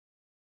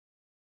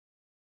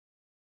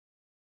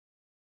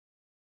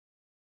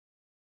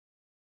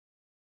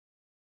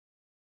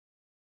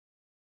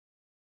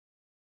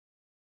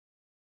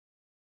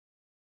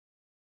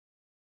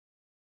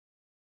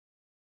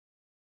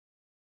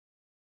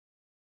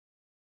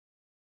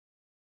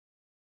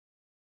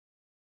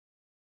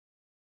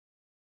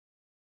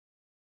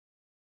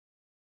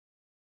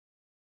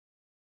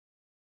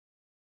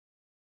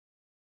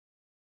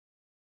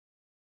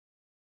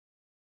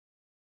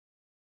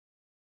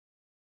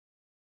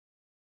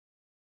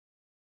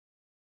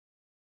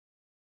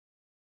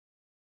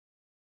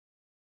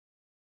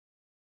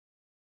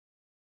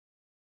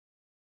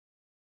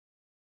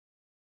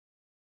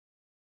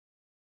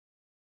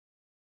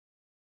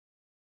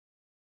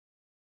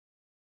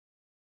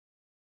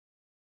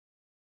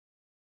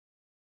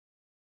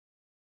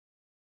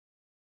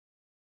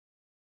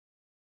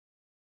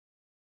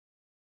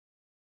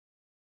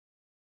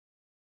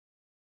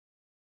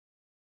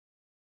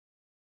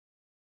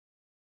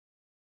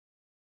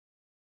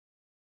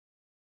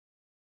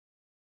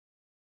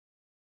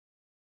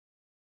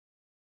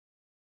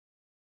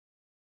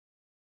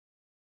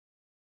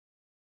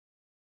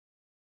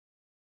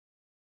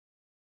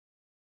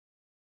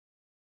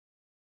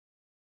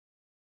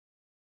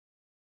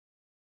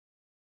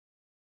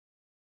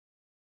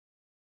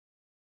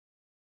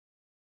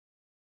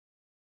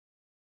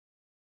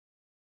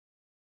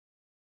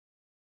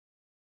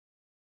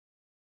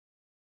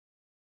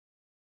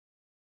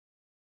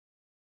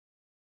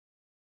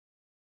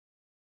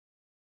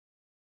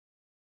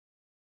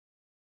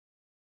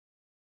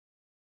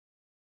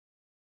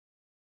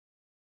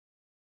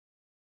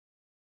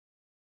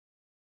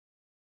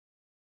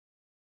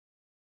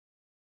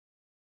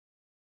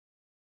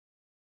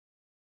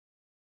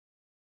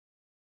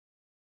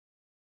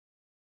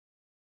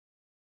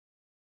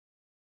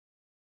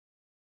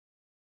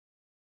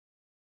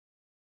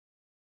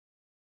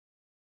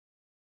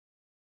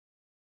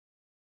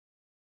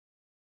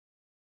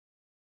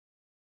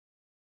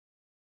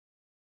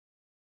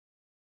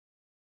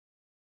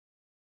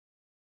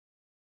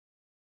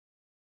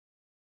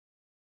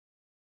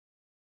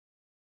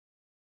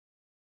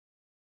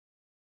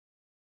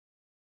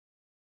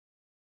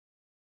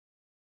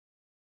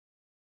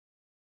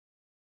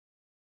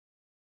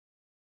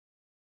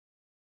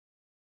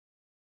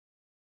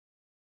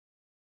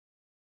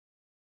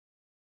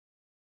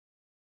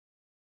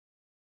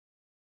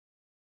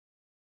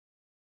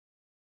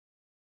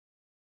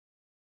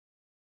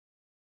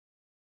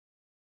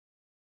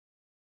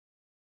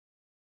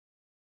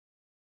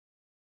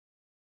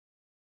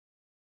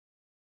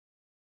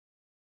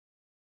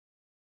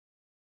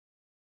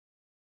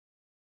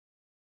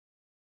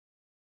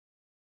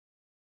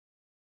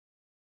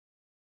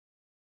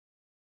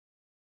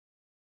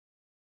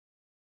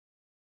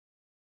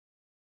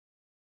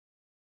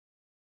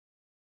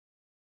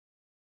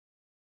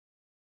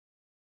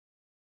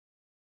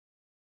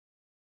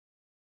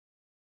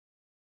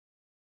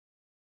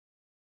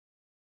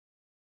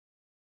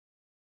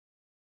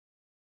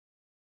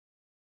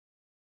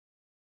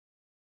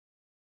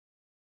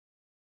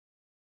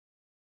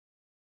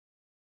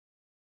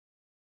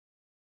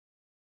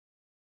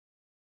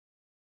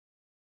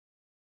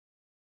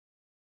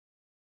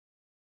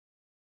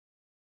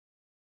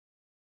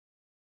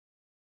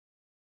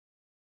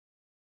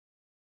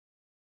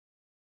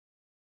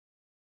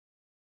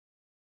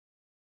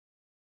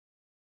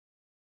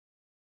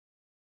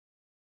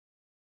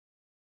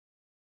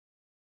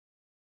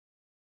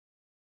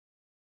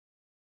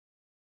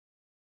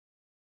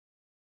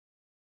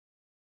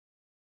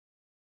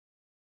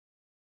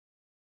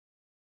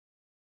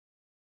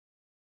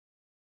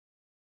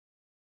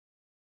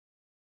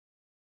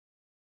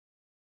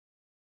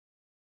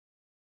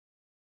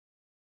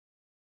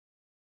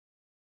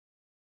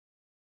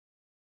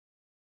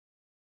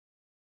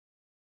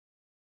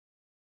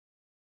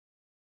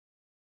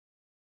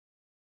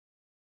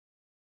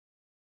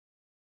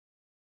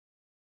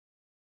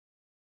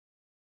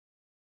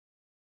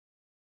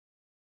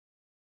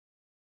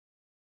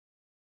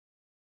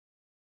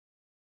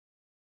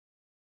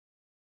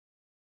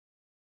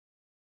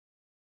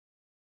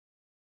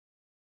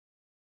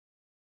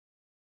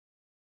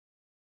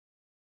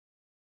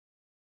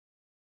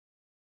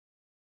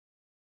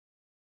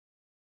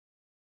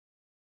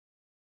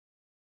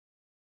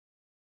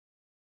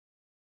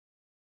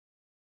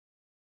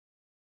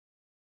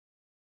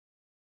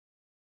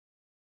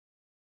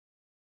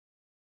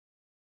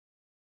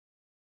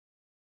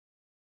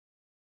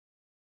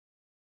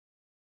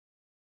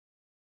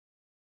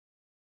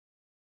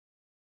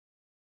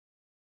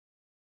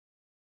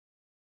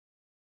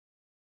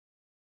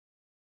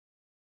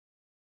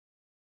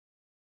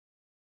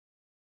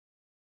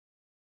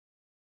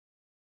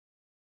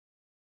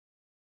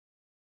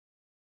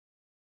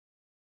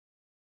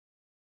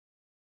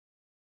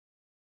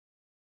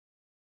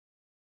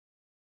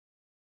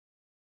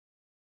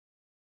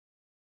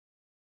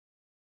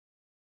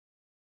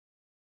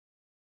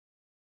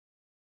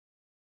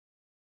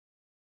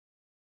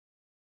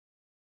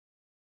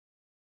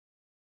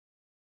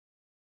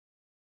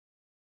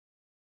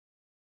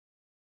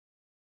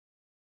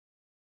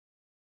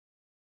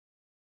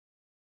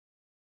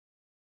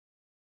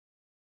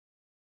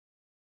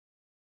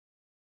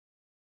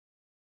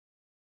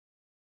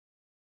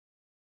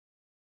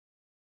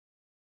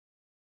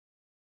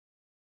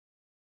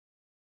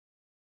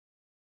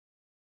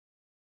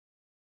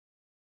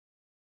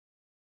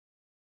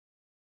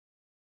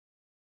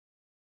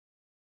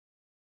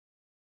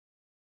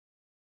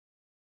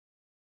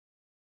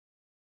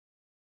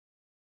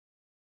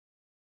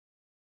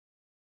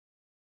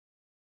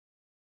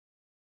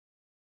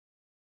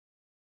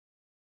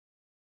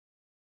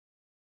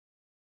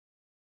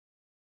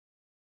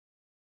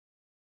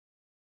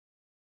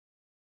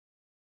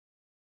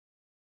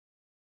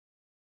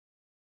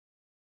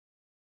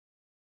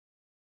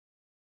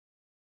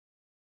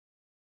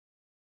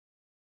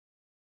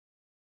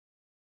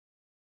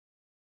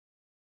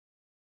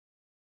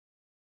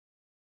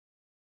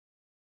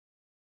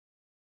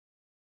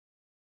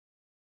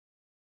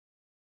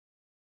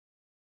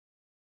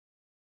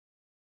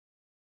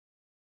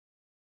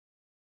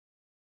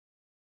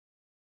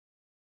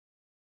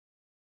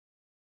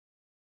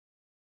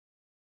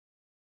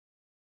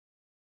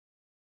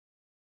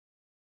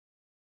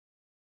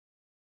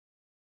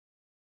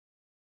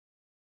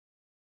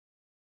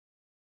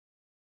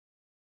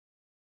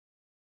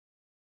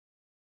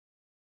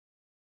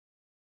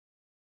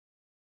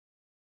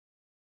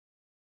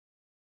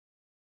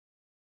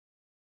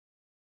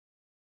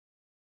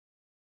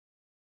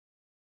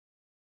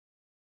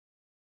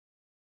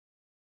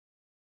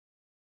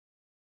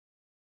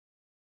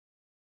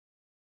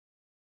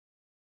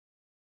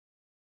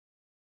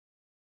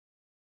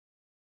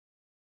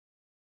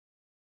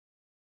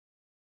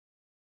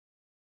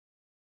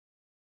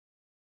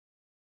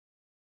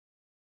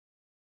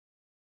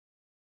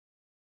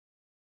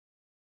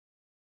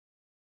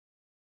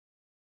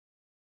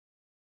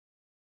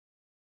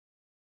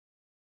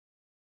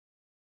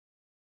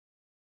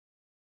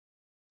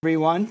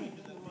Everyone.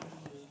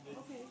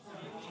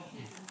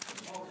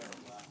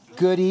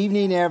 Good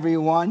evening,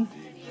 everyone.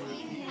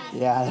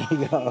 Yeah, there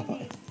you go.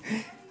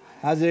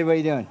 How's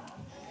everybody doing?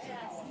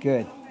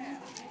 Good.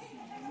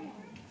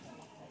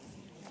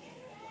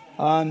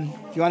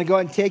 If you want to go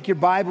ahead and take your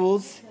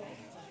Bibles,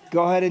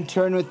 go ahead and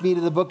turn with me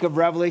to the book of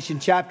Revelation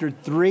chapter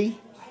 3.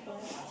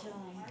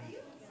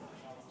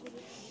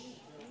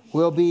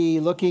 We'll be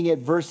looking at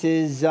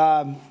verses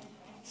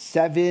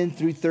 7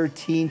 through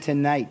 13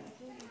 tonight.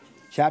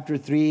 Chapter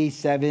 3,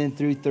 7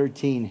 through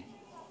 13.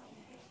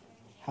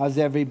 How's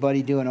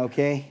everybody doing?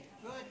 Okay?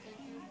 Good.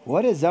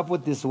 What is up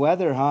with this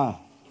weather, huh?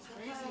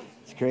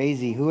 It's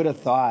crazy. Who would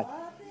have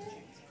thought?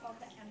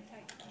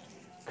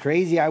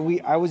 Crazy. I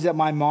was at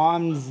my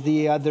mom's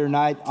the other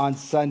night on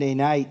Sunday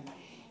night,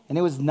 and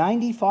it was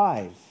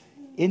 95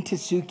 in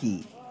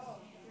Tasuki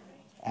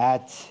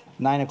at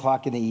 9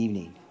 o'clock in the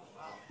evening.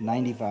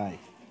 95.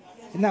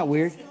 Isn't that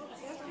weird?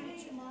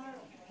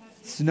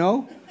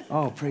 Snow?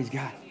 Oh, praise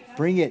God.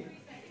 Bring it.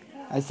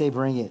 I say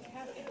bring it.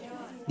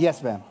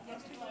 Yes, ma'am.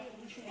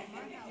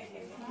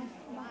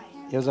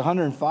 It was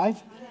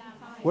 105?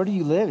 Where do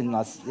you live?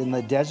 In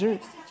the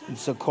desert? In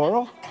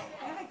Socorro?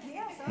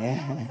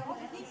 Yeah.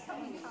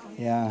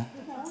 Yeah.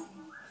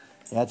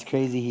 That's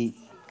crazy heat.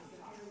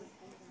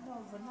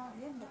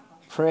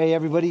 Pray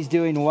everybody's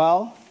doing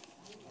well.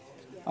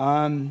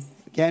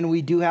 Again,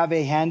 we do have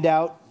a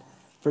handout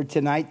for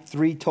tonight.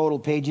 3 total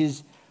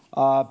pages.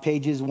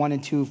 Pages 1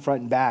 and 2 front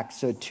and back.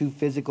 So 2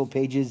 physical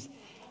pages.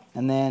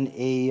 And then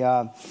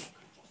a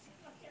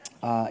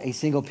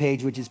single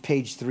page, which is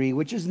page 3,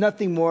 which is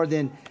nothing more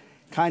than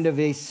kind of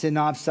a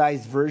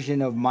synopsized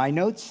version of my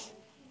notes,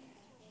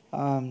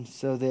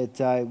 so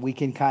that we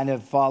can kind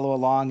of follow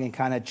along and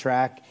kind of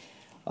track.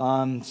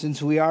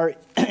 Since we are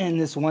in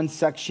this one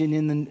section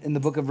in the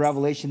book of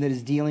Revelation that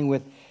is dealing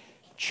with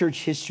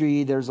church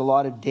history, there's a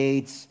lot of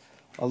dates,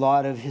 a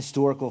lot of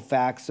historical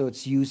facts, so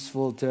it's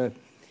useful to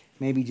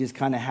maybe just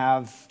kind of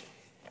have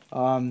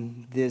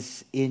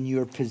this in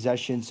your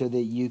possession so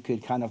that you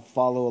could kind of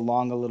follow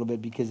along a little bit,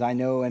 because I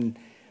know, and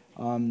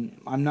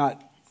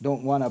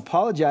don't want to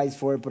apologize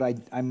for it, but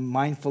I'm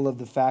mindful of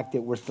the fact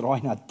that we're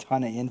throwing a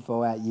ton of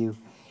info at you.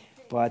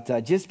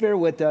 But just bear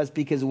with us,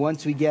 because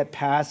once we get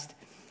past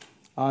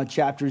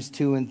chapters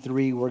 2 and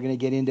 3, we're going to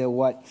get into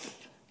what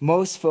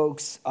most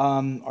folks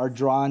are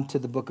drawn to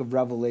the book of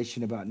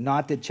Revelation about.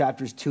 Not that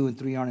chapters 2 and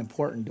 3 aren't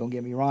important, don't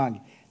get me wrong.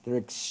 They're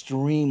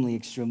extremely,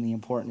 extremely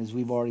important, as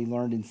we've already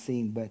learned and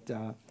seen. But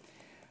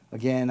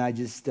again, I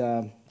just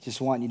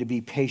want you to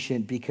be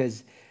patient,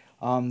 because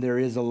there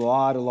is a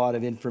lot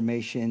of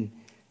information,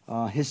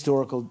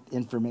 historical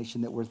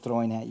information that we're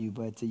throwing at you.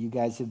 But you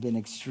guys have been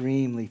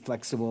extremely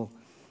flexible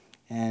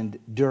and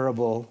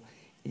durable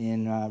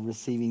in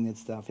receiving that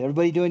stuff.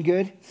 Everybody doing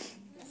good?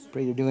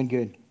 Pray you're doing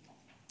good.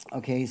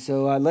 Okay,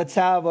 so let's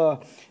have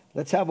a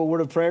word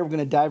of prayer. We're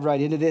going to dive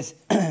right into this.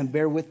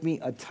 Bear with me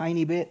a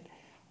tiny bit.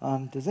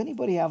 Does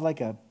anybody have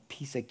like a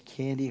piece of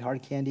candy,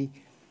 hard candy?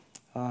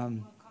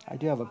 I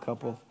do have a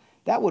couple.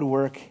 That would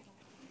work.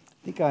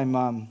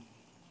 I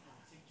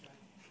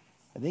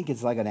think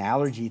it's like an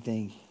allergy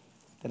thing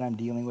that I'm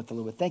dealing with a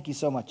little bit. Thank you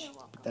so much.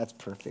 That's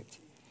perfect.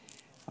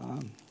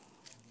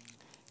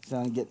 So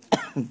I'm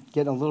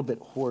getting a little bit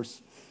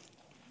hoarse.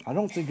 I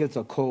don't think it's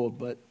a cold,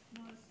 but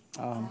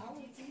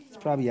it's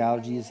probably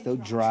allergies. It's so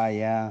dry,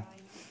 yeah.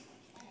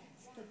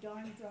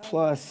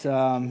 Plus,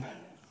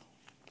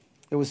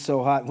 it was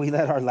so hot. We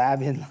let our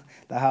lab in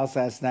the house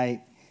last night.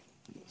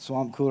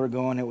 Swamp cooler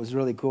going. It was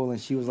really cool. And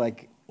she was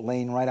like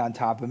laying right on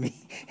top of me.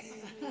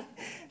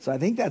 So I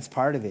think that's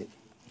part of it.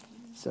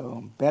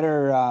 So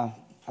better, I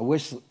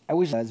wish it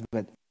was,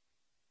 but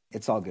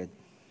it's all good.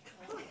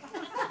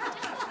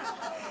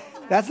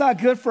 That's not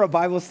good for a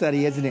Bible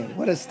study, isn't it?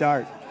 What a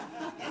start.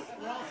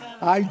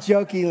 I'm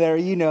joking,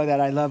 Larry. You know that.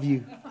 I love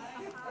you.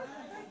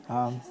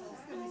 I'm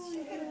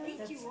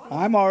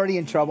already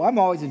in trouble. I'm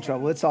always in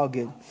trouble. It's all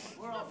good.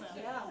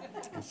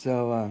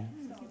 So,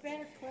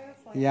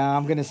 yeah,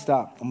 I'm going to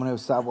stop. I'm going to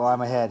stop while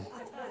I'm ahead.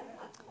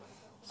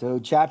 So,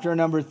 chapter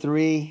number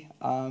 3,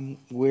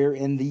 we're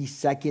in the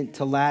second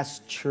to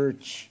last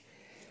church.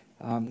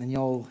 And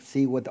you'll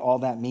see what all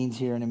that means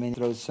here in a minute.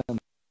 Throw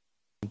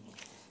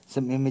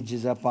some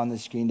images up on the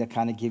screen to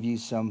kind of give you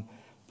some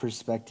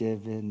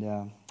perspective.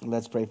 And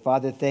let's pray.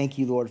 Father, thank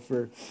you, Lord,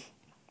 for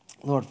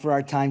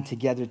our time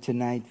together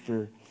tonight,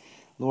 for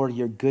Lord,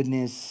 your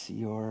goodness,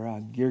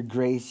 your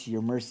grace,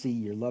 your mercy,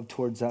 your love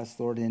towards us,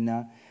 Lord.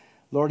 And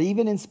Lord,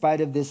 even in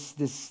spite of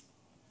this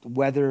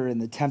weather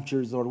and the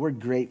temperatures, Lord, we're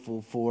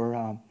grateful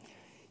for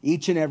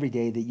each and every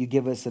day that you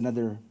give us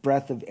another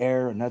breath of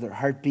air, another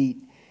heartbeat.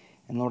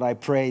 And Lord, I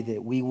pray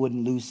that we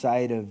wouldn't lose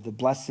sight of the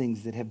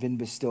blessings that have been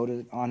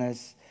bestowed on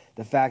us,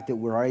 the fact that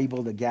we're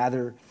able to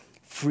gather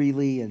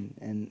freely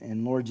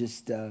and Lord,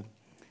 just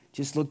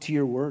look to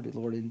your word,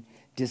 Lord, and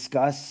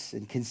discuss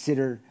and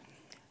consider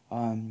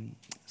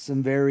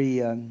some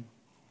very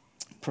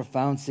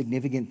profound,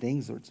 significant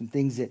things, Lord. Some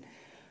things that,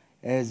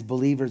 as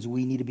believers,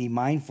 we need to be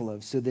mindful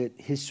of, so that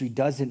history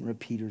doesn't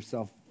repeat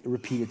itself,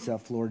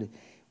 Lord.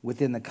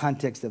 within the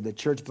context of the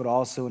church, but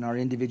also in our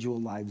individual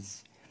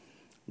lives.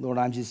 Lord,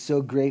 I'm just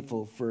so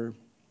grateful for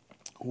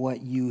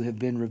what you have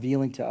been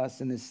revealing to us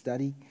in this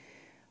study.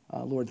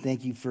 Lord,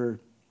 thank you for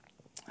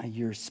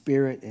your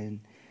Spirit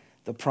and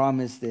the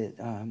promise that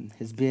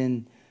has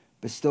been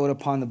bestowed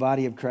upon the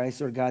body of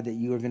Christ, Lord God, that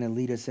you are going to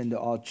lead us into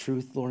all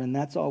truth, Lord. And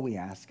that's all we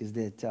ask, is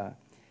that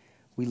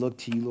we look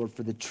to you, Lord,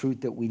 for the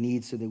truth that we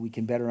need so that we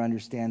can better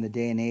understand the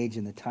day and age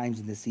and the times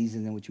and the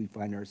season in which we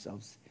find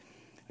ourselves.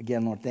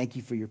 Again, Lord, thank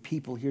you for your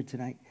people here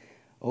tonight.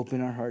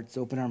 Open our hearts,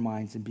 open our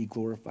minds, and be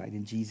glorified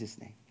in Jesus'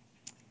 name.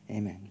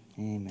 Amen.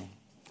 Amen.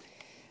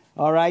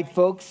 All right,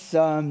 folks.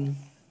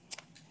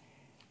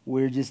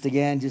 We're just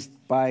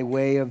by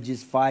way of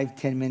just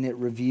 5-10 minute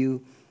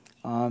review.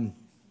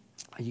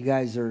 You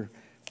guys are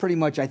pretty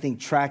much, I think,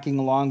 tracking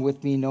along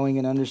with me, knowing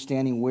and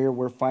understanding where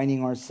we're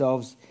finding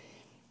ourselves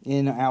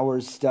in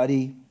our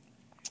study.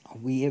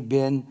 We have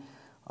been,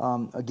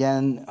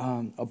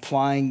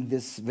 applying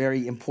this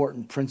very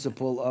important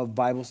principle of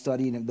Bible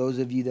study. And those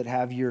of you that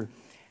have your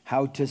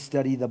How to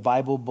Study the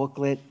Bible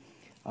booklet,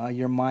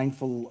 you're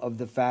mindful of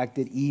the fact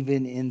that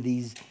even in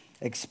these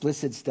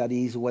explicit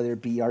studies, whether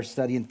it be our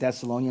study in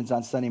Thessalonians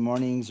on Sunday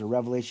mornings or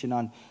Revelation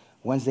on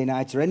Wednesday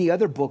nights or any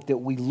other book that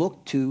we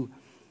look to,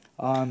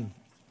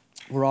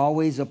 we're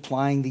always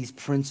applying these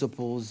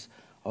principles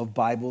of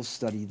Bible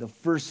study. The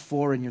first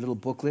 4 in your little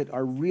booklet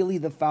are really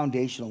the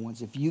foundational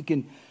ones. If you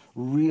can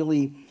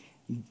really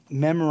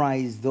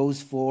memorize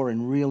those 4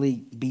 and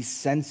really be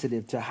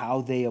sensitive to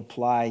how they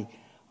apply,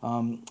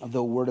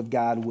 the Word of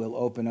God will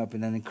open up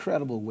in an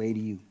incredible way to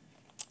you.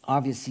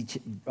 Obviously,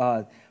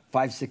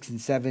 5, 6, and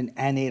 7,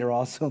 and 8 are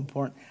also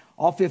important.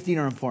 All 15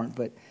 are important,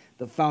 but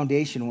the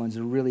foundation ones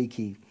are really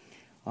key.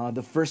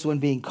 The first one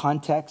being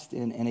context,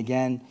 and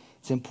again,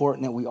 it's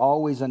important that we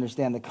always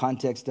understand the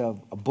context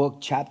of a book,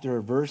 chapter,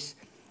 or verse,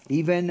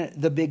 even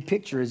the big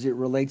picture as it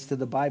relates to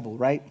the Bible,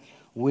 right?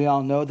 We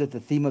all know that the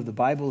theme of the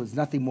Bible is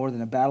nothing more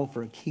than a battle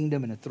for a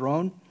kingdom and a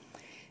throne.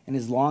 And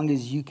as long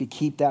as you could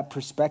keep that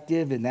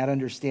perspective and that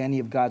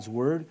understanding of God's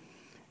word,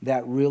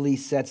 that really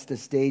sets the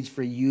stage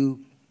for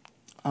you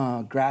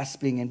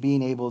grasping and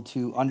being able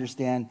to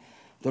understand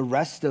the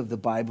rest of the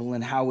Bible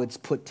and how it's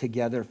put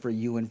together for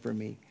you and for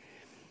me.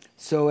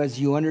 So as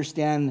you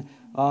understand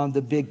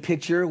the big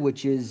picture,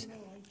 which is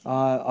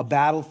a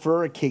battle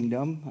for a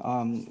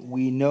kingdom,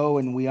 we know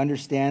and we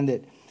understand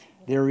that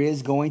there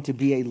is going to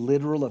be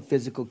a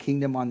physical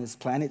kingdom on this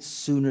planet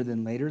sooner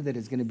than later that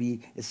is going to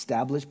be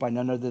established by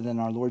none other than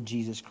our Lord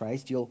Jesus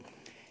Christ.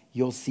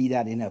 You'll see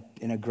that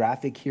in a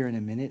graphic here in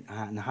a minute,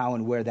 and how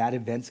and where that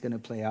event's going to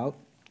play out.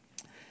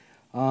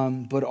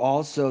 But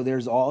also,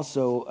 there's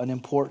also an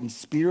important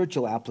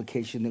spiritual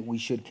application that we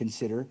should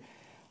consider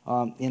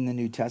in the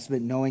New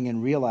Testament, knowing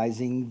and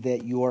realizing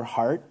that your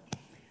heart,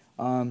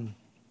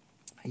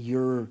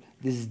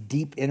 this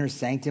deep inner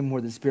sanctum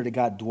where the Spirit of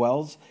God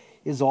dwells,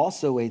 is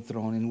also a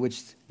throne in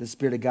which the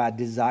Spirit of God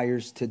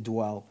desires to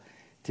dwell,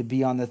 to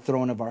be on the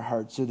throne of our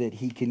heart so that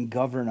he can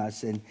govern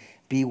us and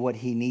be what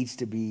he needs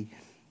to be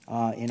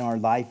in our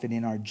life and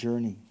in our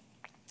journey.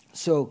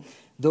 So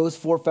those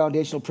 4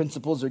 foundational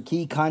principles are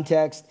key.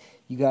 Context,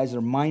 you guys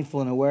are mindful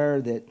and aware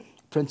that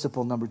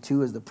principle number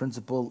 2 is the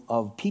principle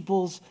of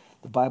peoples.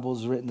 The Bible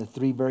is written to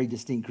 3 very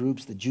distinct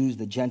groups, the Jews,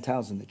 the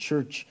Gentiles, and the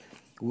church.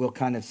 We'll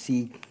kind of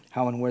see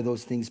how and where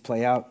those things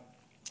play out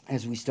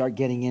as we start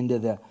getting into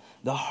the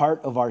heart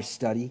of our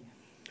study.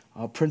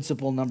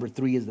 Principle number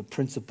 3 is the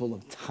principle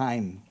of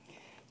time.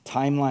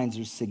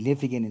 Timelines are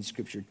significant in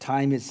Scripture.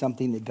 Time is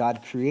something that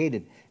God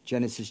created.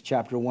 Genesis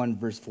chapter 1,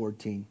 verse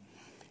 14.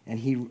 And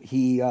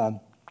he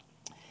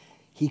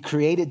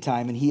created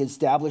time and he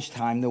established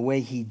time the way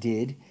he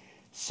did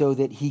so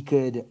that he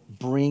could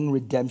bring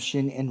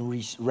redemption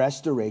and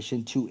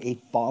restoration to a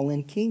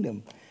fallen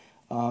kingdom.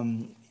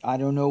 I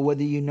don't know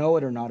whether you know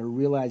it or not or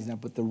realize that,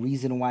 but the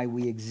reason why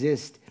we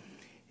exist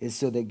is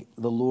so that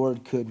the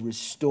Lord could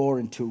restore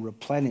and to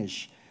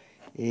replenish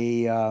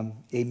a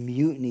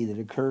mutiny that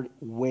occurred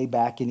way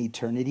back in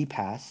eternity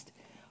past,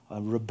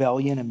 a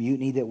rebellion, a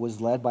mutiny that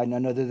was led by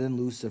none other than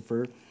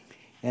Lucifer.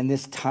 And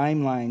this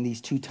timeline, these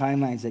 2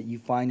 timelines that you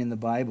find in the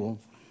Bible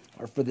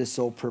are for the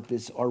sole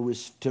purpose, or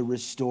to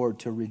restore,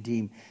 to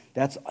redeem.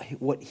 That's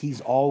what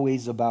he's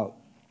always about.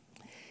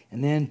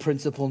 And then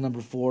principle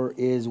number 4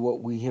 is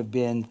what we have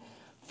been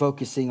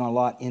focusing a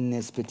lot in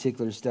this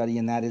particular study,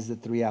 and that is the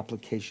 3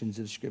 applications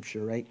of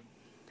Scripture, right?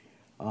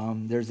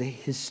 There's a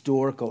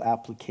historical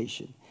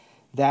application.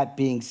 That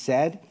being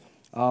said,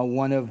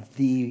 one of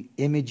the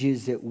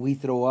images that we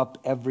throw up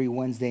every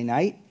Wednesday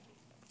night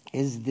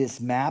is this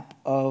map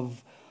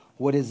of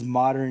what is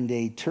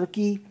modern-day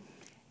Turkey.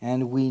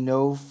 And we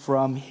know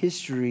from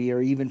history,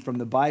 or even from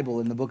the Bible,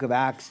 in the book of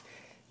Acts,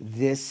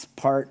 this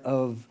part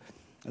of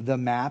the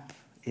map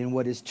in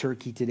what is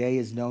Turkey today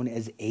is known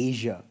as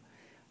Asia.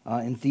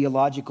 In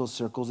theological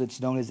circles, it's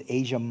known as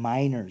Asia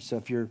Minor. So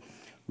if you're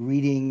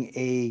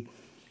reading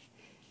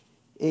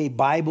a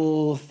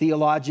Bible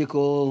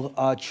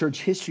theological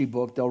church history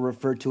book, they'll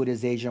refer to it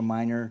as Asia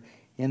Minor.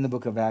 In the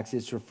book of Acts,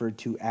 it's referred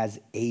to as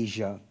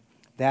Asia.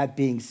 That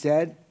being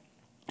said,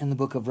 in the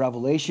book of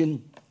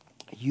Revelation,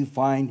 you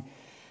find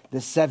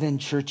the 7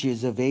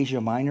 churches of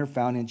Asia Minor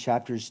found in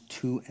chapters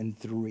 2 and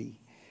 3.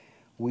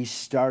 We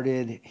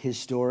started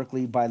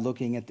historically by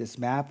looking at this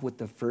map with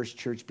the first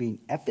church being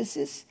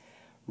Ephesus,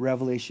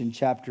 Revelation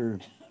chapter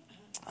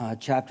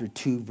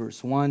 2,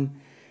 verse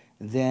 1.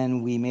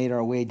 Then we made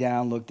our way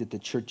down, looked at the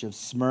church of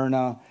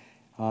Smyrna,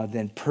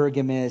 then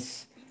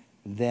Pergamus,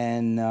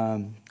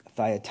 then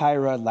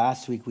Thyatira.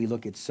 Last week we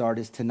looked at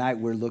Sardis. Tonight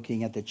we're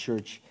looking at the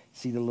church.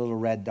 See the little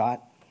red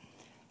dot?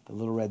 The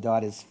little red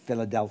dot is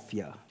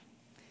Philadelphia.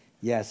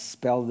 Yes,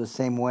 spelled the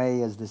same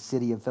way as the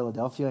city of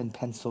Philadelphia in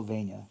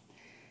Pennsylvania.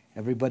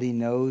 Everybody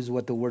knows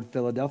what the word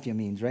Philadelphia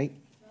means, right?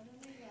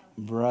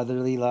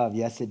 Brotherly love.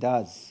 Yes, it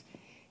does.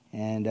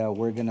 And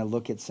we're going to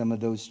look at some of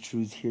those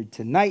truths here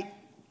tonight.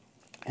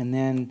 And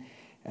then,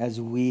 as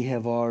we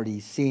have already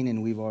seen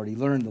and we've already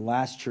learned, the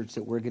last church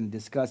that we're going to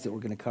discuss, that we're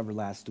going to cover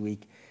last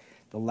week,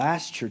 the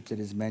last church that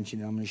is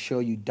mentioned, and I'm going to show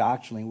you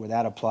doctrinally where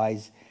that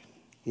applies,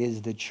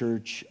 is the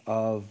church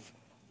of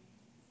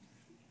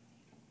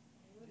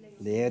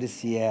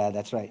Laodicea.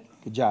 That's right.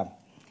 Good job.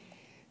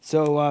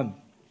 So,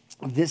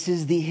 this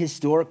is the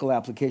historical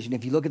application.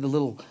 If you look at the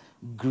little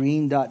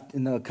green dot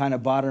in the kind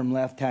of bottom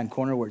left-hand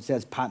corner where it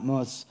says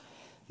Patmos,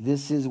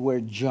 this is where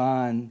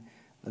John,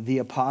 the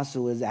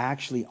apostle, is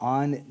actually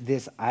on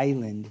this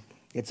island.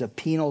 It's a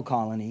penal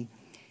colony,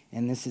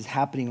 and this is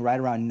happening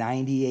right around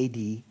 90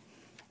 A.D.,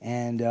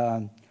 and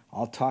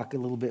I'll talk a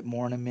little bit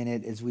more in a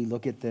minute as we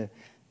look at the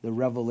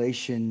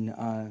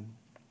Revelation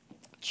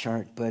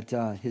chart, but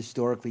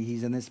historically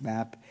he's in this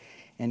map,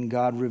 and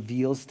God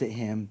reveals to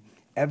him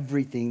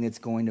everything that's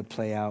going to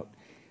play out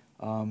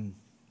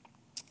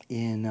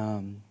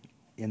in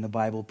the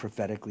Bible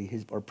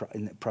prophetically,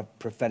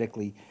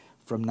 prophetically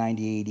from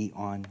 90 AD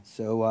on.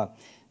 So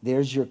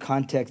there's your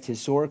context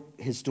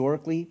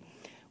historically.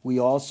 We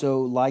also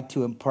like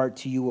to impart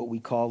to you what we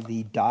call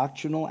the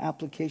doctrinal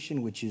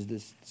application, which is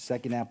the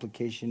second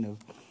application of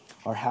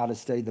our how to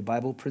study the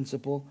Bible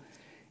principle.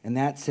 And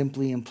that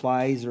simply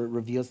implies or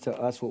reveals to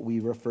us what we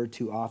refer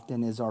to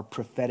often as our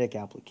prophetic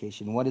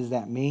application. What does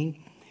that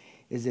mean?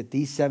 Is that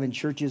these 7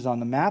 churches on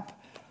the map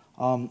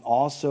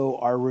also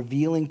are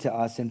revealing to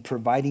us and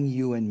providing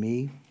you and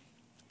me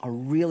a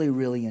really,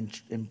 really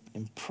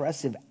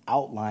impressive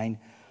outline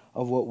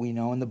of what we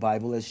know in the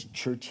Bible as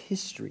church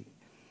history.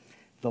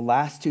 The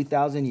last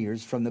 2,000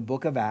 years from the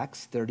book of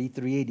Acts,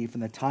 33 AD, from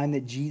the time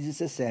that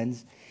Jesus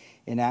ascends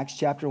in Acts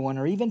chapter 1,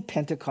 or even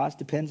Pentecost,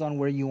 depends on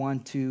where you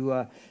want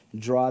to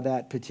draw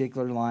that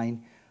particular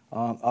line,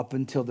 up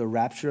until the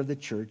rapture of the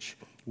church,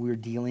 we're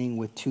dealing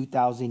with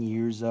 2,000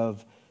 years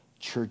of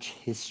church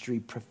history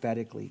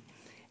prophetically.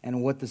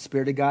 And what the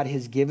Spirit of God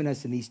has given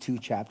us in these 2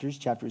 chapters,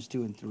 chapters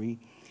 2 and 3,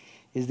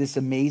 is this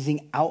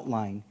amazing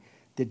outline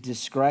that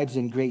describes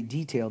in great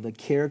detail the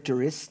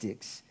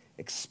characteristics,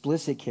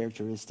 explicit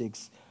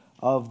characteristics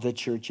of the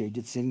church age.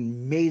 It's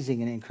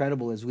amazing and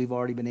incredible as we've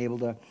already been able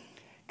to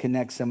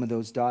connect some of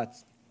those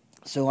dots.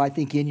 So I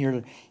think in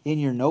your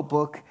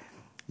notebook,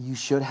 you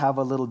should have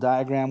a little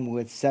diagram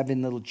with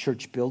 7 little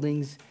church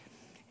buildings.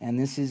 And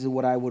this is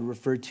what I would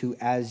refer to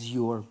as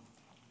your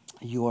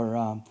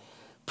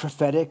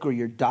prophetic or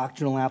your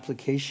doctrinal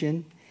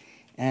application.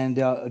 And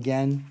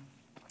again,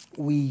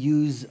 we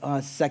use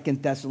 2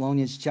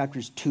 Thessalonians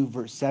chapters 2,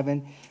 verse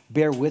 7.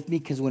 Bear with me,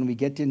 because when we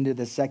get into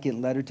the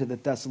second letter to the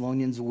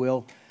Thessalonians,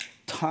 we'll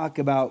talk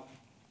about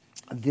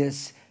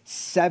this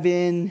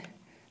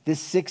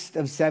 6th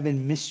of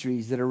 7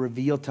 mysteries that are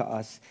revealed to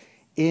us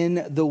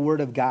in the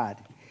Word of God.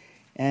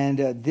 And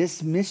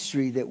this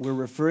mystery that we're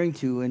referring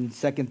to in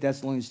 2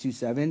 Thessalonians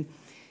 2:7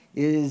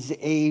 is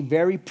a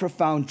very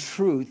profound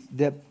truth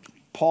that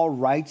Paul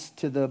writes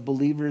to the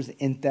believers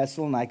in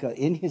Thessalonica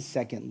in his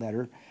second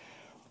letter,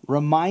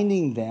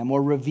 reminding them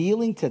or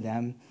revealing to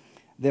them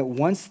that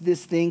once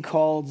this thing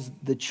called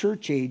the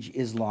church age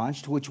is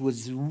launched, which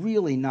was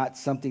really not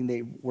something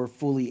they were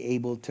fully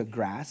able to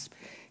grasp,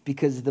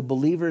 because the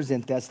believers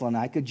in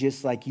Thessalonica,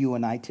 just like you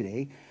and I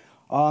today,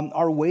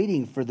 are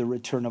waiting for the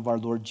return of our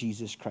Lord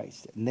Jesus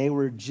Christ. And they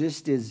were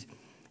just as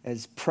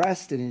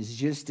pressed and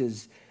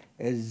as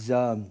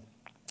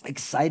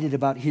excited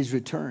about his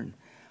return.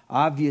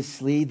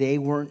 Obviously, they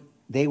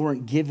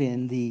weren't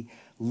given the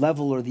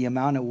level or the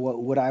amount of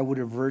what I would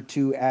refer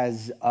to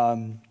as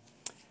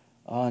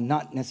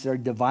not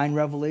necessarily divine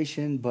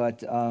revelation,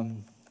 but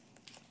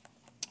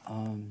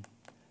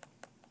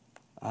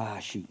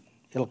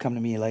it'll come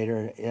to me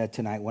later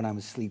tonight when I'm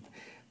asleep.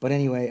 But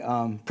anyway,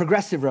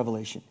 progressive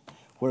revelation,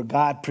 where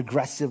God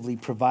progressively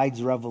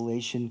provides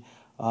revelation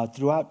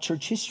throughout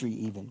church history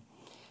even.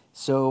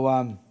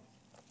 So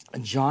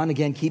John,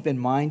 again, keep in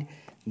mind,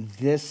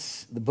 the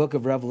book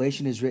of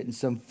Revelation is written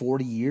some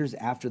 40 years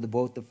after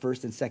both the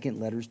first and second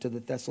letters to the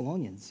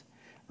Thessalonians,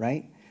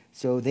 right?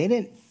 So they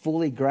didn't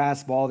fully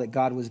grasp all that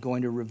God was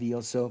going to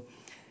reveal. So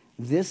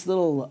this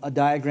little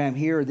diagram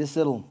here, this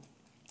little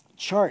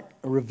chart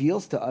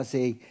reveals to us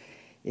a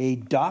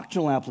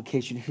doctrinal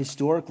application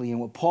historically. And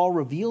what Paul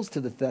reveals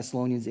to the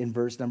Thessalonians in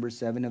verse number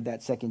 7 of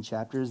that second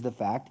chapter is the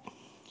fact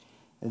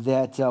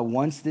that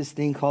once this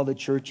thing called the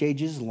church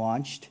age is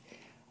launched,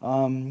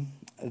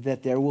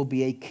 that there will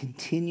be a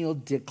continual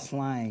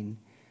decline.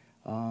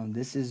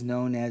 This is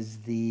known as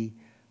the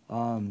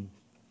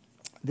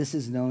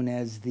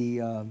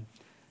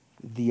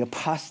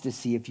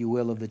apostasy, if you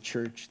will, of the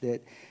church.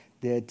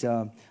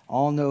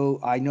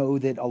 I know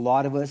that a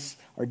lot of us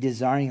are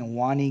desiring and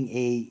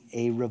wanting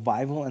a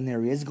revival, and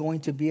there is going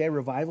to be a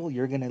revival.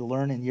 You're going to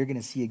learn and you're going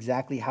to see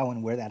exactly how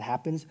and where that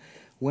happens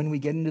when we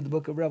get into the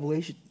book of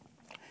Revelation.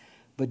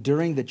 But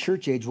during the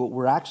church age, what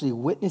we're actually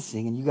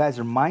witnessing, and you guys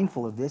are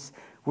mindful of this,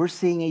 we're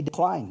seeing a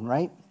decline,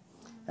 right?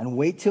 And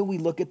wait till we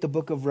look at the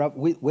book of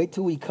wait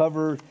till we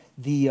cover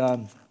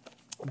the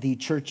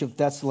church of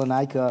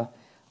Thessalonica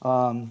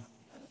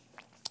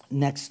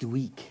next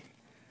week.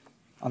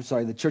 I'm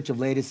sorry, the church of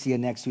Laodicea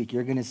next week.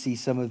 You're going to see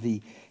some of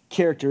the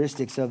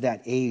characteristics of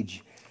that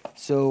age.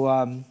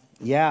 So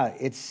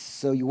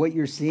what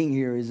you're seeing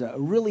here is a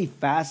really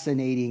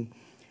fascinating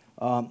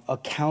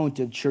account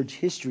of church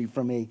history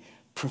from a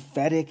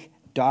prophetic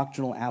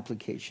doctrinal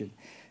application.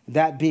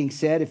 That being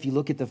said, if you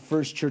look at the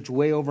first church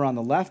way over on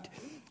the left,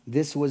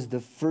 this was the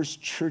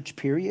first church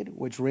period,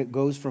 which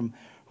goes from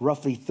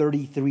roughly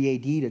 33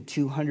 AD to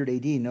 200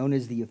 AD, known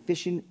as the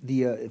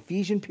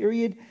Ephesian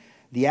period,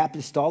 the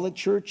apostolic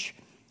church,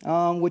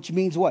 which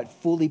means what?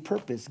 Fully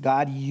purposed.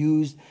 God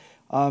used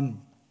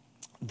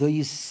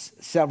these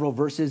several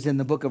verses in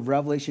the book of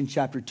Revelation,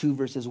 chapter 2,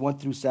 verses 1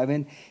 through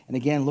 7. And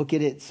again, look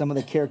at it, some of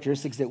the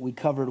characteristics that we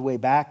covered way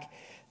back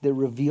that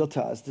reveal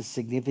to us the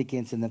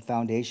significance and the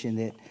foundation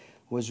that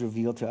was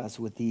revealed to us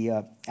with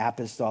the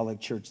apostolic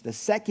church. The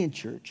second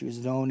church is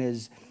known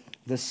as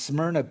the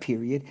Smyrna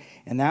period,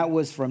 and that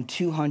was from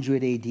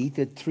 200 AD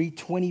to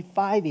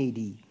 325 AD,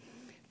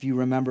 if you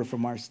remember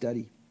from our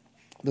study.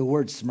 The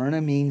word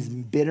Smyrna means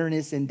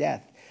bitterness and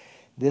death.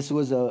 This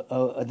was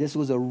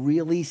a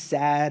really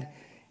sad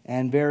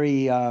and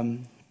very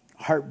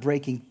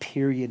heartbreaking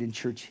period in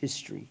church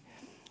history.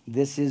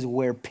 This is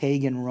where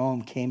pagan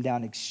Rome came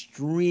down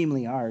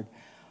extremely hard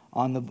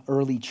on the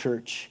early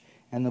church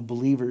and the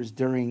believers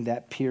during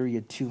that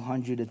period,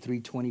 200 to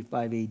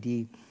 325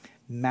 AD,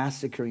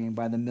 massacring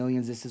by the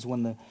millions. This is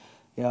when the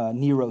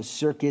Nero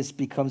circus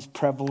becomes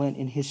prevalent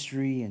in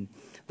history, and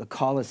the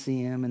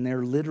Colosseum, and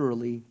they're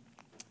literally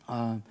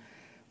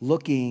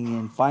looking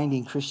and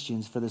finding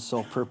Christians for the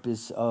sole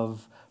purpose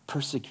of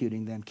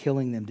persecuting them,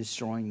 killing them,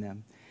 destroying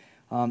them.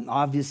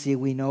 Obviously,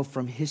 we know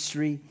from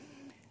history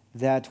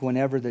that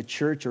whenever the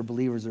church or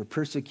believers are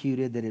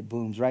persecuted, that it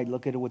booms, right?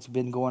 Look at what's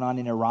been going on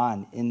in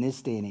Iran in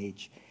this day and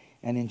age,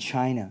 and in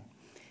China,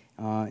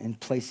 in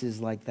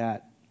places like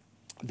that.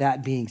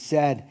 That being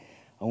said,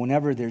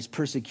 whenever there's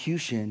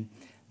persecution,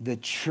 the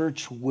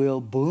church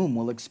will boom,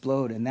 will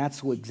explode. And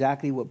that's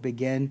exactly what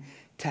began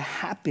to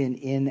happen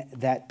in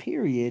that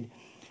period.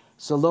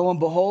 So lo and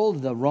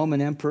behold, the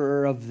Roman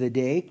emperor of the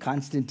day,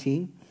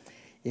 Constantine,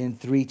 in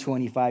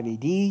 325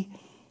 AD,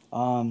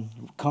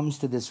 comes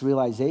to this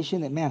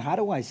realization that, man, how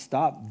do I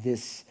stop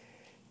this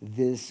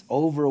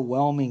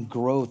overwhelming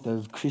growth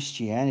of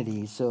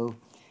Christianity? So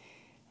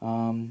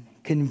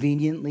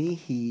conveniently,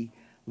 he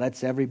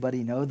lets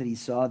everybody know that he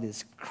saw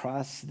this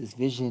cross, this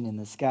vision in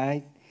the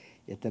sky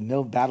at the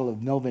Battle of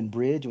Milvian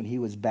Bridge when he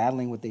was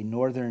battling with a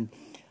northern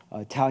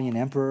Italian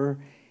emperor.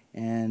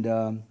 And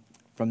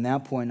from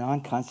that point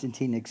on,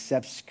 Constantine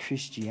accepts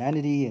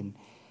Christianity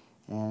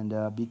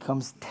and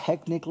becomes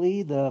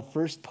technically the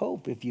first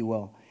pope, if you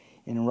will,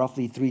 in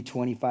roughly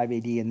 325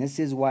 AD. And this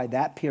is why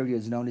that period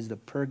is known as the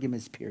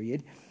Pergamus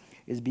period,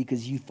 is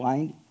because you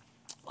find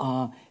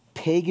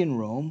pagan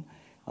Rome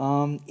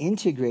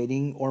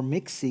integrating or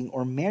mixing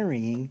or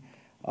marrying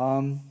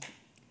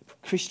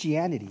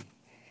Christianity.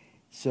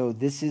 So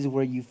this is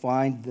where you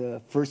find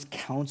the first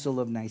council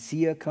of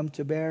Nicaea come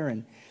to bear,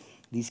 and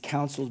these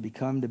councils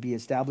become to be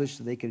established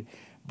so they could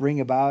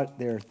bring about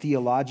their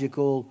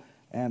theological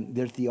and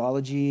their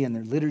theology and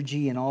their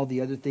liturgy and all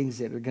the other things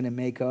that are going to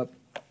make up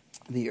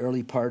the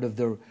early part of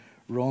the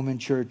Roman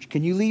church.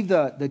 Can you leave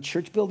the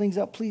church buildings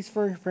up, please,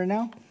 for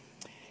now?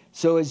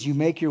 So as you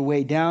make your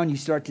way down, you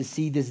start to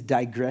see this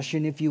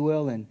digression, if you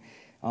will, and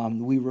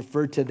we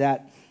refer to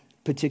that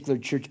particular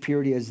church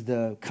period as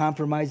the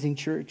compromising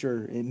church,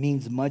 or it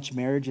means much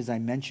marriage. As I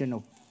mentioned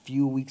a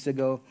few weeks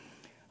ago,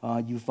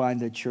 you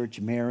find the church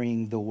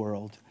marrying the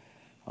world.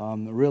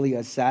 Really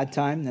a sad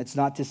time. That's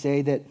not to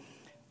say that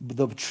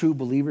the true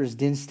believers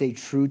didn't stay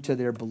true to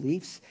their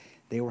beliefs.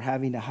 They were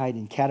having to hide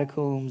in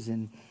catacombs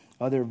and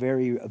other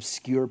very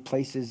obscure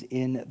places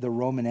in the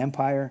Roman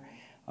Empire.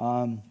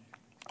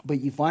 But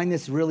you find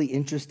this really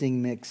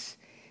interesting mix.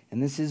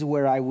 And this is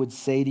where I would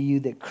say to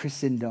you that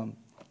Christendom,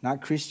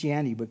 not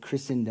Christianity, but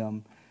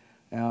Christendom,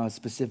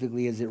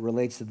 specifically as it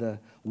relates to the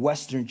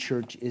Western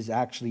church, is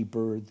actually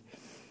birthed.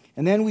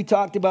 And then we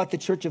talked about the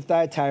church of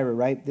Thyatira,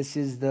 right? This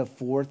is the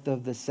fourth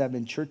of the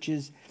seven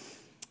churches.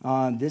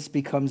 This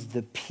becomes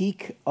the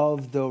peak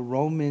of the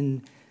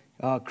Roman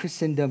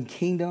Christendom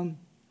kingdom.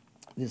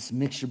 This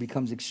mixture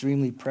becomes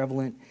extremely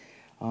prevalent.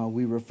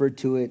 We refer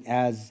to it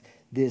as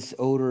this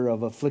odor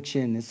of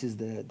affliction. This is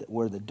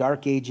where the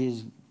Dark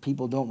Ages,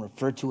 people don't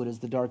refer to it as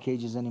the Dark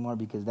Ages anymore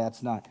because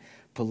that's not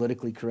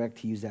politically correct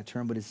to use that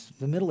term, but it's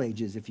the Middle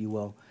Ages, if you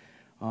will.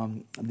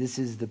 This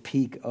is the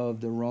peak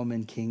of the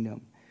Roman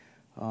kingdom.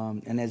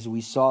 And as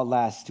we saw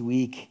last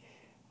week,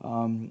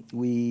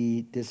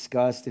 we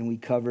discussed and we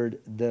covered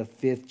the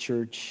fifth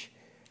church,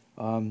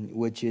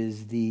 which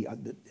is the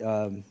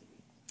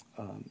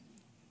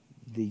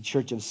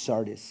church of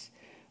Sardis.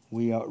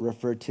 We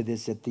refer to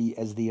this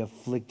as the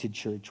afflicted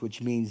church,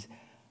 which means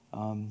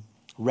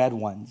red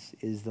ones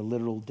is the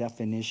literal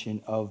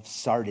definition of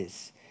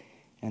Sardis.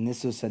 And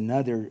this was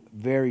another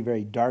very,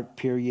 very dark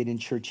period in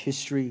church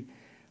history.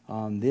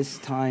 This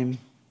time,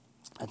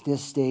 at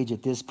this stage,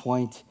 at this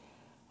point,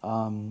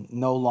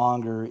 no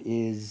longer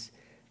is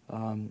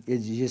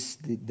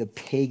just the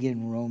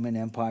pagan Roman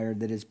Empire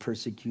that is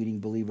persecuting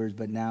believers,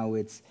 but now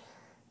it's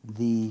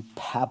the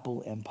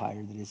papal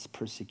empire that is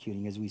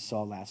persecuting, as we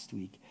saw last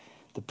week.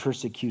 The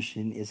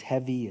persecution is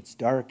heavy, it's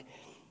dark.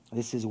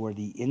 This is where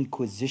the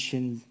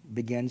Inquisition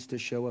begins to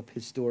show up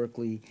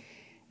historically,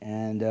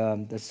 and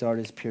the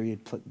Sardis period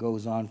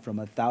goes on from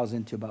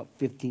 1000 to about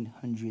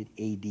 1500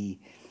 AD.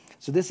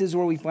 So this is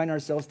where we find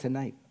ourselves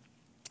tonight.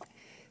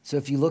 So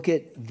if you look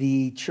at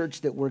the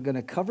church that we're going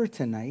to cover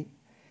tonight,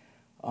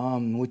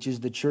 which is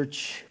the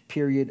church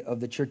period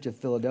of the Church of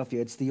Philadelphia,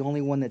 it's the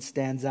only one that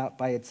stands out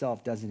by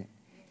itself, doesn't it?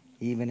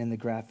 Even in the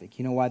graphic.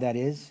 You know why that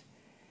is?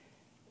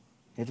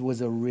 It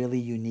was a really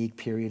unique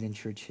period in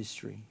church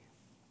history.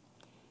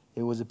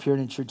 It was a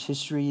period in church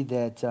history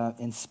that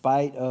in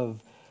spite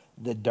of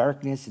the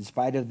darkness, in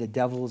spite of the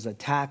devil's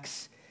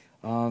attacks,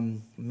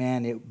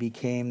 it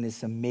became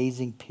this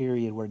amazing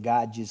period where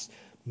God just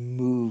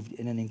moved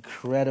in an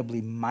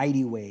incredibly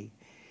mighty way.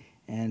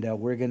 And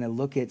we're going to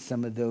look at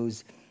some of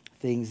those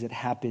things that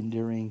happened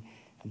during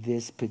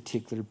this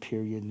particular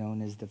period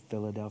known as the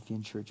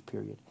Philadelphian church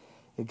period.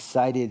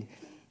 Excited.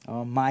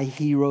 My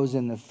heroes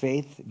in the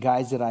faith,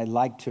 guys that I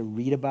like to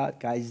read about,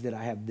 guys that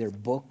I have their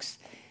books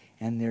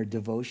and their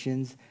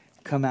devotions,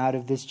 come out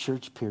of this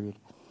church period.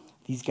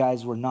 These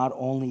guys were not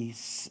only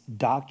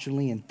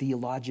doctrinally and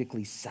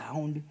theologically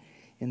sound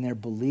in their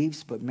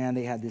beliefs, but man,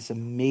 they had this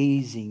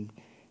amazing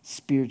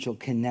spiritual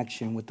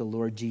connection with the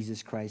Lord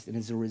Jesus Christ. And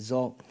as a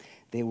result,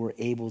 they were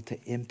able to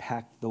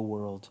impact the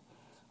world.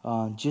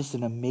 Just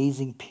an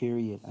amazing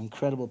period,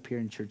 incredible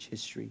period in church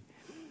history.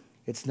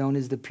 It's known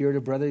as the period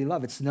of brotherly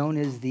love. It's known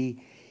as the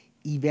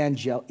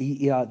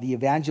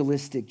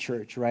evangelistic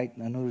church, right?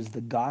 In other words, the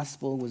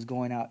gospel was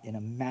going out in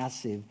a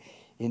massive,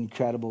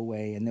 incredible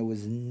way, and there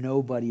was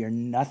nobody or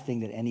nothing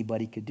that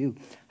anybody could do.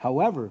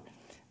 However,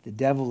 the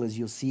devil, as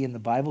you'll see in the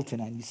Bible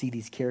tonight, you see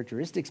these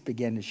characteristics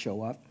begin to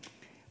show up,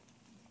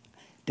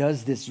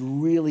 does this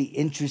really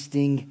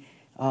interesting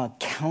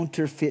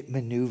counterfeit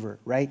maneuver,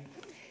 right?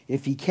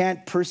 If he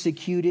can't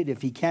persecute it,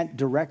 if he can't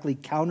directly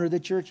counter the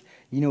church,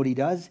 you know what he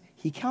does?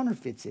 He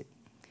counterfeits it.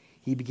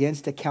 He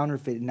begins to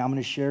counterfeit it. And I'm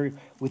going to share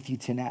with you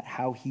tonight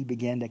how he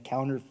began to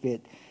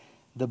counterfeit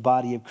the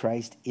body of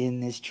Christ in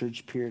this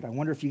church period. I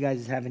wonder if you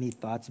guys have any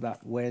thoughts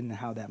about when and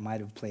how that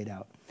might have played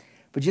out.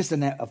 But just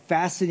a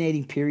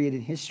fascinating period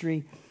in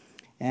history.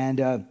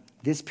 And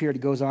this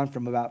period goes on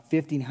from about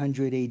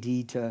 1500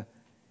 AD to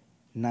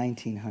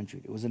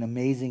 1900. It was an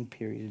amazing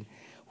period.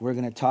 We're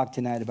going to talk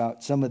tonight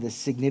about some of the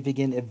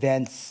significant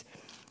events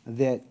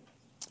that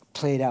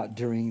played out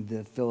during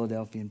the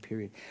Philadelphian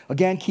period.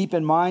 Again, keep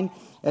in mind,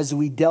 as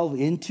we delve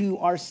into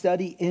our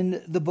study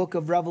in the book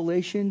of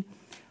Revelation,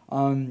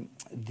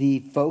 the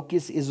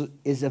focus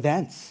is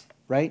events,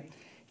 right?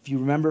 If you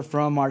remember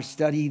from our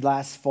study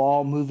last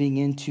fall, moving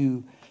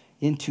into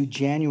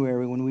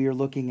January, when we were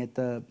looking at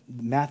the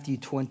Matthew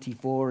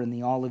 24 and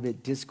the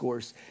Olivet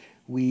Discourse,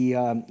 we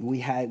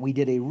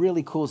did a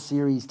really cool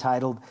series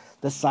titled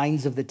 "The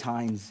Signs of the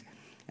Times,"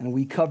 and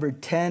we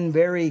covered 10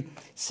 very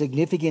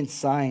significant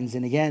signs.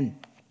 And again,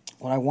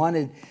 what I want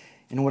to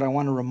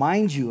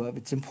remind you of,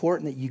 it's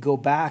important that you go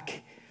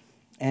back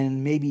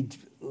and maybe.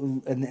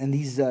 And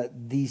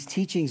these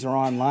teachings are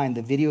online.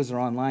 The videos are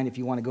online if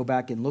you want to go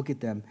back and look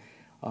at them.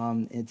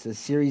 It's a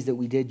series that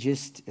we did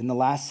just in the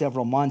last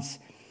several months.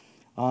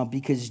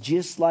 Because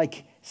just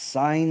like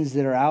signs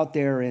that are out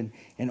there in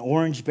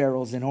orange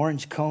barrels and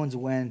orange cones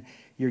when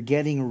you're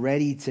getting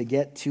ready to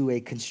get to a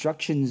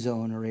construction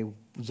zone or a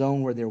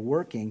zone where they're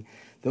working,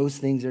 those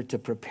things are to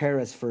prepare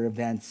us for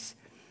events,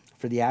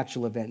 for the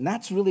actual event. And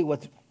that's really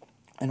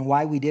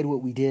why we did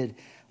what we did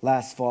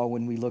last fall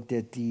when we looked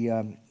at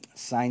the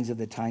Signs of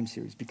the Time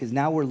series, because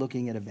now we're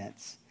looking at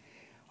events.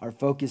 Our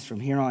focus from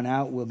here on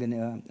out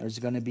is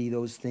going to be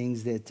those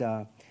things that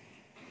are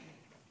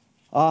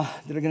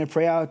going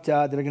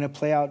to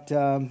play out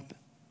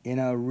in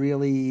a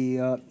really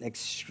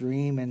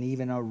extreme and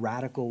even a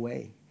radical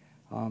way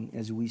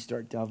as we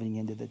start delving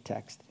into the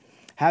text.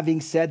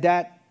 Having said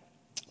that,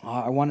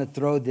 I want to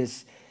throw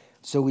this.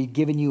 So we've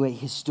given you a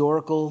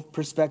historical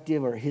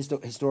perspective or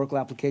historical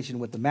application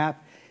with the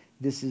map.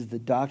 This is the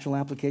doctrinal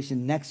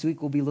application. Next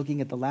week, we'll be looking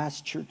at the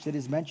last church that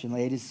is mentioned,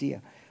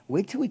 Laodicea.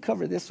 Wait till we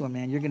cover this one,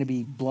 man. You're going to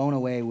be blown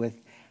away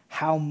with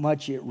how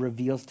much it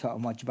reveals to how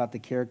much about the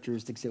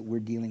characteristics that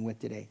we're dealing with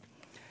today.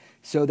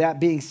 So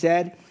that being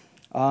said,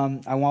 I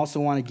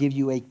also want to give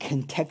you a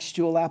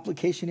contextual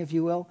application, if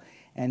you will,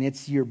 and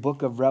it's your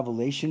book of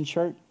Revelation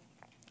chart.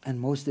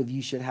 And most of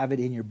you should have it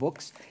in your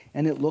books.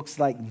 And it looks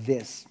like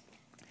this.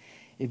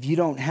 If you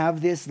don't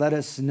have this, let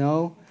us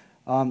know.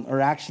 Or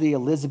actually,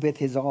 Elizabeth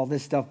has all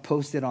this stuff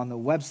posted on the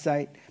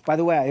website. By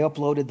the way, I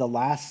uploaded the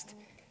last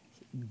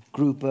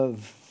group of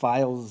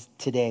files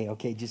today,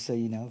 okay, just so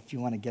you know, if you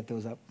want to get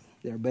those up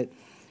there. But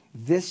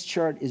this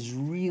chart is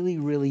really,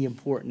 really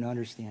important to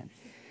understand.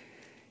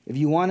 If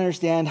you want to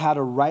understand how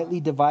to rightly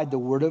divide the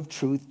word of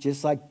truth,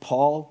 just like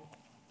Paul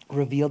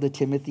revealed to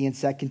Timothy in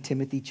 2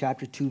 Timothy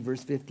chapter 2,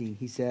 verse 15.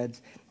 He says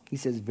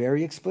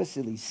very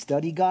explicitly,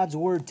 study God's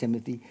word,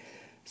 Timothy,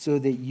 so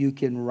that you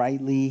can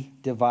rightly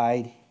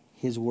divide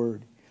his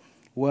word.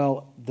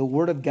 Well, the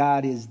word of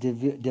God is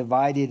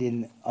divided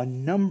in a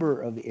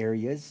number of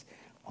areas.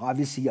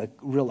 Obviously, a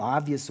real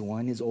obvious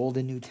one is Old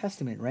and New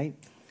Testament, right?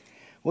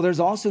 Well,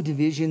 there's also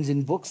divisions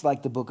in books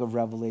like the book of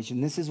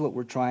Revelation. This is what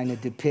we're trying to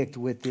depict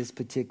with this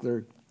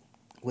particular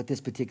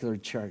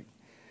chart.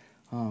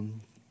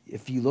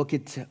 If you look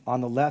at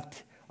on the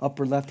left,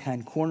 upper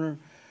left-hand corner,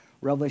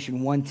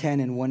 Revelation 1:10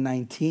 and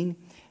 1:19,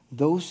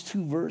 those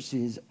two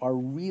verses are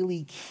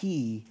really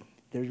key.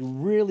 They're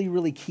really,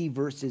 really key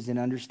verses in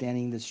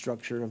understanding the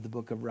structure of the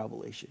book of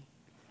Revelation,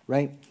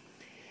 right?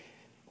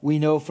 We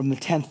know from the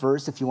 10th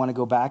verse, if you want to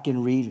go back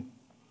and read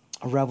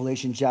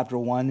Revelation chapter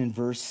 1 and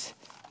verse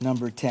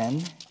number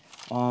 10,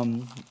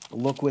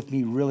 look with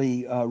me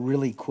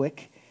really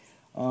quick.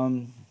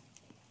 Look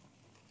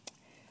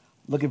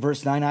at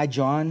verse 9. I,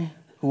 John,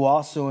 who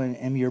also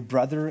am your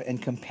brother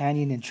and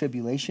companion in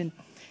tribulation,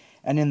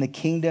 and in the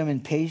kingdom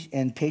and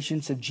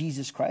patience of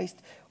Jesus Christ,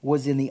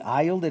 was in the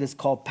isle that is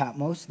called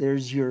Patmos.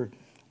 There's your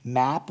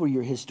map or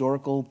your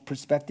historical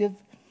perspective.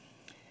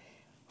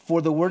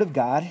 For the word of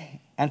God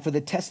and for the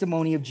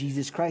testimony of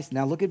Jesus Christ.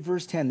 Now look at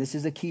verse 10. This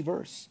is a key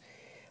verse.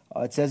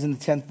 It says in the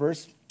 10th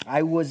verse,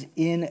 I was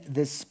in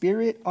the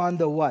Spirit on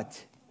the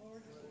what?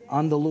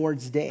 On the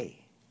Lord's day.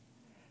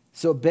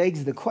 So it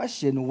begs the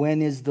question,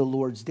 when is the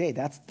Lord's day?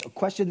 That's a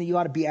question that you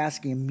ought to be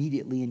asking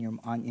immediately in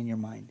your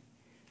mind,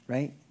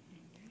 right?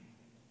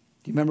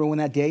 Do you remember when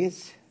that day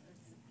is?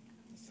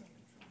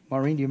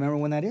 Maureen, do you remember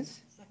when that is?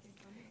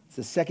 It's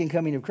the second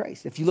coming of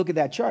Christ. If you look at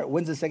that chart,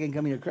 when's the second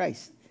coming of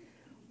Christ?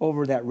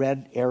 Over that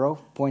red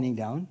arrow pointing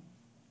down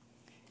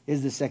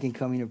is the second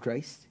coming of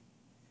Christ.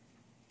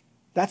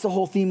 That's the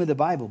whole theme of the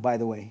Bible, by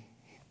the way.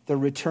 The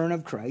return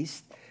of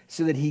Christ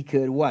so that he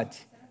could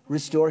what?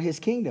 Restore his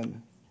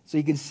kingdom. So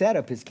he can set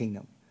up his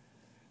kingdom,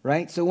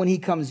 right? So when he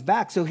comes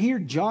back, so here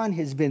John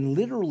has been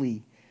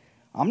literally,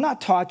 I'm not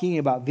talking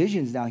about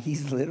visions now,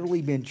 he's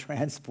literally been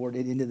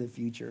transported into the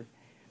future.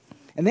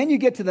 And then you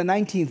get to the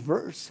 19th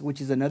verse,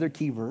 which is another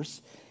key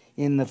verse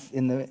in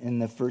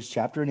the first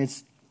chapter,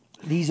 and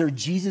these are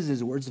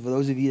Jesus' words. For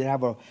those of you that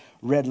have a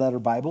red letter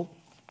Bible,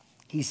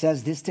 he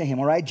says this to him,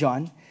 all right,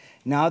 John,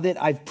 now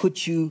that I've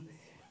put you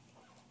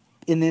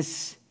in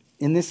this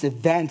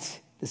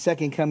event, the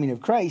second coming of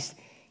Christ,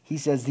 he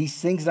says, these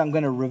things I'm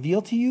going to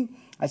reveal to you,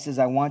 I says,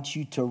 I want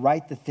you to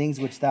write the things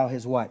which thou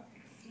hast what?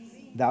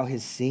 Thou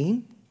hast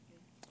seen,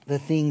 the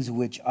things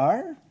which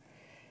are,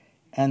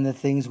 and the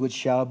things which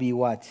shall be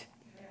what?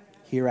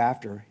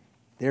 Hereafter.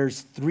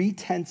 There's 3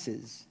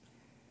 tenses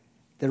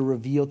that are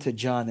revealed to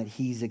John that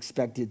he's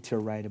expected to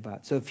write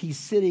about. So if he's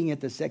sitting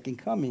at the second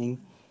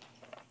coming,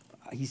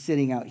 he's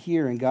sitting out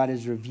here and God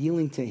is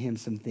revealing to him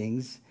some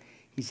things.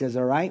 He says,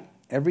 all right,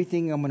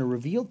 everything I'm going to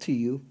reveal to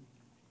you,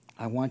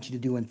 I want you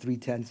to do in 3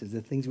 tenses,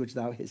 the things which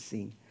thou hast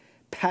seen.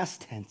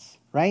 Past tense,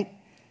 right?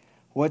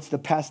 What's the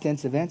past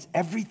tense events?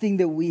 Everything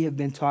that we have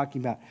been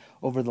talking about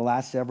over the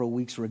last several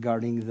weeks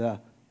regarding the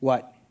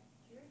what?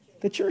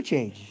 The church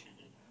age.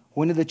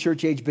 When did the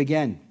church age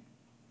begin?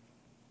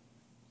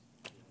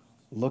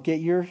 Look at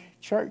your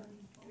chart.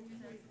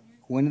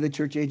 When did the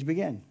church age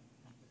begin?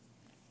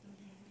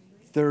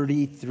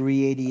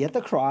 3380 at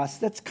the cross.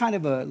 That's kind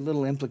of a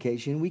little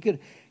implication. We could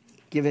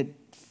give it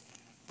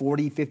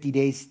 40, 50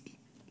 days,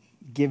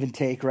 give and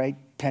take, right?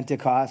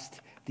 Pentecost,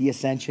 the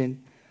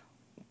Ascension.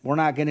 We're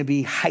not going to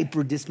be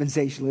hyper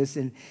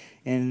dispensationalists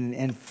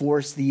and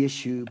force the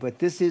issue, but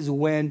this is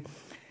when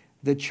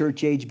the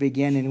church age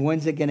began. And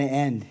when's it going to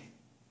end?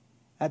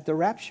 At the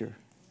rapture.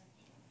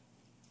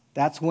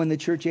 That's when the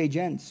church age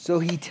ends. So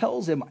he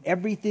tells him,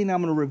 everything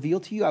I'm going to reveal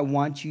to you, I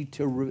want you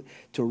to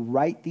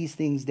write these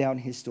things down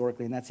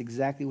historically. And that's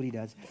exactly what he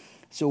does.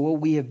 So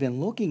what we have been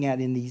looking at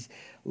in these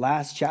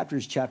last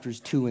chapters, chapters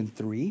 2 and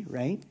 3,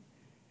 right?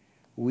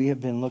 We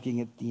have been looking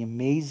at the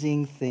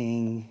amazing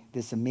thing,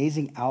 this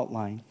amazing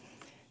outline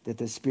that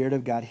the Spirit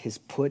of God has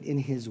put in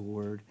his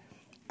word,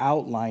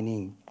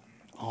 outlining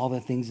all the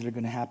things that are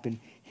going to happen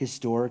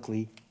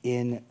historically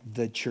in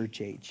the church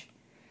age.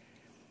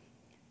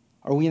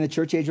 Are we in the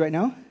church age right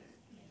now?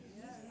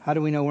 Yes. How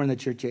do we know we're in the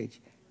church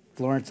age?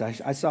 Florence,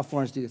 I saw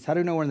Florence do this. How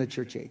do we know we're in the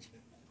church age?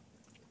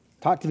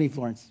 Talk to me,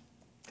 Florence,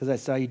 because I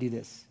saw you do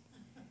this.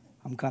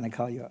 I'm kind of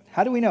calling you out.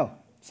 How do we know?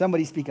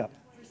 Somebody speak up.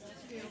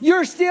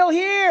 You're still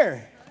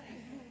here.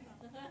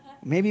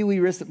 Maybe we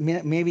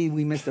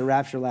missed the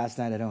rapture last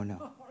night. I don't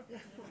know.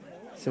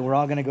 So we're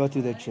all going to go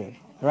through the trip,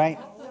 right?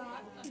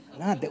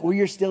 Not that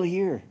you're still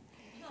here.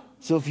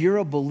 So if you're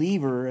a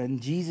believer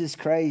in Jesus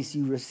Christ,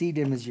 you received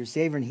him as your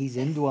Savior, and he's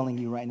indwelling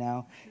you right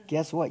now,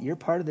 guess what? You're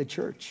part of the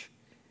church.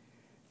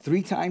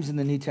 3 times in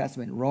the New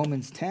Testament,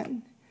 Romans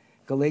 10,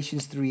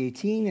 Galatians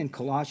 3:18, and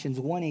Colossians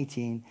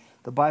 1:18,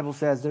 the Bible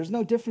says there's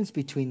no difference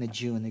between the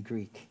Jew and the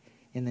Greek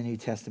in the New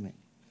Testament,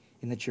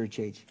 in the church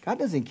age. God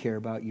doesn't care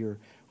about your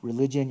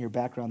religion, your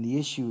background. The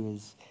issue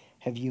is,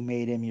 have you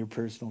made him your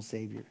personal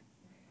Savior?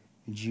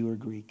 Jew or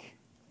Greek,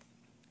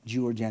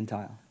 Jew or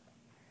Gentile.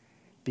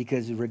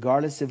 Because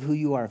regardless of who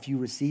you are, if you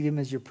receive him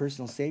as your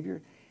personal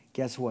Savior,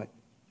 guess what?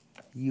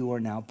 You are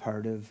now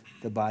part of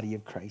the body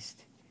of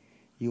Christ.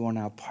 You are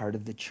now part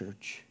of the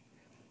church.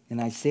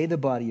 And I say the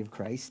body of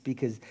Christ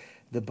because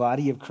the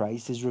body of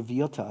Christ is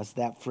revealed to us.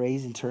 That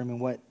phrase and term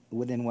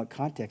within what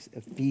context?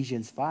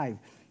 Ephesians 5,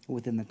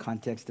 within the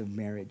context of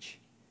marriage.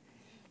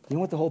 You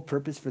know what the whole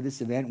purpose for this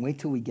event, wait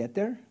till we get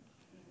there,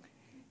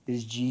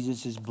 is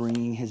Jesus is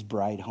bringing his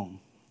bride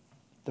home.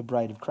 The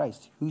bride of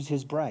Christ. Who's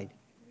his bride?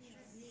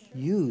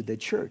 You, the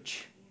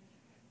church.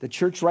 The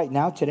church right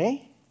now,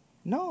 today?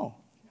 No.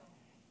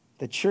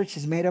 The church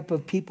is made up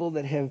of people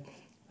that have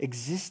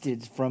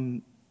existed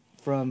from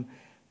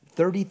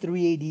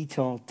 33 AD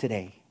till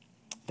today.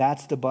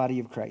 That's the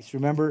body of Christ.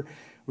 Remember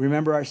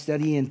our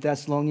study in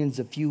Thessalonians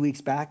a few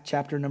weeks back,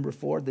 chapter number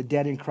 4. The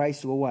dead in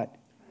Christ will what?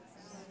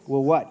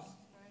 Will what?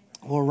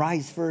 Will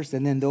rise first.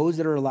 And then those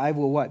that are alive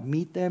will what?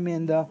 Meet them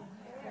in the...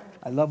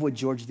 I love what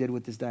George did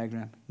with this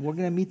diagram. We're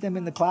going to meet them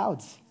in the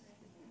clouds.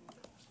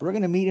 We're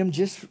going to meet them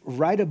just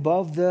right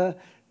above what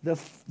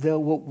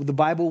the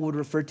Bible would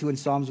refer to in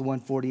Psalms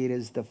 148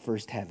 as the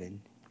first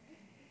heaven.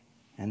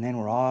 And then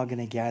we're all going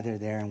to gather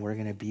there and we're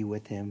going to be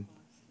with him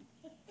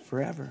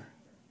forever.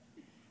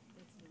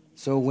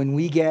 So when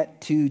we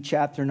get to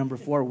chapter number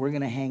 4, we're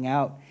going to hang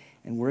out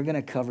and we're going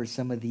to cover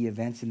some of the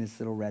events in this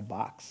little red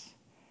box.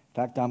 In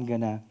fact, I'm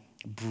going to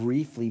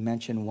briefly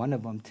mention one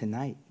of them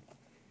tonight.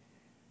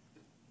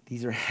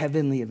 These are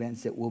heavenly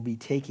events that will be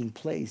taking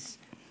place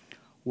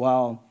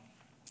while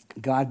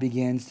God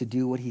begins to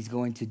do what he's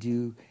going to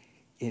do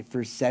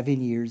for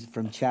 7 years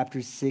from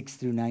chapter 6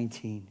 through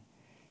 19.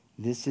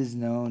 This is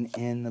known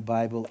in the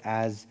Bible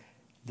as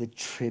the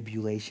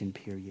tribulation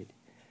period.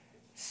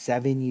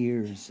 7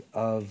 years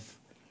of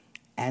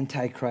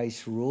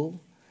Antichrist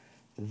rule.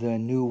 The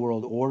New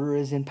World Order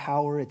is in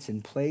power. It's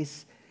in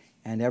place.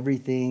 And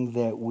everything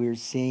that we're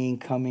seeing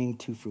coming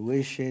to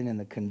fruition and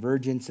the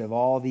convergence of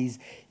all these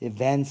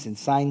events and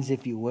signs,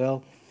 if you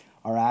will,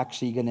 are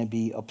actually going to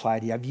be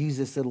applied here. I've used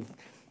this little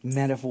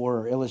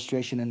metaphor or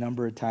illustration a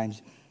number of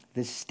times.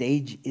 The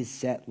stage is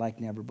set like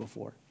never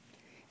before.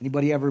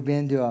 Anybody ever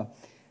been to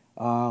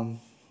the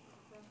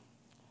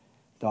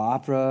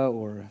opera?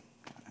 Or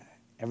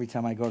every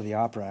time I go to the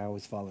opera, I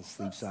always fall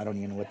asleep, so I don't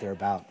even know what they're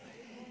about.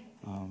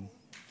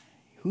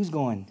 Who's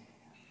going?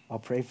 I'll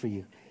pray for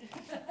you.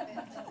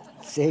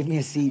 Save me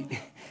a seat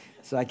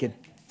so I could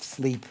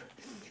sleep.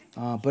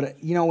 But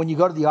when you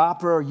go to the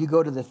opera or you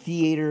go to the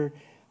theater,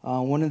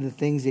 one of the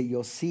things that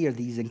you'll see are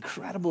these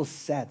incredible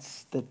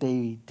sets that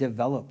they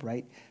develop,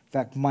 right? In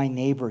fact, my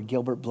neighbor,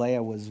 Gilbert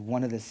Blea, was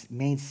one of the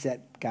main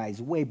set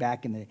guys way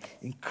back in the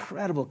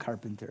incredible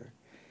carpenter.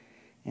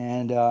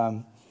 And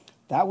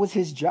that was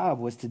his job,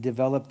 was to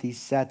develop these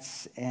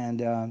sets.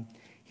 And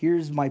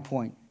here's my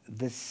point.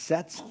 The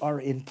sets are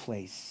in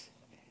place.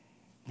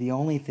 The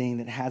only thing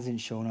that hasn't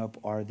shown up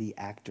are the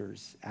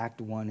actors. Act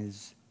 1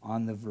 is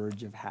on the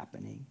verge of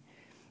happening.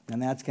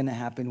 And that's going to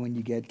happen when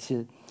you get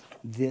to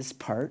this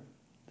part,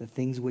 the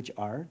things which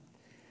are,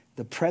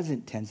 the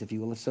present tense, if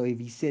you will. So if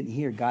he's sitting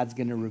here, God's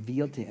going to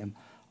reveal to him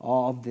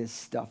all this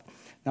stuff.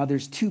 Now,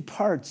 there's 2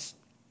 parts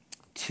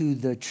to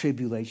the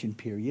tribulation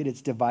period.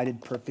 It's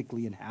divided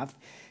perfectly in half.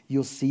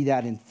 You'll see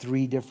that in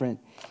 3 different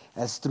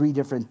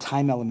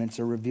time elements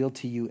are revealed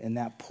to you in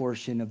that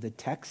portion of the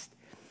text.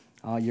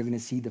 You're going to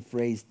see the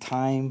phrase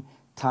time,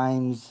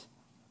 times,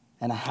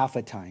 and a half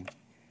a time.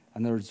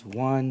 In other words,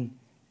 1,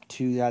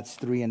 2, that's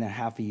 3 and a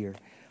half a year.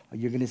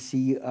 You're going to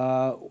see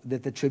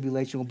that the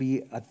tribulation will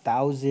be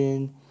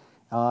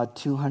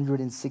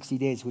 1,260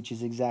 days, which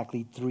is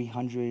exactly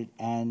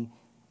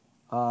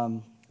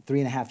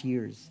 3.5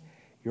 years.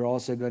 You're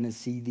also going to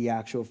see the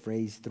actual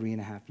phrase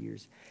 3.5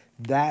 years.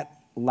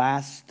 That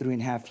last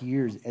 3.5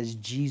 years, as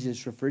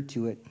Jesus referred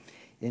to it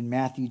in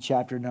Matthew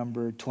chapter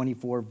number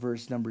 24,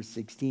 verse number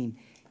 16,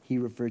 he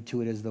referred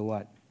to it as the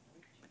what?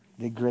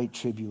 The Great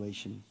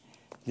Tribulation.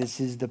 This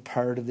is the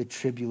part of the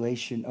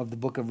tribulation of the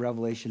book of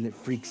Revelation that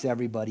freaks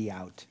everybody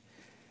out.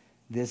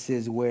 This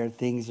is where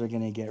things are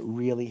going to get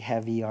really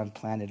heavy on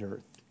planet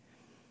Earth.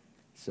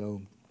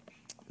 So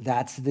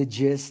that's the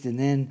gist. And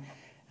then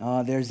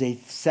there's a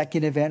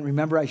second event.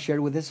 Remember, I shared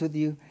with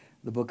you.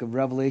 The book of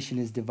Revelation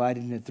is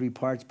divided into 3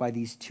 parts by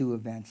these 2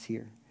 events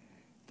here.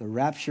 The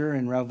rapture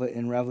in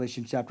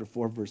Revelation chapter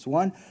 4, verse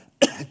 1.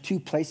 2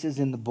 places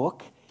in the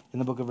book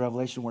of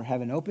Revelation where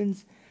heaven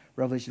opens.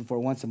 Revelation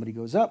 4:1, somebody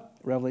goes up.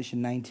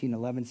 Revelation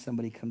 19:11,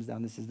 somebody comes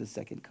down. This is the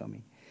second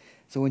coming.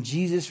 So when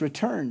Jesus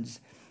returns,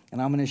 and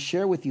I'm going to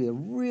share with you a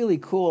really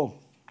cool,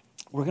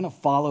 we're going to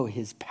follow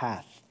his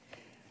path.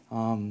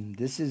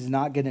 This is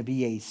not going to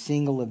be a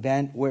single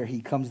event where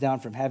he comes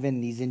down from heaven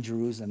and he's in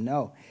Jerusalem.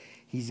 No,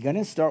 he's going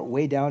to start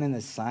way down in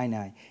the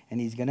Sinai,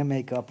 and he's going to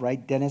make up,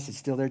 right, Dennis? It's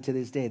still there to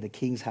this day, the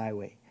King's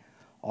Highway,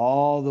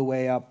 all the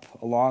way up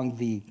along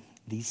the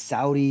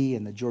Saudi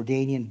and the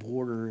Jordanian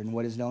border and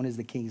what is known as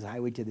the King's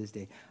Highway to this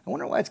day. I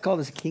wonder why it's called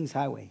the King's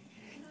Highway.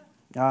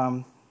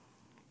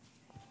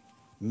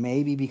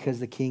 Maybe because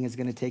the king is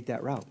going to take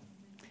that route.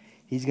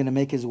 He's going to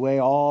make his way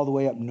all the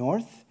way up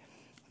north.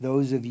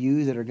 Those of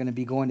you that are going to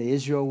be going to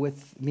Israel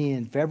with me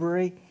in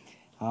February,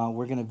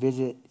 we're going to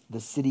visit the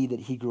city that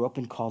he grew up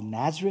in called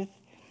Nazareth.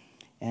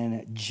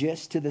 And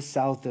just to the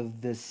south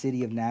of the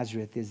city of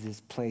Nazareth is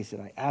this place that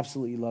I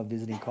absolutely love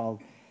visiting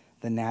called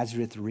the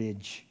Nazareth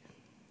Ridge.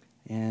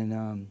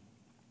 And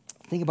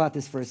think about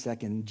this for a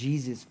second.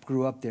 Jesus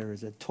grew up there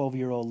as a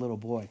 12-year-old little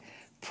boy,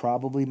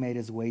 probably made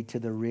his way to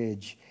the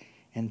ridge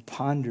and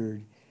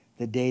pondered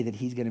the day that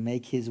he's going to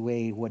make his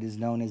way what is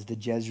known as the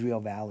Jezreel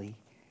Valley,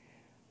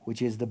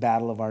 which is the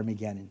Battle of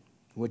Armageddon,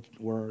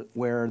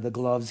 where the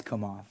gloves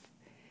come off.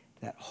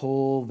 That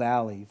whole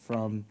valley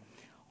from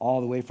all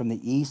the way from the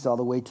east all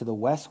the way to the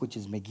west, which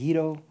is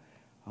Megiddo,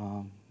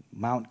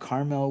 Mount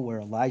Carmel, where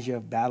Elijah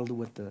battled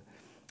with the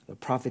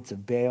prophets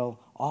of Baal.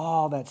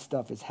 All that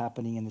stuff is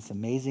happening in this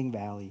amazing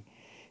valley.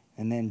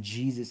 And then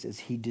Jesus, as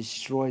he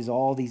destroys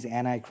all these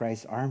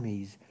Antichrist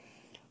armies,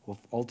 will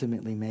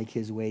ultimately make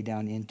his way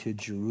down into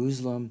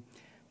Jerusalem,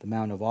 the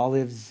Mount of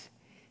Olives,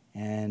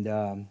 and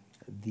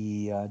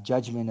the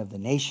judgment of the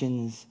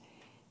nations,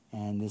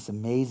 and this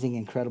amazing,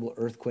 incredible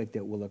earthquake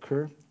that will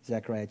occur,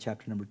 Zechariah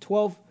chapter number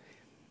 12,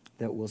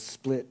 that will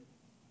split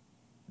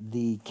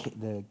the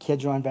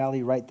Kidron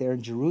Valley right there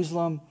in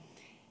Jerusalem,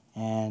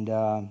 and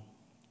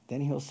then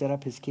he'll set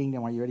up his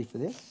kingdom. Are you ready for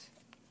this?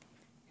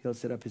 He'll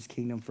set up his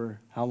kingdom for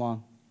how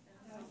long?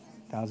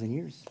 1,000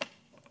 years.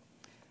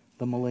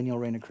 The millennial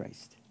reign of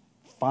Christ.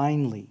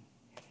 Finally,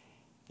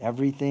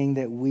 everything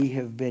that we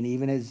have been,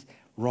 even as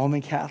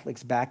Roman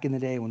Catholics back in the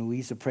day when we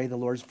used to pray the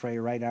Lord's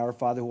Prayer, right? Our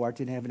Father who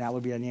art in heaven,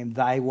 hallowed be thy name.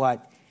 Thy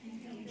what?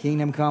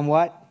 Kingdom come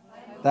what?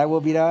 Thy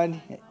will be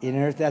done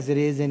in earth as it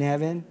is in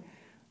heaven.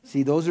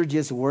 See, those are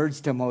just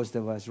words to most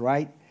of us,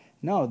 right?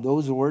 No,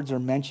 those words are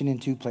mentioned in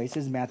two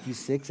places, Matthew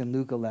 6 and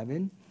Luke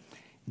 11.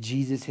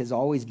 Jesus has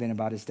always been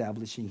about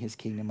establishing his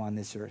kingdom on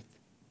this earth.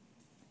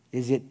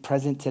 Is it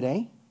present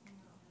today?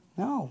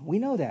 No, we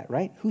know that,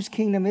 right? Whose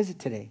kingdom is it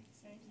today?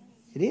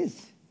 It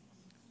is.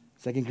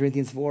 2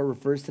 Corinthians 4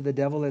 refers to the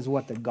devil as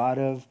what? The god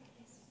of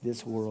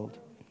this world.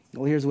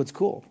 Well, here's what's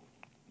cool.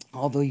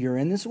 Although you're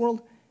in this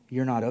world,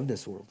 you're not of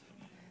this world.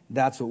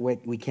 That's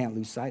what we can't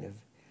lose sight of.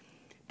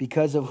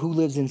 Because of who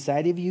lives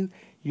inside of you,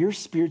 you're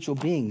spiritual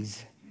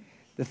beings.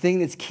 The thing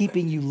that's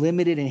keeping you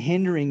limited and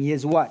hindering you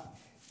is what?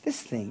 This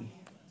thing.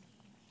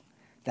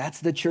 That's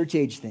the church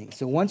age thing.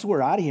 So once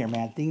we're out of here,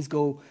 man, things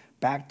go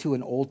back to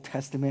an Old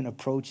Testament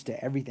approach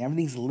to everything.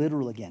 Everything's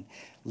literal again.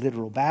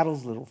 Literal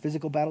battles, literal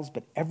physical battles,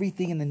 but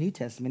everything in the New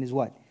Testament is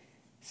what?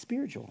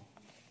 Spiritual.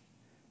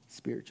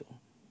 Spiritual.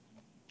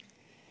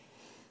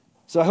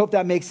 So I hope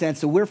that makes sense.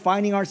 So we're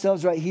finding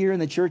ourselves right here in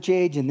the church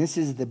age, and this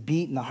is the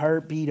beat and the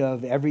heartbeat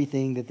of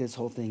everything that this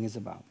whole thing is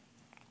about.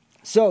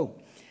 So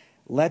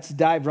let's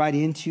dive right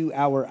into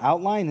our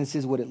outline. This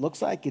is what it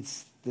looks like.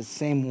 It's the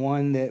same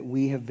one that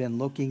we have been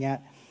looking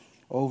at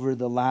over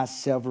the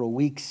last several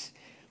weeks.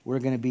 We're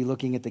going to be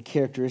looking at the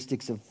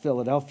characteristics of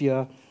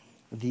Philadelphia,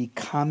 the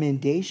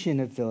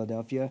commendation of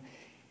Philadelphia,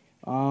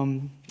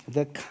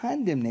 the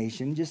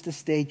condemnation, just to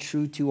stay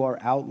true to our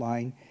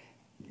outline.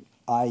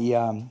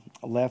 I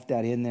left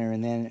that in there,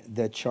 and then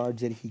the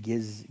charge that he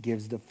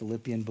gives the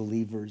Philippian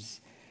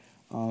believers.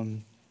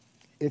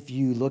 If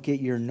you look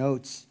at your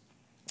notes,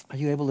 are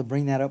you able to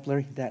bring that up,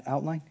 Larry, that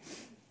outline?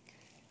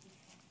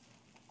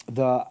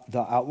 The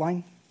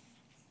outline,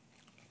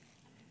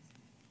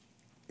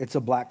 it's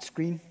a black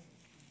screen.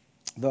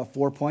 The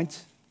 4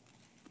 points.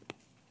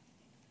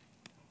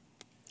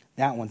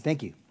 That one,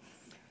 thank you.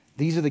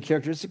 These are the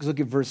characteristics. Look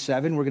at verse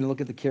 7. We're going to look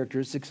at the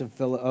characteristics of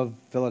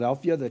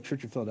Philadelphia, the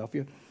church of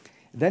Philadelphia.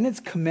 Then it's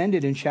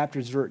commended in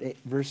chapters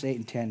verse 8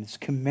 and 10. It's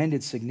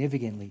commended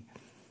significantly.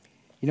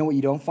 You know what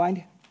you don't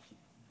find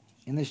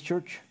in this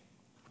church,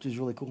 which is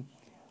really cool?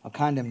 A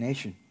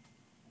condemnation.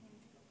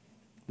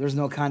 There's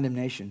no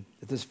condemnation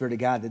that the Spirit of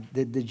God,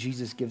 that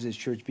Jesus gives his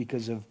church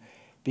because of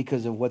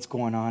what's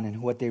going on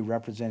and what they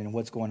represent and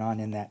what's going on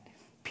in that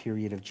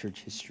period of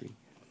church history.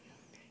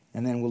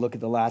 And then we'll look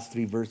at the last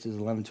three verses,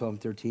 11, 12,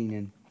 and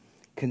 13,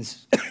 and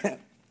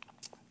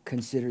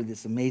consider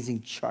this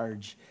amazing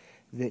charge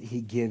that he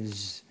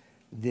gives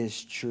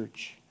this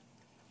church.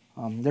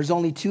 There's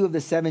only 2 of the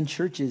 7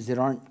 churches that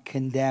aren't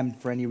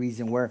condemned for any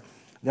reason, where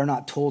they're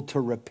not told to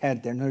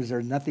repent. There's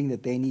nothing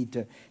that they need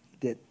to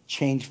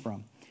change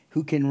from.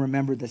 Who can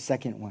remember the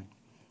second one?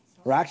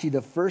 Or actually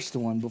the first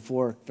one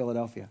before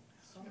Philadelphia?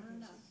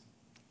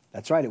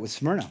 That's right, it was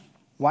Smyrna.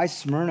 Why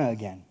Smyrna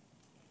again?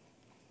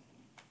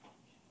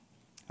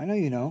 I know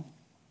you know.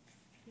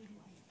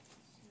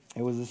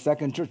 It was the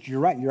second church. You're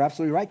right. You're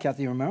absolutely right,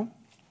 Kathy Romero.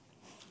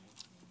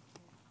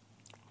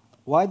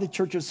 Why the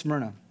church of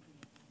Smyrna?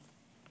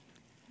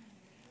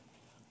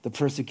 The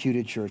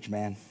persecuted church,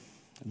 man.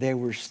 They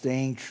were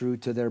staying true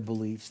to their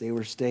beliefs. They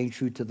were staying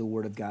true to the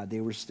Word of God.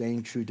 They were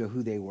staying true to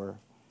who they were.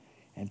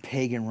 And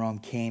pagan Rome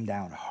came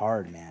down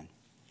hard, man.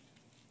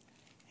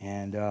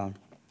 And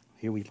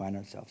here we find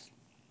ourselves.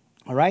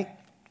 All right?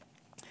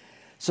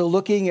 So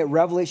looking at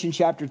Revelation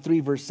chapter 3,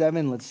 verse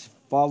 7, let's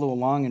follow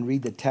along and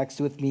read the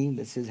text with me.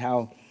 This is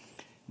how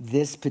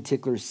this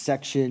particular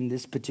section,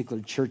 this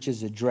particular church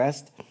is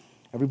addressed.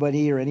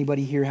 Everybody or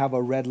anybody here have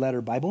a red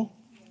letter Bible?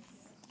 Yes.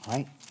 All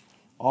right.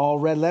 All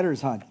red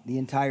letters, huh? The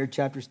entire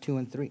chapters 2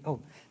 and 3. Oh,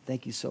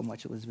 thank you so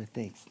much, Elizabeth.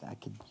 Thanks. I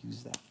could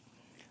use that.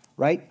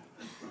 Right?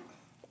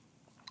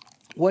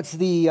 What's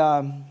the,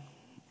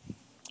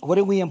 what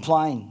are we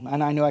implying?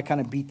 And I know I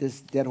kind of beat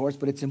this dead horse,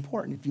 but it's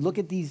important. If you look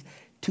at these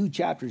two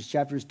chapters,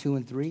 chapters 2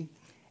 and 3,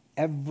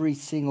 every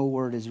single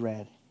word is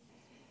read.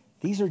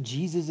 These are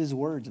Jesus'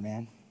 words,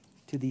 man,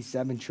 to these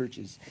 7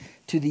 churches,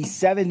 to these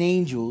 7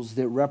 angels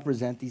that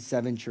represent these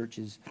 7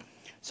 churches.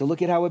 So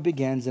look at how it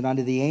begins. And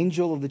unto the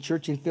angel of the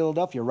church in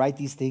Philadelphia, write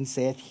these things,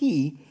 saith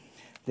he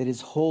that is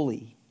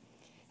holy,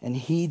 and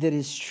he that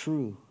is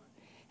true,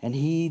 and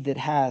he that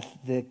hath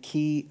the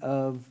key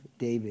of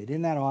David.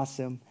 Isn't that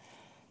awesome?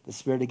 The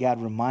Spirit of God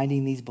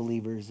reminding these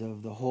believers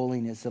of the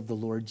holiness of the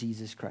Lord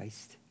Jesus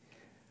Christ.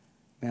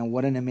 Man,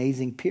 what an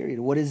amazing period.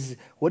 What is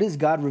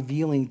God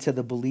revealing to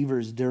the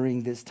believers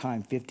during this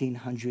time,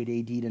 1500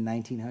 AD to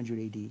 1900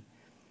 AD?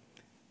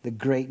 The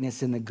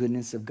greatness and the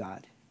goodness of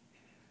God.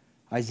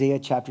 Isaiah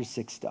chapter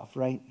 6 stuff,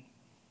 right?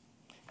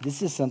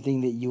 This is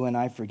something that you and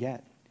I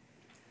forget.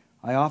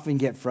 I often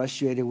get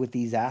frustrated with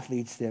these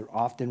athletes that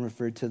often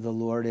refer to the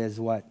Lord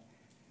as what?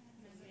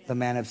 The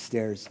man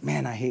upstairs.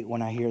 Man, I hate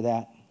when I hear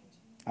that.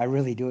 I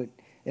really do.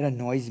 It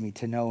annoys me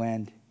to no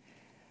end.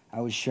 I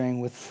was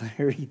sharing with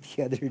Larry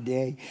the other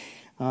day,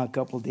 a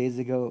couple days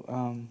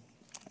ago.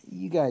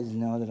 You guys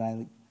know that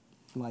I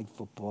like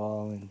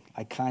football, and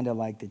I kind of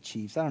like the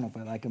Chiefs. I don't know if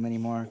I like them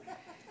anymore.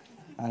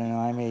 I don't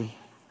know.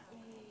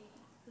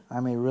 I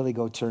may really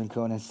go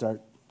turncoat and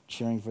start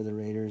cheering for the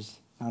Raiders.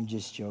 I'm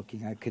just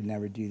joking. I could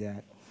never do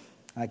that.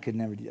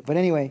 But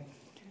anyway,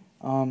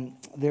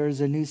 there's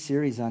a new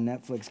series on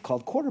Netflix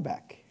called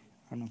Quarterback.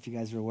 I don't know if you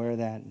guys are aware of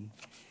that. And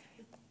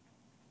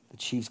the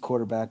Chiefs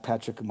quarterback,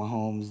 Patrick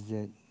Mahomes,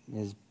 that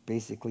is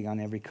basically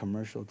on every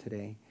commercial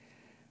today,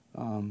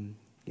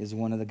 is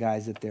one of the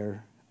guys that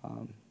they're,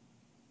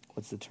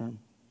 what's the term?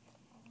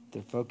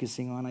 They're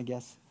focusing on, I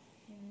guess.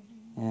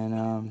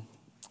 And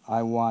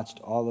I watched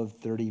all of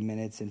 30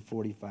 minutes and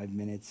 45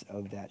 minutes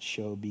of that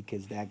show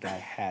because that guy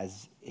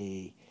has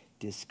a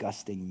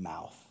disgusting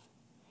mouth.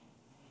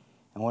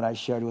 And what I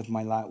shared with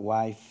my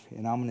wife,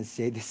 and I'm going to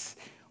say this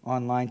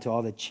online to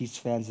all the Chiefs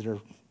fans that are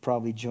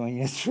probably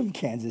joining us from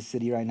Kansas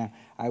City right now,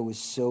 I was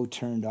so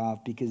turned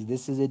off because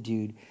this is a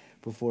dude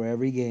before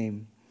every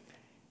game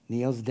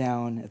kneels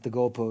down at the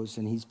goalpost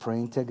and he's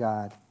praying to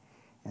God.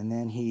 And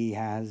then he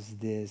has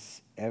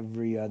this,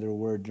 every other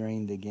word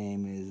during the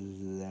game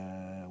is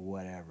the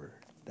whatever,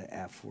 the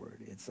F word.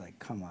 It's like,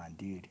 come on,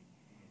 dude.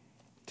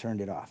 Turned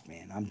it off,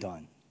 man. I'm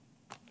done.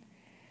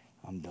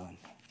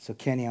 So,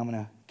 Kenny,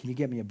 can you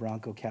get me a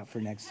Bronco cap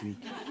for next week?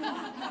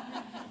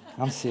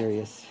 I'm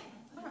serious.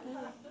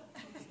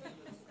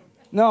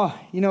 No,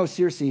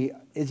 seriously,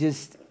 it's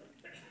just,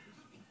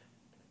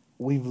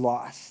 we've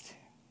lost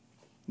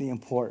the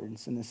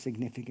importance and the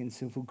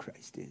significance of who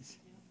Christ is.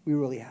 We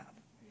really have.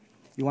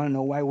 You want to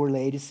know why we're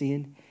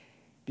Laodicean?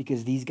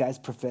 Because these guys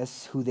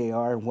profess who they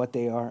are and what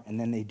they are, and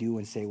then they do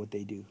and say what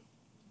they do.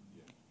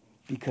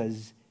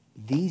 Because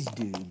these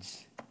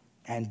dudes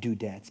and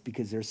dudettes,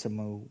 because there's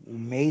some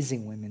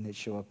amazing women that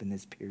show up in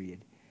this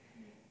period,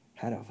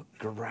 had a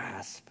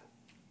grasp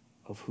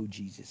of who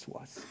Jesus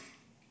was.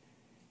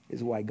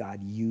 Is why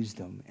God used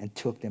them and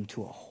took them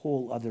to a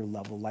whole other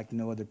level like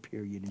no other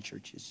period in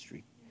church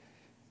history.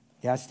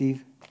 Yeah,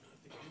 Steve?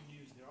 The good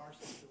news, there are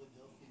some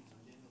Philadelphians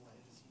within the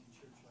Laodicean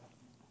church,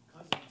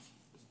 like Cousins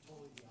was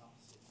totally the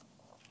opposite.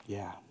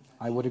 Yeah,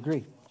 I would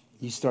agree.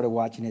 You started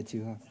watching it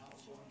too, huh?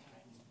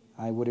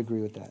 I would agree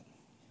with that.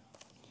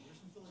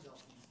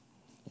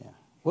 Yeah.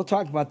 We'll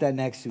talk about that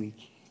next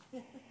week.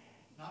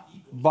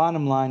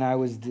 Bottom line, I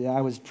was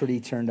pretty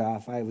turned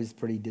off. I was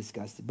pretty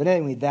disgusted. But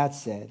anyway, that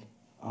said,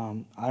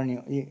 I don't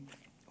know,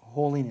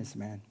 holiness,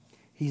 man.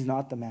 He's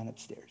not the man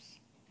upstairs.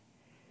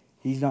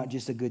 He's not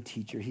just a good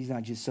teacher. He's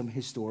not just some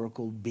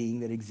historical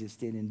being that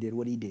existed and did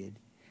what he did.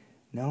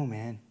 No,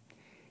 man.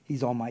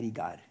 He's Almighty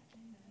God.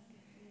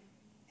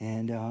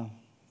 And,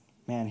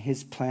 man,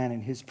 his plan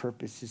and his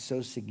purpose is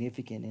so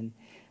significant. And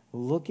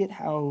look at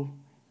how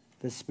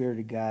the Spirit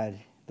of God,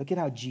 look at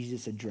how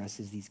Jesus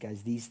addresses these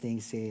guys. These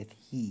things saith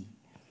he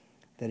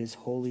that is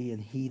holy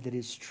and he that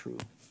is true.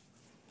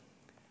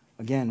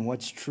 Again,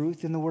 what's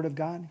truth in the Word of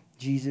God?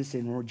 Jesus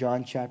in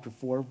John chapter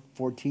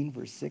 14,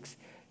 verse 6,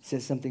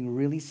 says something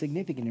really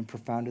significant and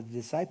profound to the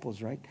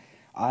disciples, right?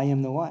 I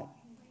am the what?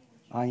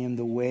 I am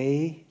the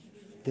way,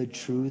 the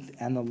truth,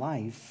 and the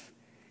life.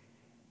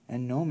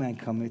 And no man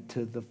cometh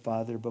to the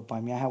Father but by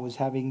me. I was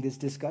having this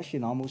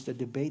discussion, almost a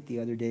debate the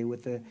other day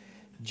with a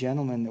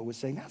gentleman that was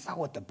saying, that's not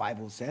what the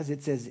Bible says.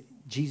 It says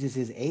Jesus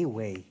is a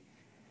way.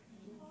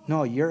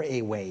 No, you're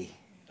a way.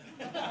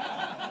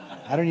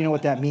 I don't even know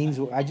what that means.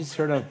 I just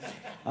heard a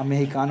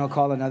Mexicano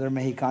call another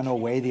Mexicano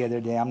way the other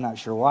day. I'm not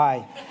sure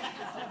why.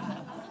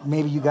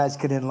 Maybe you guys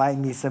could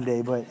enlighten me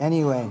someday. But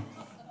anyway.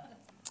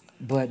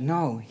 But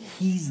no,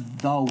 he's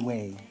the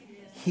way.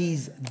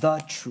 He's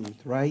the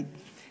truth, right?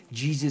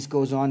 Jesus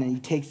goes on and he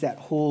takes that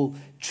whole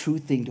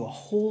truth thing to a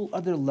whole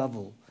other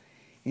level.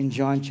 In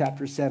John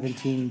chapter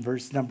 17,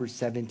 verse number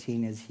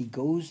 17, as he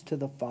goes to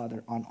the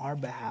Father on our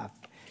behalf.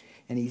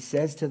 And he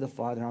says to the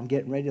Father, I'm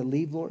getting ready to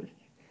leave, Lord.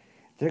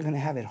 They're going to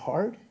have it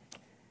hard.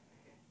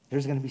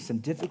 There's going to be some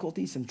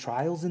difficulties, some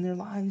trials in their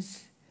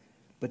lives.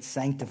 But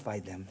sanctify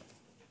them.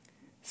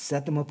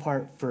 Set them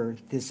apart for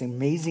this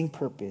amazing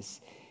purpose.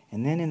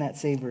 And then in that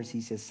same verse,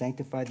 he says,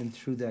 sanctify them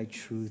through thy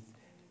truth.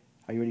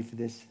 Are you ready for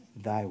this?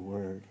 Thy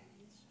word,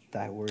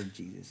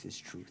 Jesus, is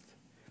truth.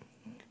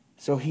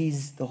 So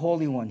he's the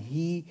Holy One.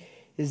 He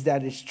is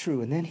that is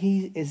true. And then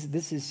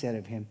this is said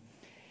of him.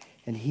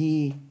 And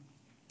he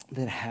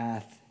that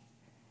hath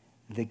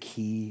the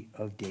key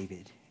of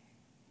David.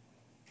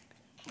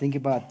 Think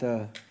about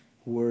the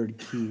word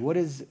key. What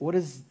is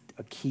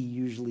a key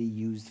usually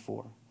used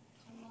for?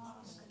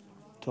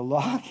 To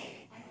lock?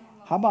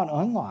 How about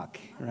unlock,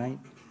 right?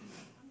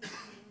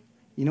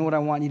 You know what I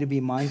want you to be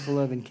mindful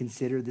of and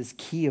consider? This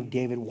key of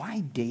David.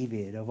 Why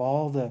David? Of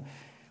all the,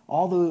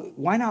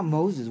 why not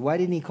Moses? Why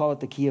didn't he call it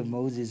the key of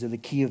Moses or the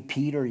key of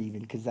Peter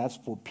even? Because that's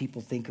what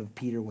people think of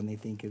Peter when they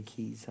think of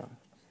keys, huh?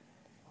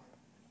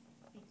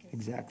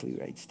 Exactly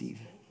right, Steve.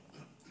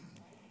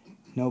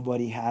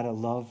 Nobody had a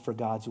love for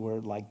God's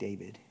word like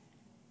David.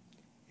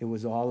 It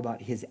was all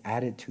about his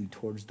attitude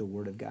towards the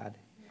word of God.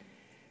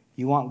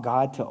 You want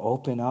God to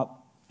open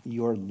up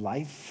your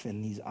life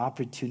and these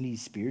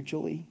opportunities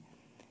spiritually?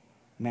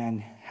 Man,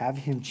 have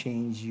him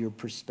change your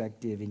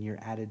perspective and your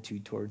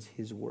attitude towards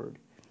his word.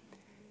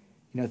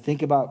 You know,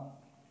 think about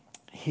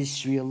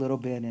history a little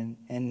bit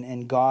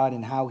and God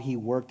and how he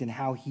worked and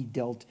how he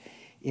dealt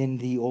in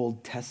the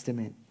Old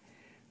Testament,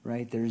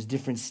 right? There's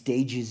different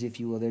stages, if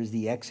you will. There's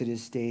the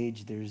Exodus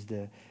stage. There's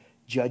the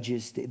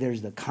Judges.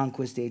 There's the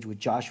conquest stage with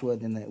Joshua.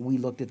 Then we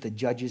looked at the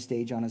Judges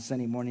stage on a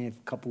Sunday morning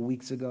a couple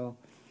weeks ago.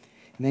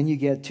 And then you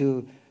get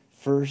to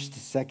 1st,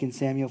 2nd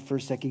Samuel,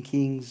 1st, 2nd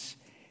Kings.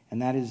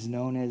 And that is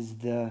known as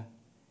the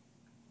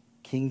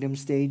kingdom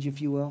stage,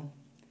 if you will.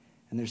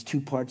 And there's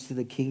two parts to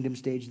the kingdom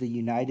stage, the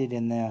united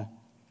and the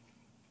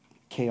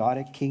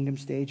chaotic kingdom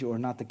stage, or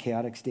not the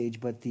chaotic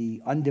stage, but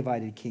the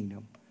undivided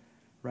kingdom,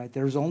 right?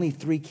 There's only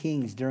 3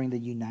 kings during the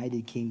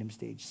united kingdom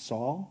stage: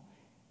 Saul,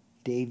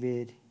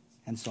 David,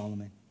 and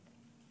Solomon.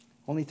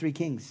 Only 3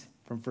 kings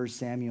from 1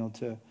 Samuel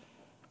to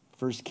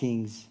 1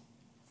 Kings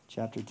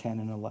chapter 10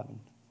 and 11.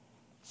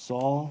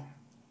 Saul,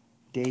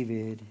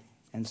 David,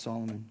 and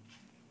Solomon.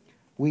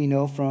 We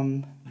know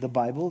from the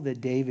Bible that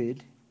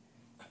David,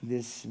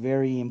 this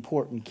very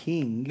important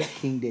king,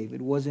 King David,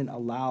 wasn't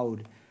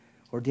allowed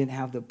or didn't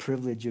have the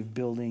privilege of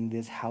building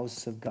this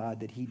house of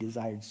God that he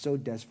desired so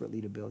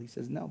desperately to build. He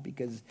says, no,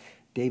 because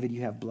David,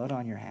 you have blood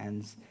on your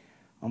hands.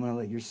 I'm going to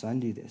let your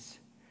son do this.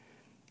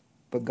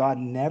 But God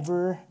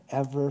never,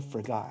 ever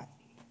forgot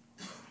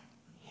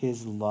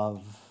his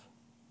love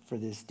for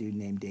this dude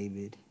named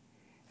David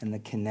and the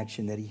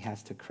connection that he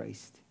has to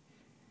Christ.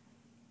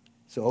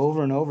 So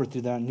over and over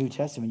through the New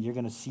Testament, you're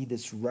going to see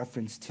this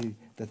reference to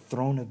the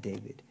throne of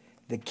David,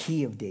 the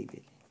key of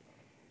David.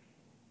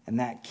 And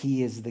that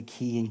key is the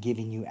key in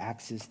giving you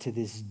access to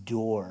this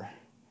door.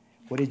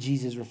 What did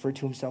Jesus refer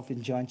to himself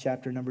in John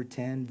chapter number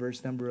 10,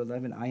 verse number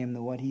 11? I am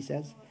the what, he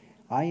says?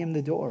 I am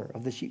the door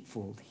of the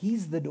sheepfold.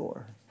 He's the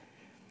door.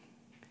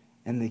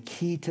 And the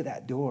key to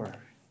that door,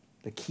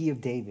 the key of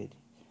David,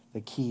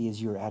 the key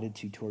is your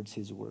attitude towards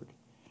his word.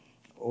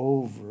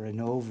 Over and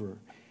over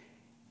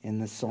in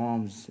the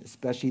Psalms,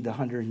 especially the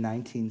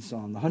 119th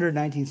Psalm. The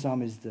 119th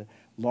Psalm is the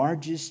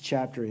largest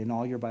chapter in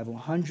all your Bible,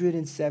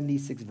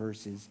 176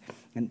 verses,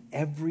 and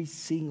every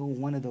single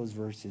one of those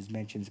verses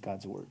mentions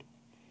God's word.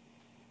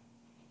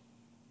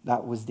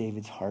 That was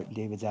David's heart,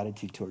 David's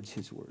attitude towards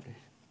his word.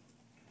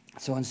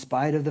 So in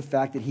spite of the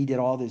fact that he did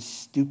all this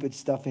stupid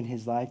stuff in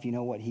his life, you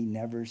know what? He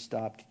never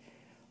stopped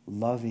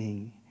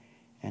loving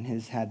and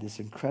has had this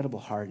incredible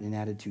heart and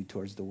attitude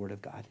towards the word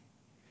of God.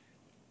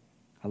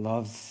 I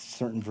love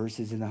certain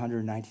verses in the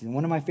 119.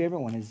 One of my favorite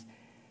ones is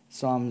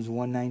Psalms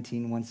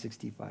 119,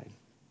 165.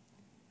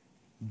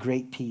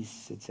 Great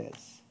peace, it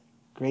says.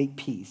 Great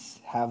peace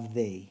have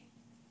they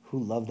who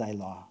love thy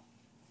law,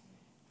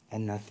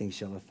 and nothing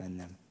shall offend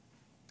them.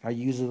 Are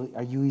you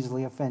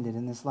easily offended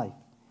in this life?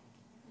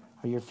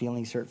 Are your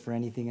feelings hurt for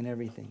anything and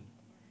everything?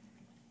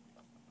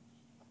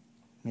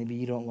 Maybe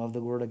you don't love the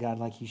word of God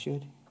like you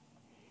should.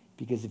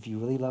 Because if you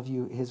really love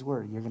his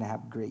word, you're going to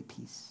have great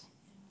peace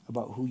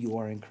about who you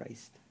are in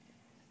Christ.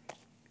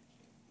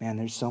 Man,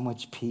 there's so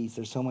much peace.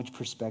 There's so much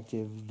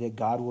perspective that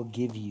God will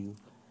give you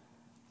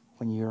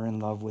when you're in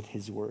love with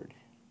his word.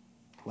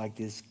 like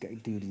this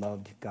dude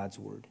loved God's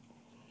word.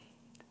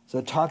 So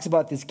it talks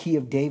about this key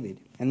of David.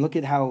 And look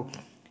at how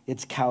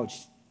it's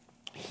couched.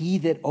 He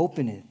that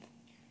openeth,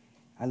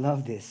 I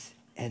love this,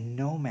 and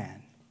no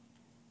man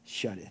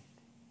shutteth.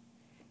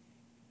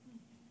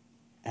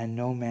 And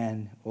no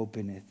man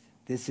openeth.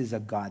 This is a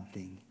God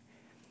thing.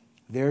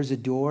 There's a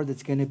door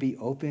that's going to be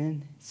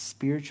open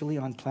spiritually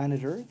on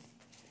planet Earth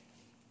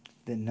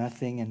that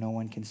nothing and no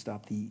one can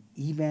stop. The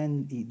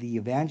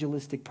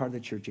evangelistic part of the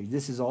church age.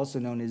 This is also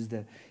known as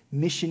the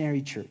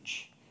missionary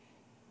church,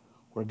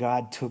 where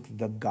God took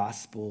the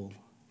gospel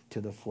to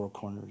the four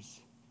corners.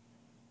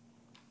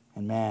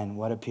 And man,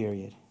 what a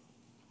period.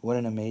 What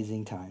an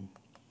amazing time.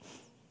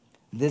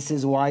 This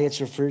is why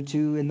it's referred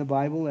to in the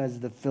Bible as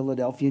the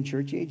Philadelphian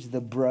church age,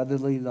 the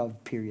brotherly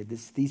love period.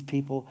 These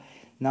people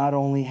not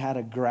only had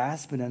a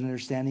grasp and an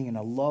understanding and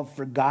a love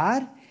for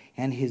God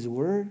and his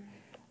word,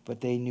 but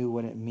they knew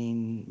what it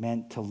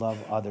meant to love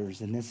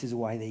others. And this is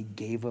why they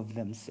gave of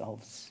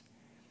themselves.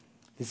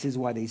 This is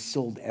why they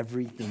sold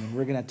everything. And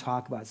we're going to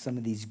talk about some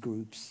of these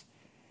groups,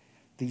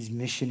 these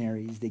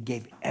missionaries. They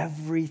gave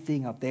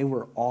everything up. They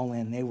were all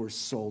in. They were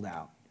sold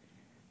out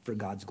for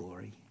God's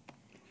glory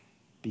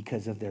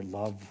because of their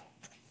love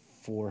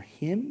for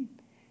him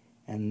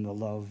and the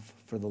love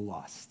for the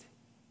lost.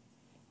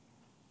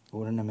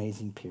 What an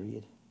amazing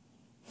period.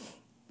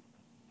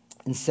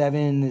 In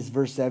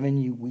verse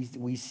 7,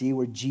 we see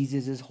where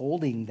Jesus is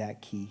holding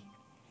that key.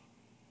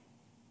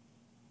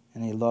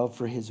 And a love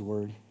for his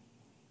word.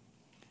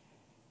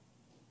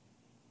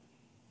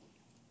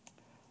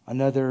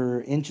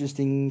 Another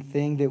interesting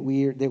thing that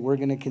we're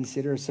going to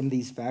consider are some of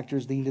these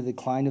factors leading to the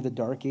decline of the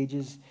dark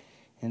ages.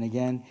 And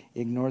again,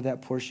 ignore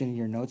that portion in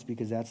your notes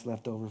because that's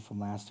left over from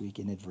last week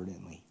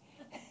inadvertently.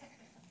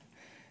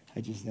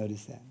 I just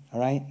noticed that. All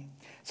right?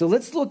 So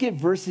let's look at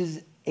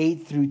verses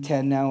 8 through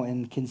 10 now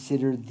and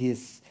consider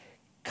this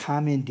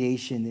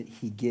commendation that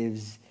he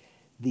gives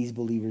these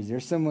believers.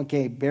 There's some,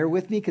 okay, bear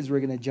with me because we're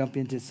going to jump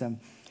into some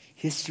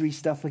history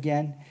stuff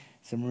again,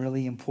 some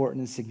really important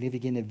and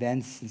significant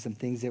events and some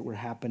things that were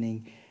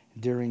happening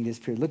during this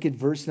period. Look at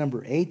verse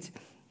number 8.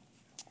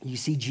 You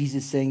see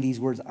Jesus saying these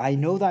words, I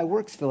know thy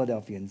works,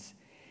 Philadelphians.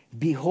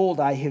 Behold,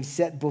 I have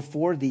set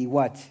before thee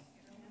what?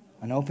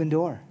 An open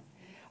door.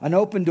 An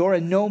open door,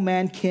 and no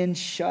man can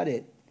shut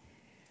it.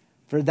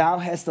 For thou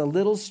hast a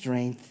little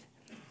strength.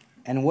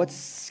 And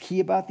what's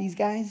key about these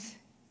guys?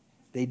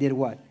 They did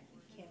what?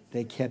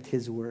 They kept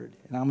his word.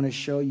 And I'm going to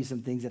show you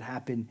some things that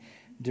happened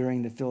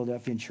during the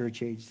Philadelphian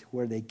church age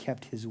where they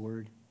kept his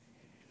word.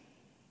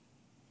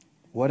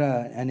 What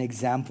an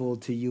example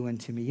to you and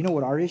to me. You know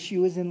what our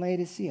issue is in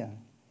Laodicea?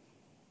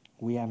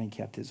 We haven't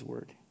kept his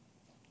word.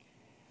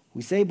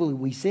 We say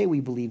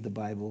we believe the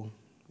Bible.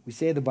 We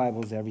say the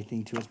Bible is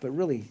everything to us. But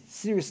really,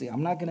 seriously,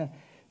 I'm not going to,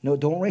 no,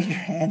 don't raise your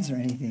hands or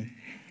anything.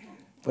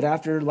 But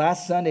after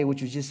last Sunday,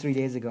 which was just 3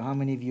 days ago, how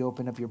many of you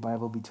opened up your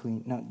Bible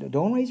between, no,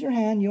 don't raise your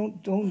hand. You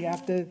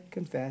have to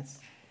confess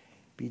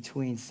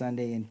between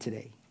Sunday and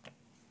today.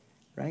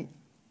 Right?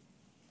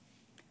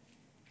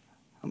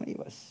 How many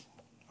of us?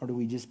 Or do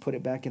we just put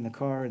it back in the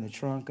car, in the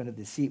trunk, under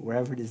the seat,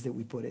 wherever it is that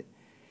we put it?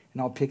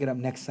 And I'll pick it up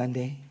next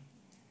Sunday.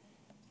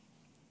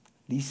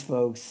 These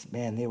folks,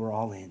 man, they were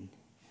all in.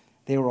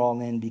 They were all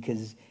in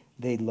because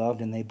they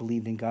loved and they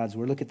believed in God's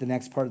word. Look at the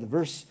next part of the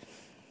verse.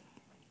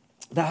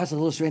 Thou hast a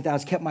little strength, thou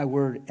hast kept my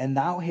word, and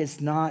thou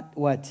hast not,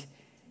 what?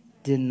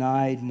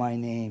 Denied my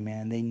name,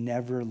 man. They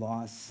never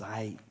lost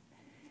sight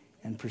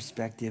and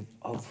perspective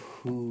of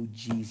who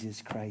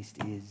Jesus Christ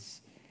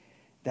is.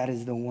 That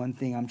is the one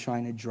thing I'm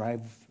trying to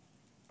drive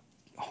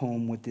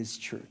home with this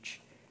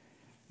church,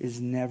 is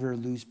never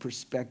lose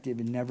perspective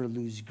and never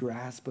lose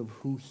grasp of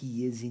who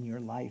he is in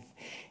your life.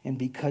 And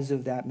because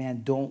of that,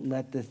 man, don't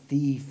let the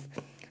thief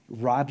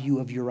rob you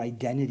of your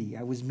identity.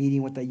 I was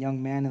meeting with a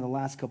young man in the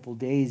last couple of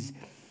days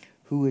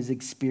who is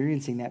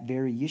experiencing that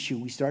very issue.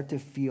 We start to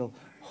feel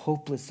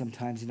hopeless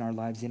sometimes in our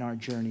lives, in our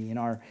journey, in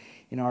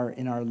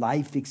our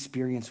life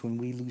experience when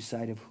we lose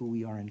sight of who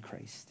we are in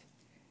Christ.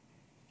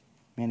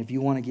 Man, if you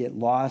want to get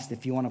lost,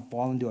 if you want to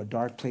fall into a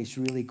dark place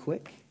really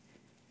quick,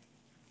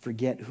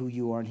 forget who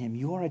you are in him.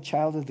 You are a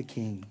child of the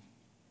King.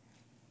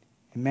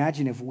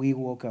 Imagine if we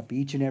woke up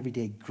each and every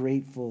day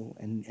grateful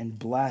and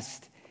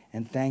blessed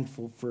and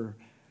thankful for,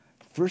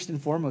 first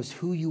and foremost,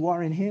 who you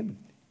are in him.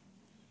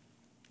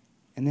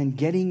 And then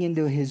getting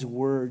into his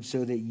word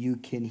so that you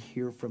can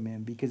hear from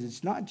him. Because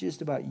it's not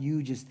just about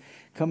you just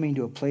coming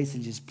to a place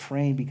and just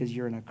praying because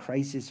you're in a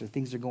crisis or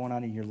things are going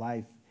on in your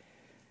life.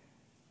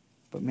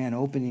 But man,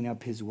 opening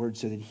up his word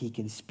so that he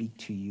can speak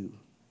to you.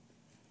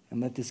 And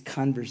let this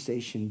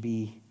conversation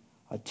be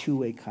a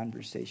two-way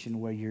conversation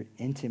where you're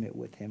intimate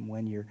with him,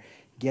 when you're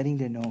getting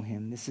to know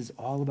him. This is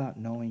all about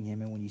knowing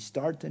him. And when you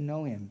start to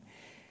know him,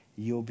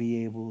 you'll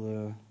be able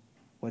to,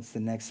 what's the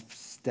next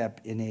step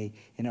in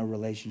a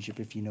relationship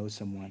if you know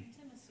someone?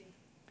 Intimacy.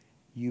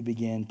 You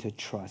begin to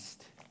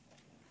trust.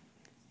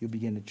 You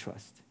begin to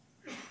trust.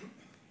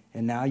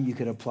 And now you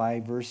could apply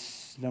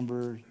verse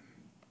number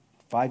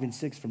 5 and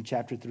 6 from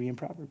chapter 3 in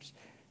Proverbs.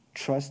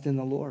 Trust in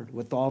the Lord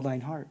with all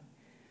thine heart.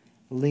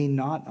 Lean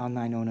not on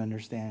thine own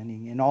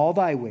understanding. In all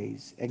thy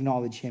ways,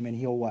 acknowledge him, and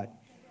he'll what?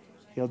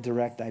 He'll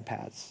direct thy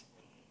paths.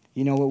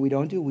 You know what we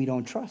don't do? We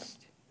don't trust.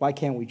 Why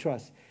can't we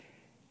trust?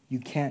 You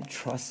can't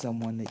trust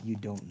someone that you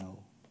don't know.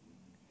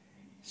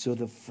 So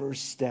the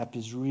first step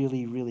is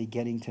really, really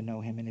getting to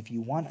know him. And if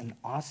you want an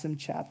awesome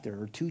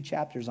chapter or 2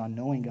 chapters on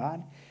knowing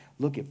God,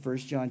 look at 1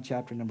 John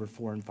chapter number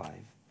 4 and 5.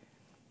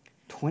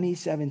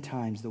 27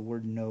 times the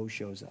word know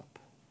shows up.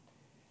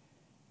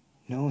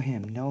 Know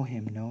him, know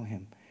him, know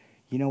him.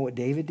 You know what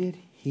David did?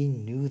 He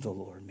knew the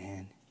Lord,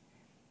 man.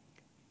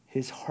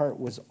 His heart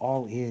was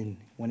all in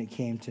when it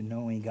came to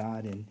knowing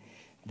God. And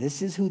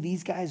this is who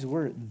these guys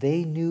were.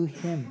 They knew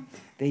him.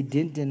 They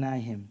didn't deny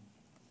him.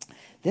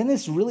 Then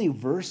this really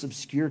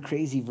obscure,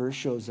 crazy verse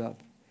shows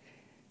up.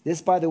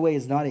 This, by the way,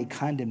 is not a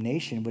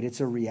condemnation, but it's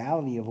a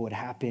reality of what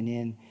happened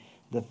in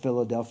the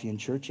Philadelphian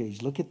church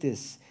age. Look at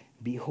this.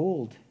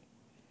 Behold,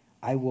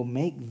 I will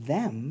make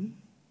them,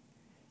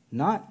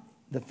 not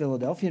the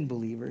Philadelphian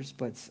believers,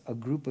 but a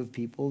group of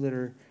people that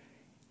are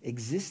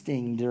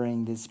existing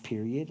during this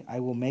period. I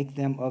will make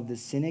them of the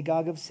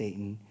synagogue of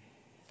Satan,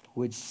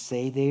 which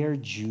say they are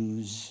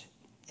Jews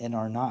and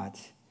are not,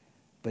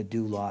 but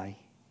do lie.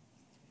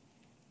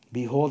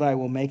 Behold, I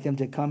will make them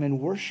to come and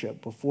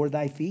worship before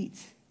thy feet.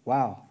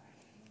 Wow.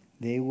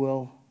 They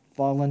will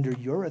fall under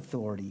your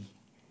authority,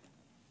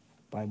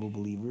 Bible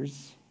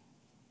believers,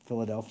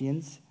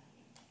 Philadelphians.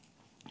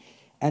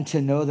 And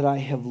to know that I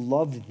have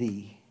loved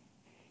thee.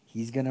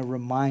 He's going to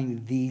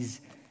remind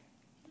these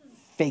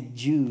fake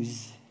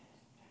Jews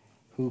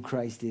who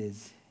Christ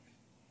is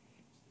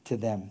to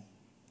them.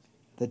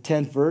 The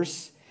 10th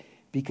verse,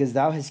 because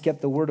thou hast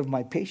kept the word of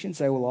my patience,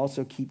 I will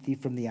also keep thee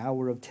from the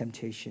hour of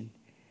temptation,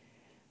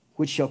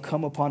 which shall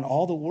come upon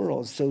all the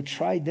world. So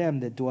try them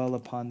that dwell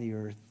upon the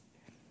earth.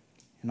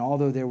 And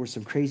although there were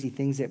some crazy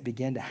things that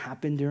began to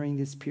happen during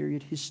this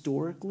period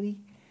historically,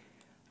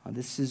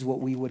 this is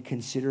what we would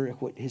consider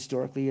what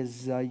historically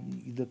is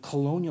the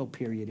colonial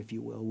period, if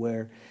you will,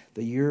 where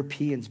the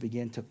Europeans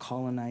began to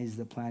colonize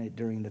the planet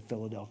during the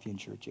Philadelphian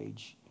church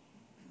age.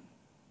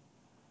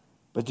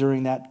 But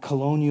during that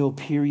colonial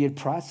period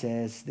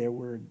process, there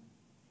were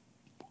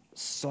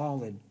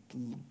solid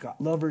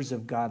lovers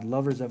of God,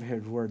 lovers of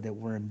his word that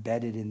were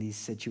embedded in these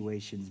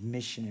situations,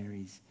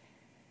 missionaries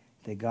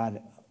that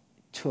God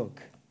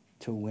took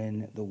to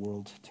win the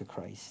world to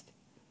Christ.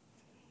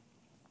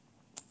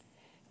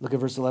 Look at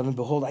verse 11.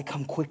 Behold, I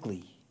come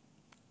quickly.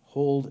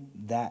 Hold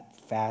that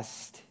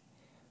fast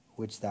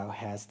which thou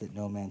hast, that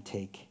no man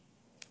take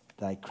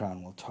thy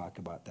crown. We'll talk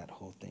about that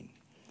whole thing.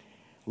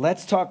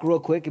 Let's talk real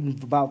quick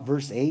about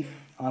verse 8.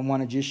 I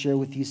want to just share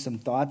with you some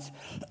thoughts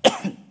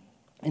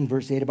in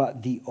verse 8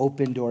 about the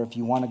open door. If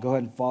you want to go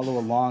ahead and follow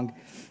along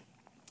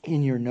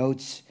in your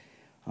notes,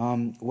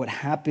 what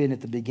happened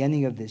at the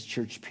beginning of this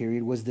church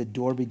period was the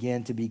door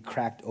began to be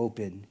cracked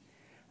open,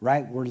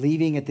 right? We're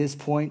leaving at this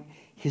point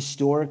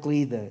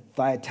historically the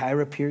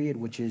Thyatira period,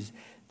 which is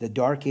the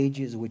Dark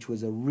Ages, which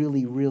was a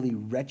really, really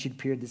wretched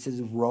period. This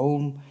is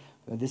Rome.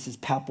 This is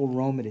Papal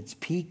Rome at its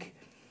peak,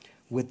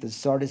 with the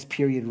Sardis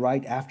period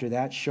right after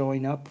that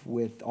showing up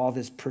with all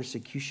this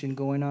persecution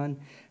going on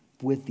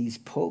with these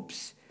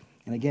popes.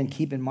 And again,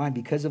 keep in mind,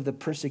 because of the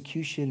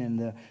persecution and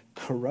the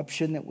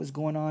corruption that was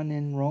going on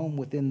in Rome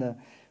within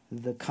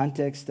the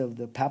context of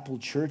the papal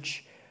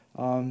church,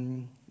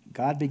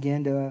 God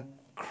began to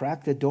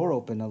crack the door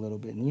open a little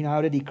bit. And you know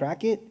how did he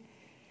crack it?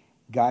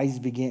 Guys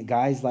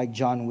like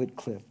John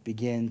Wycliffe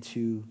began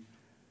to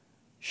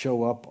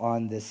show up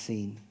on this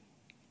scene.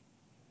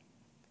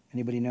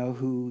 Anybody know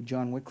who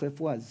John Wycliffe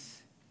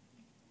was?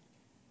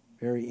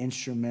 Very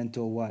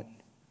instrumental what?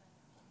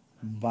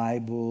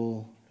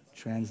 Bible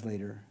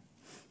translator.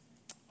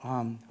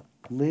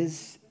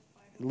 Liz,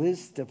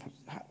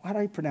 how do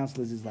I pronounce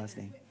Liz's last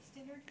name?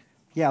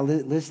 Yeah,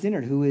 Liz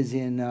Stinnard, who is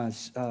in, I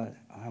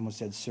almost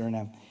said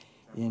Suriname.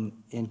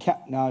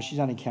 No, she's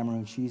not in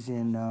Cameroon. She's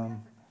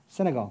in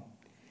Senegal.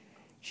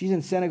 She's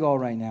in Senegal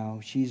right now.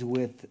 She's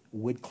with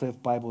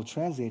Wycliffe Bible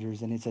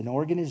Translators, and it's an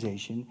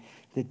organization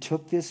that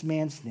took this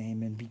man's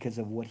name, and because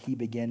of what he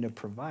began to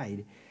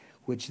provide,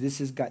 which this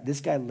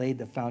guy laid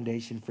the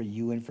foundation for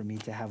you and for me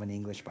to have an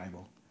English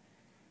Bible,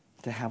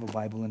 to have a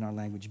Bible in our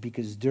language.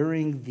 Because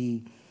during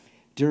the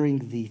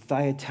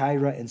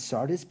Thyatira and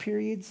Sardis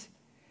periods,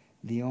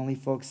 the only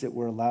folks that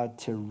were allowed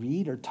to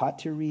read or taught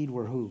to read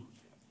were who?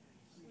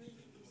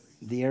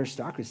 The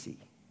aristocracy,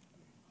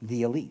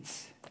 the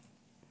elites.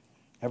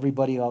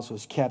 Everybody else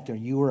was kept there.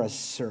 You were a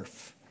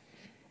serf.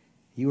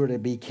 You were to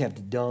be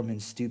kept dumb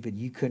and stupid.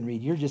 You couldn't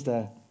read. You're just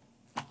a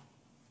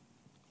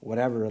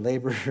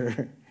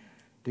laborer.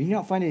 Do you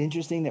not find it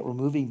interesting that we're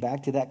moving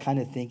back to that kind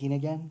of thinking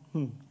again?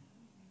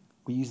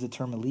 We use the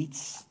term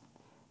elites.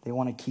 They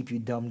want to keep you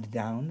dumbed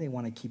down. They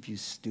want to keep you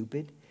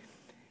stupid.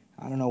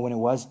 I don't know when it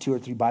was, 2 or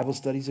 3 Bible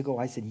studies ago,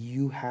 I said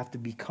you have to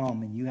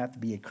become and you have to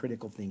be a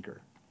critical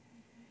thinker.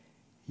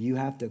 You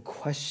have to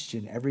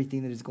question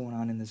everything that is going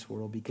on in this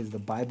world, because the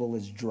Bible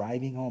is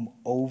driving home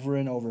over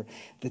and over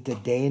that the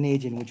day and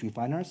age in which we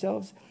find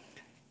ourselves,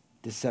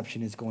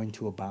 deception is going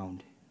to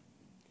abound.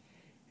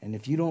 And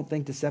if you don't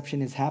think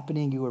deception is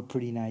happening, you are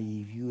pretty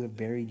naive. You have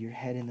buried your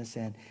head in the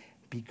sand.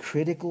 Be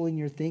critical in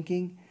your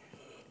thinking.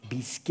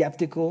 Be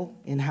skeptical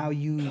in how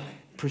you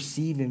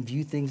perceive and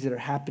view things that are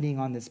happening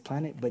on this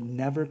planet, but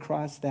never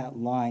cross that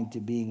line to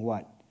being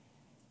what?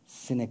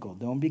 Cynical.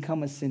 Don't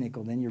become a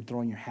cynical. Then you're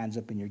throwing your hands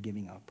up and you're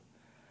giving up.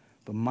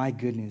 But my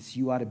goodness,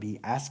 you ought to be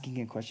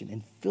asking a question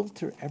and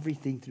filter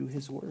everything through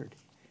his word.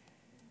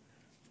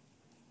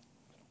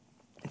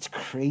 It's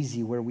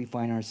crazy where we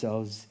find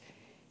ourselves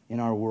in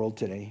our world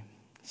today.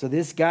 So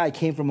this guy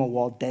came from a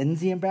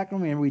Waldensian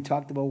background. Remember we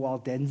talked about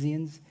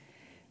Waldensians?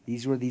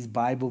 These were these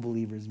Bible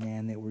believers,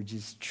 man, that were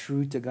just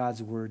true to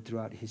God's word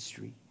throughout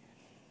history.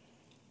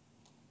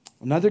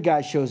 Another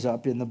guy shows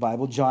up in the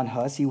Bible, John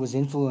Huss. He was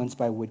influenced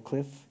by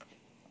Wycliffe,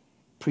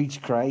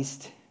 preached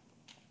Christ.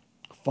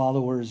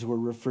 Followers were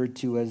referred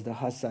to as the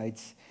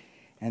Hussites.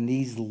 And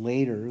these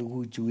later,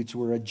 which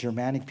were a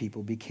Germanic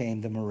people,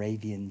 became the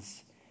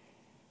Moravians.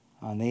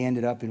 They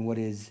ended up in what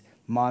is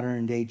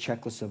modern-day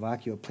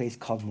Czechoslovakia, a place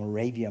called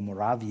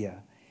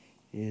Moravia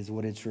is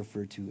what it's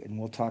referred to. And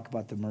we'll talk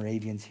about the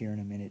Moravians here in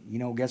a minute. You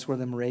know, guess where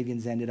the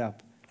Moravians ended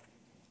up?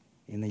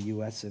 In the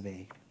U.S. of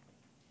A.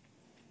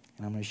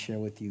 And I'm going to share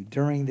with you,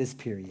 during this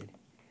period,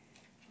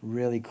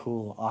 really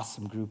cool,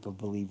 awesome group of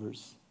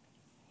believers.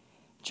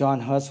 John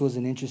Huss was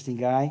an interesting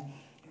guy,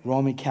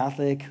 Roman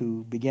Catholic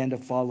who began to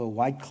follow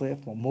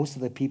Wycliffe. Well, most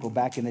of the people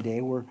back in the day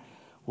were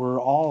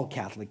all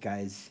Catholic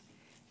guys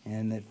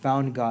and that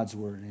found God's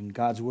word, and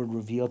God's word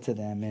revealed to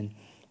them. And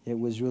it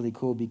was really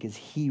cool because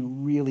he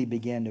really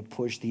began to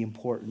push the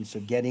importance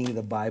of getting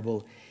the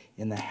Bible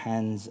in the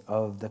hands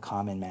of the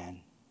common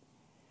man.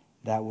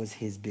 That was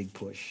his big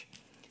push.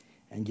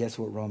 And guess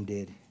what Rome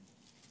did? In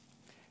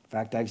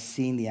fact, I've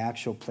seen the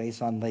actual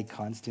place on Lake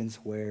Constance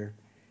where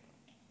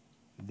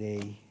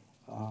they,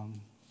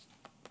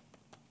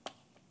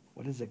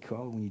 what is it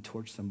called when you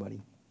torch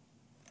somebody?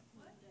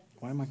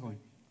 Why am I going?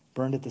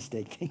 Burned at the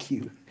stake. Thank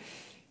you.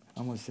 I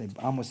almost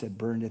said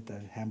burned at the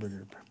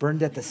hamburger.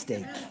 Burned at the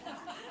stake.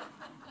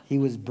 He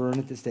was burned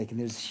at the stake. And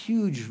there's a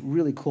huge,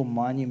 really cool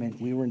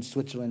monument. We were in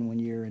Switzerland one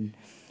year, in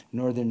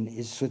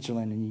northern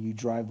Switzerland, and you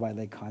drive by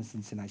Lake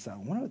Constance, and I saw, I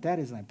wonder what that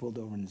is, and I pulled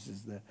over, and this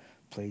is the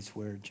place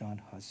where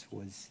John Huss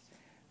was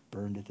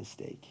burned at the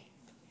stake.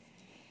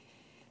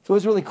 So it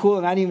was really cool,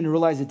 and I didn't even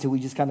realize it until we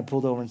just kind of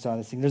pulled over and saw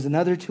this thing. There's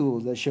another tool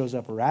that shows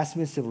up,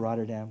 Erasmus of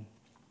Rotterdam,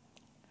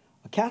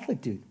 a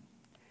Catholic dude.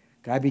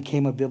 Guy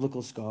became a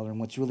biblical scholar, and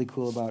what's really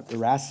cool about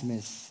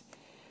Erasmus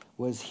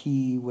was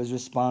he was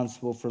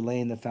responsible for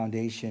laying the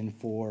foundation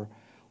for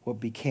what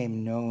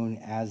became known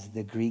as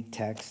the Greek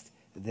text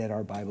that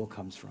our Bible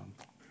comes from,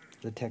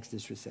 the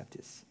Textus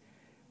Receptus.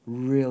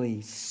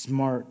 Really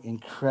smart,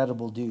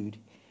 incredible dude.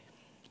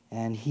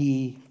 And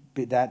the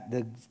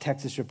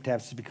Textus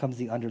Receptus becomes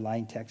the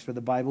underlying text for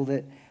the Bible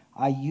that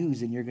I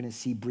use, and you're going to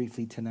see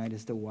briefly tonight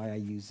as to why I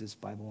use this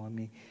Bible. Let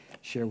me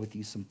share with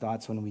you some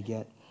thoughts when we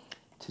get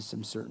to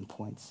some certain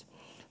points.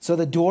 So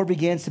the door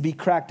begins to be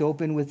cracked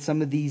open with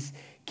some of these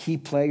key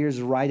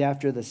players right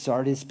after the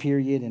Sardis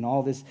period, and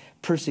all this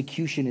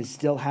persecution is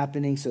still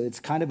happening, so it's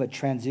kind of a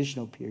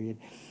transitional period.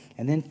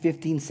 And then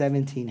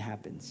 1517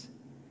 happens.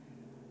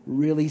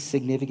 Really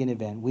significant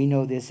event. We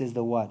know this as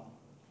the what?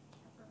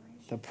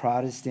 The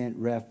Protestant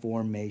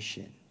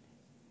Reformation.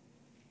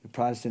 The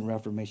Protestant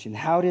Reformation.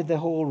 How did the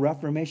whole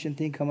Reformation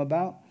thing come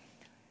about?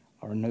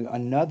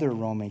 Another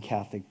Roman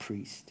Catholic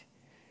priest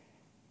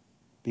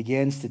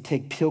begins to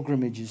take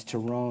pilgrimages to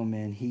Rome,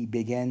 and he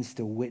begins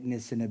to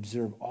witness and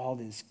observe all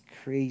this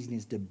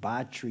craziness,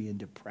 debauchery and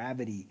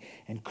depravity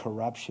and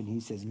corruption. He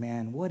says,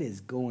 man, what is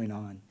going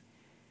on?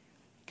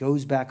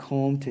 Goes back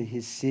home to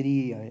his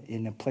city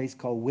in a place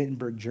called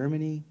Wittenberg,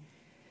 Germany,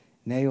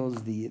 nails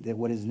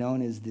what is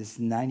known as this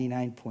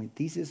 99-point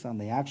thesis on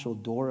the actual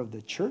door of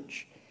the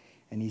church,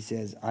 and he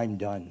says, I'm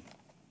done.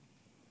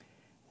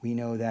 We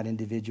know that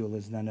individual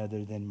is none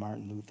other than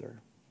Martin Luther.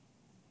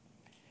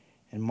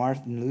 And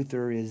Martin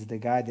Luther is the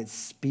guy that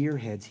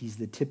spearheads. He's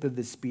the tip of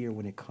the spear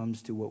when it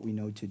comes to what we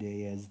know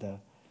today as the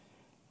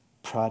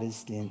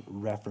Protestant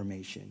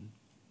Reformation.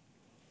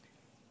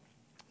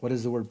 What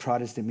does the word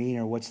Protestant mean,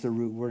 or what's the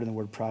root word in the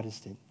word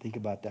Protestant? Think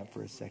about that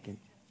for a second.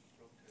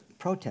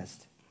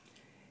 Protest.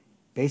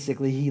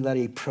 Basically, he led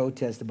a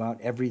protest about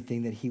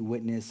everything that he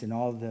witnessed and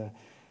all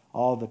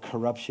the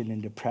corruption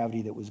and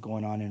depravity that was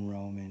going on in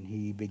Rome. And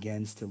he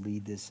begins to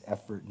lead this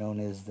effort known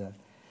as the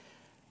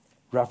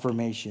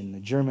Reformation, the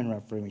German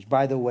Reformation.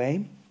 By the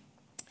way,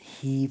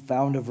 he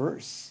found a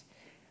verse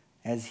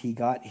as he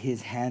got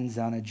his hands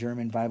on a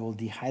German Bible,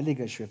 Die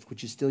Heilige Schrift,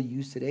 which is still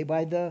used today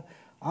by the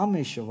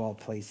Amish of all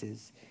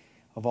places,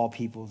 of all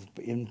peoples,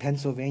 in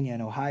Pennsylvania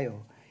and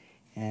Ohio.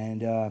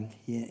 And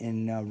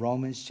in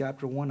Romans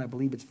chapter 1, I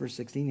believe it's verse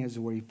 16, is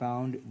where he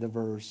found the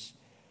verse,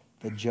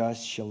 the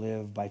just shall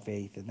live by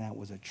faith. And that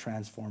was a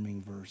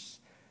transforming verse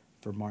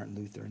for Martin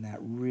Luther. And that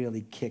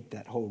really kicked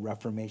that whole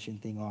Reformation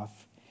thing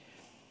off.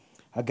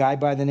 A guy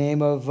by the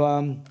name of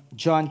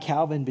John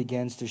Calvin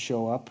begins to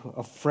show up,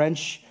 a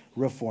French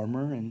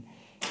reformer. And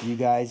you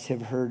guys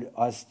have heard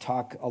us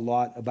talk a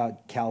lot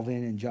about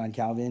Calvin and John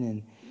Calvin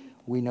and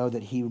we know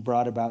that he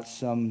brought about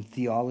some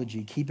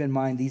theology. Keep in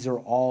mind, these are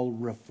all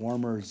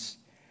reformers.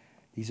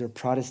 These are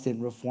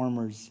Protestant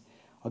reformers.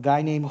 A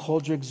guy named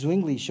Huldrych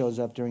Zwingli shows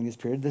up during this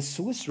period, the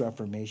Swiss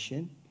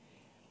Reformation.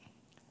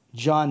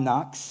 John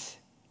Knox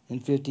in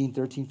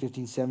 1513,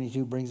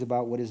 1572 brings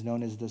about what is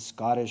known as the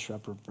Scottish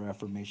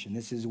Reformation.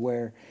 This is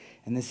where,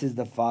 and this is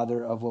the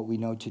father of what we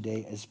know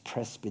today as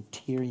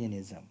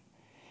Presbyterianism.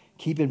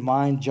 Keep in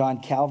mind,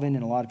 John Calvin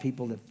and a lot of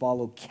people that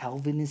follow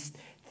Calvinist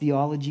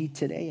theology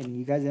today. And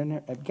you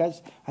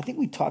guys, I think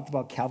we talked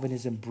about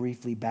Calvinism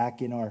briefly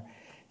back in our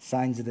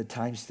Signs of the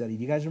Times study.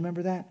 Do you guys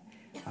remember that?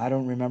 I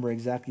don't remember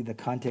exactly the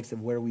context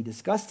of where we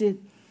discussed it,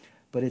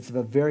 but it's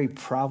a very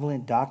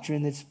prevalent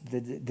doctrine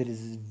that is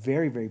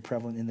very, very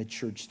prevalent in the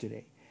church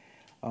today.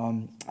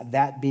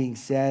 That being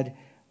said,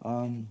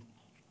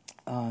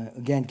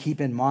 again, keep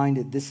in mind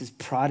that this is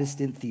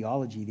Protestant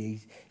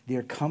theology.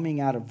 They're coming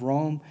out of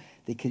Rome.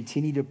 They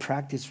continue to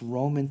practice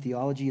Roman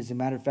theology. As a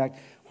matter of fact,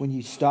 when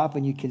you stop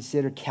and you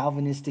consider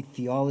Calvinistic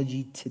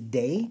theology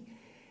today,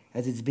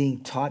 as it's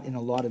being taught in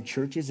a lot of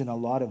churches and a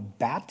lot of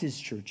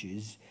Baptist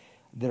churches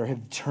that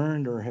have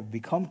turned or have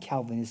become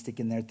Calvinistic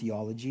in their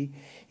theology,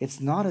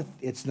 it's not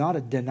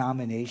a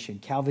denomination.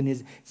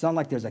 Calvinism, it's not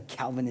like there's a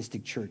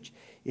Calvinistic church.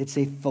 It's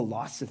a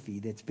philosophy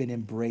that's been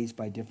embraced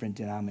by different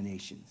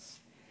denominations.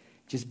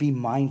 Just be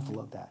mindful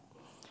of that.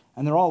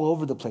 And they're all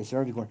over the place.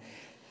 They're everywhere.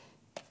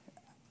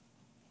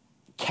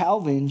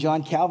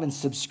 John Calvin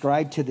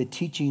subscribed to the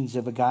teachings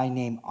of a guy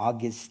named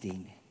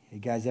Augustine. You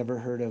guys ever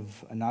heard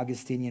of an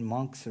Augustinian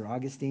monk, Sir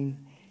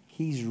Augustine?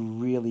 He's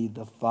really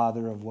the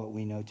father of what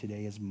we know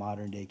today as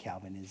modern-day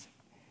Calvinism.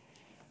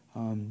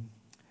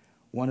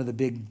 One of the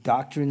big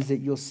doctrines that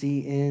you'll see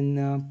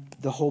in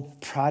the whole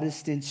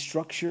Protestant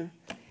structure,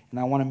 and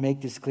I want to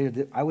make this clear,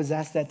 that I was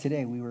asked that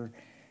today. We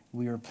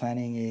were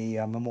planning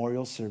a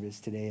memorial service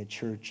today at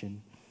church,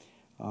 and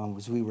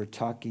as we were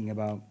talking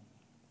about,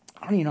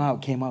 I don't even know how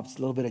it came up. It's a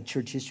little bit of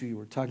church history.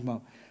 We're talking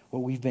about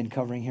what we've been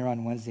covering here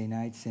on Wednesday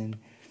nights, and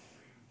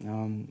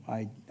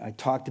I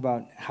talked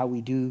about how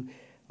we do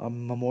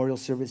memorial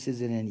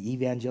services in an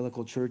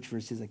evangelical church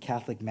versus a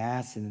Catholic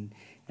mass, and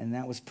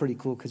that was pretty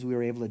cool because we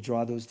were able to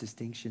draw those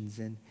distinctions.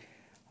 And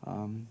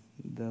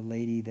the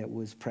lady that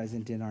was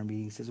present in our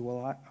meeting says,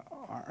 well,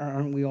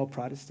 aren't we all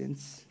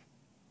Protestants?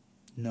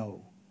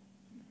 No.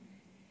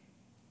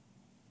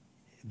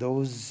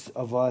 Those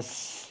of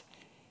us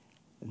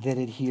that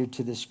adhere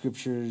to the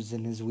scriptures,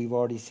 and as we've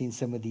already seen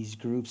some of these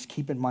groups,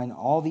 keep in mind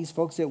all these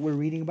folks that we're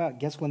reading about,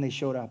 guess when they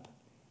showed up?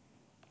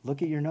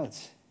 Look at your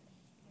notes.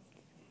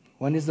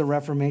 When does the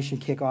Reformation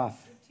kick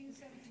off?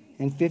 1517.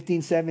 In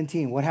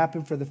 1517. What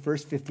happened for the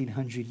first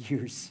 1500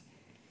 years?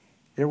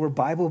 There were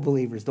Bible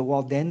believers, the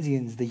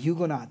Waldensians, the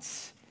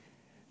Huguenots,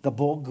 the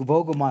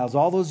Bogomiles,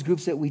 all those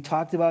groups that we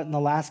talked about in the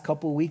last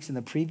couple of weeks and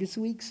the previous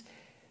weeks.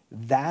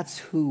 That's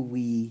who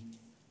we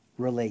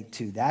relate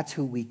to. That's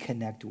who we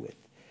connect with.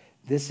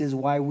 This is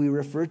why we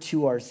refer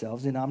to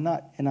ourselves, and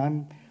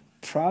I'm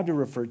proud to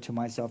refer to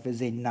myself as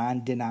a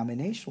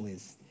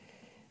non-denominationalist.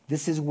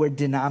 This is where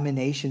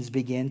denominations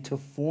begin to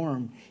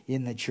form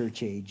in the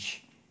church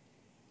age.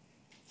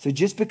 So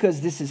just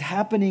because this is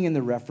happening in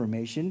the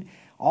Reformation,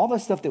 all the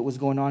stuff that was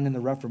going on in the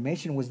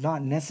Reformation was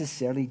not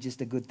necessarily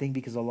just a good thing,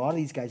 because a lot of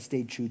these guys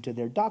stayed true to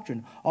their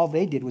doctrine. All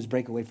they did was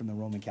break away from the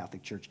Roman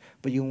Catholic Church.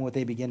 But you know what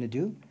they began to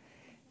do?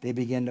 They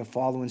began to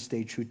follow and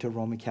stay true to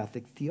Roman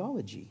Catholic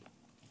theology.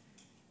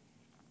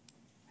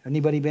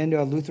 Anybody been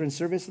to a Lutheran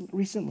service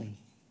recently?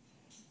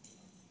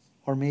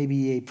 Or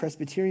maybe a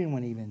Presbyterian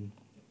one even?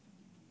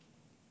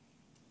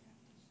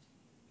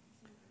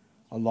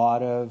 A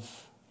lot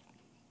of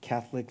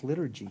Catholic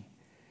liturgy.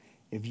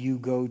 If you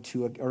go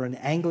to or an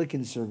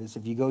Anglican service,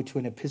 if you go to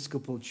an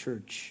Episcopal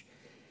church,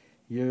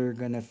 you're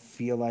going to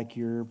feel like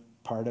you're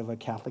part of a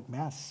Catholic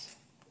mass.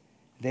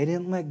 They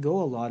didn't let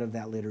go a lot of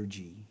that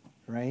liturgy,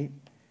 right?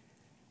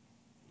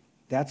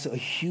 That's a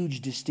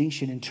huge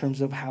distinction in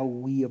terms of how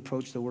we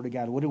approach the Word of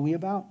God. What are we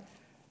about?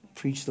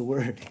 Preach the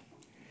Word.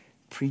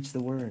 Preach the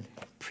Word.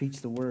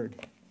 Preach the Word.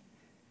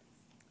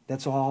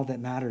 That's all that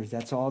matters.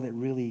 That's all that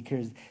really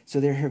cares. So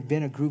there have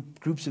been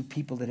groups of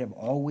people that have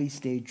always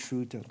stayed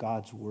true to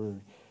God's Word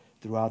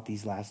throughout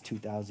these last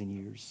 2,000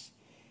 years.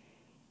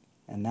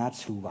 And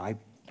that's who I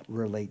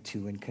relate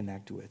to and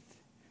connect with.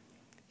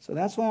 So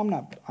that's why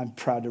I'm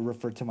proud to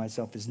refer to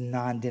myself as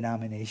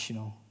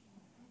non-denominational,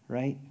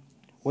 right?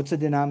 What's a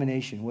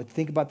denomination?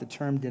 Think about the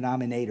term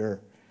denominator.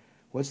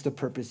 What's the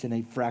purpose in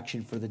a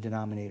fraction for the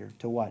denominator?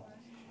 To what?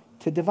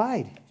 To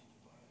divide.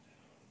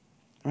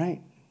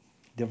 Right?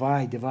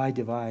 Divide.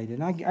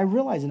 And I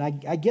realize, and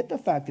I get the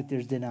fact that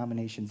there's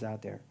denominations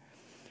out there.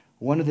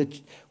 One of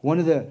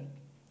the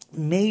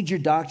major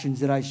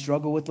doctrines that I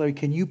struggle with, Larry,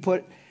 can you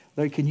put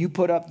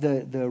up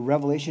the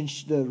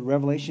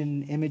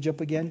Revelation image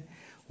up again?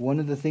 One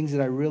of the things that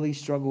I really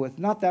struggle with,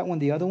 not that one,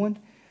 the other one,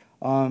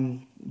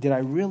 that I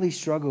really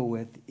struggle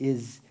with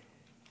is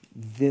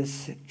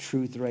this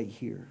truth right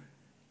here.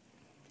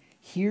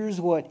 Here's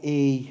what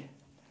a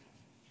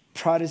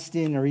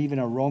Protestant or even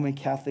a Roman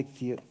Catholic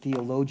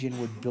theologian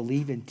would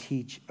believe and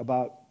teach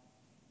about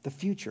the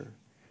future.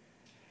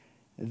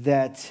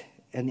 That,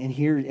 and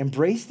here,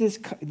 embrace this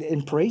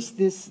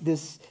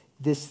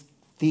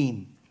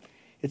theme.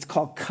 It's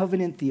called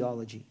covenant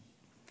theology.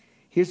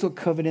 Here's what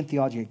covenant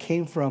theology, it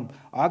came from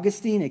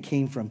Augustine, it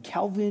came from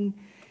Calvin.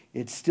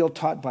 It's still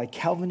taught by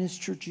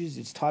Calvinist churches.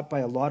 It's taught by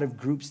a lot of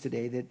groups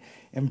today that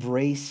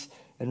embrace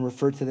and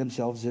refer to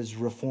themselves as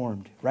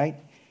Reformed, right?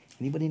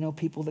 Anybody know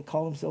people that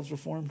call themselves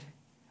Reformed?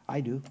 I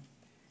do. You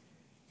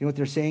know what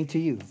they're saying to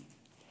you?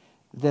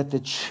 That the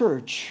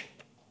church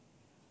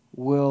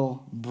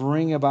will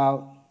bring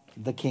about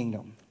the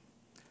kingdom.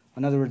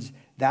 In other words,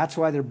 that's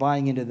why they're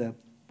buying into the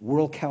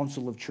World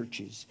Council of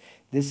Churches.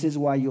 This is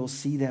why you'll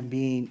see them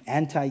being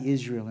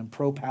anti-Israel and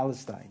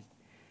pro-Palestine.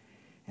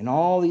 And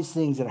all these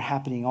things that are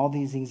happening, all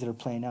these things that are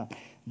playing out,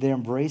 they're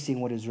embracing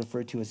what is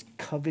referred to as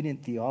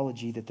covenant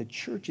theology that the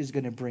church is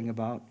going to bring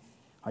about.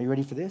 Are you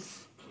ready for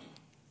this?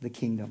 The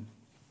kingdom.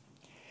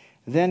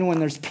 Then when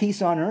there's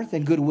peace on earth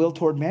and goodwill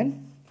toward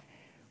men,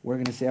 we're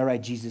going to say, all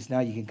right, Jesus, now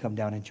you can come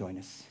down and join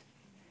us.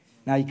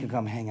 Now you can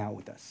come hang out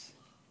with us.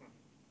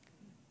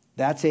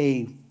 That's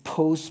a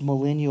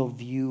post-millennial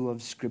view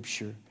of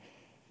Scripture,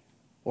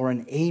 or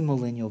an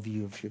amillennial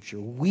view of Scripture.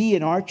 We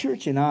in our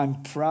church, and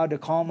I'm proud to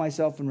call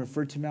myself and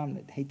refer to me,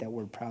 I hate that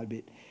word proud,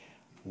 but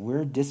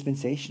we're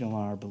dispensational in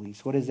our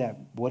beliefs. What does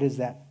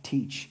that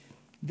teach?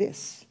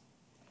 This,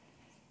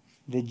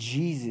 that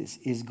Jesus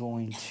is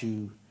going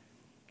to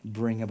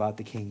bring about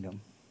the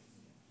kingdom.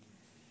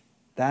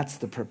 That's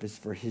the purpose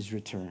for his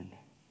return.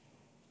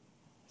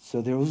 So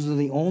those are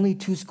the only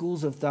two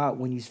schools of thought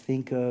when you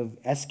think of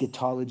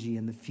eschatology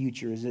in the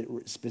future,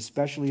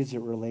 especially as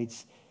it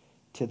relates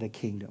to the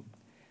kingdom.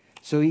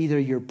 So either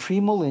you're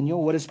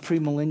premillennial. What does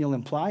premillennial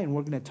imply? And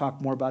we're going to talk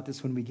more about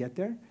this when we get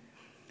there.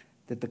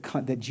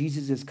 That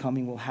Jesus is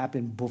coming will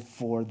happen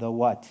before the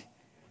what?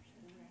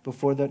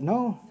 Before the,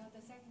 no.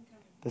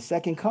 The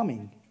second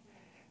coming.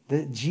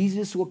 That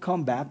Jesus will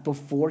come back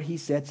before he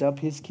sets up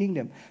his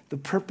kingdom. The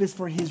purpose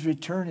for his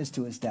return is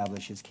to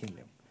establish his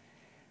kingdom.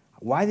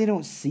 Why they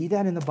don't see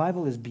that in the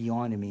Bible is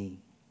beyond me.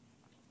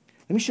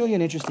 Let me show you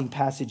an interesting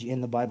passage in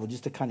the Bible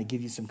just to kind of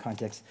give you some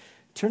context.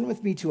 Turn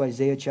with me to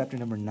Isaiah chapter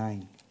number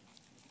 9.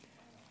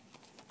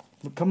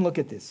 Come look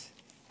at this.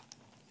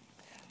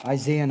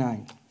 Isaiah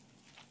 9.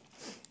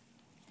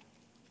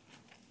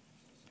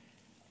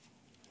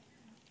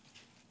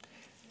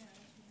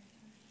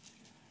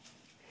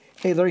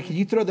 Hey, Larry, can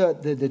you throw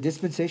the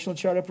dispensational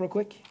chart up real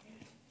quick?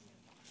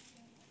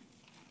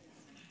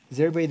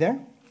 Is everybody there?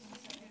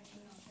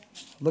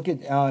 Look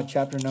at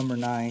chapter number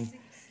 9.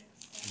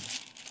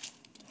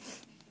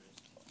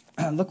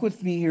 Look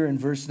with me here in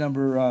verse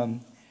number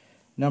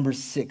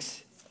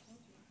 6.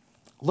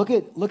 Look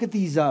at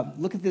these.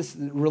 Look at this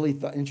really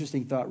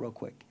interesting thought real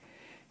quick.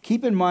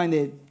 Keep in mind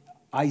that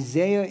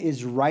Isaiah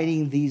is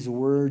writing these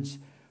words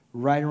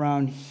right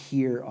around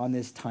here on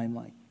this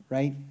timeline,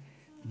 right?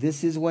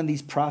 This is when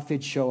these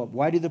prophets show up.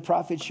 Why do the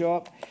prophets show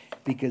up?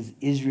 Because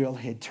Israel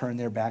had turned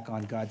their back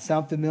on God.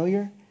 Sound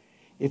familiar?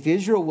 If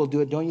Israel will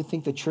do it, don't you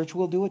think the church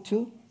will do it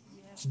too?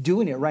 It's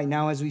doing it right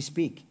now as we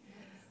speak.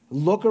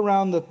 Look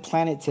around the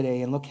planet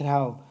today and look at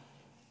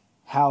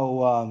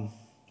how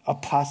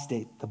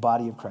apostate the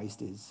body of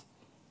Christ is.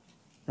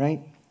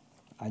 Right?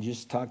 I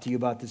just talked to you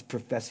about this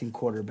professing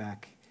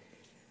quarterback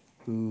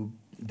who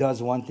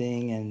does one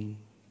thing and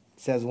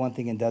says one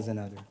thing and does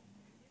another.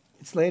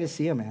 It's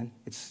Laodicea, man.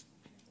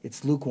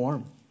 It's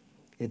lukewarm.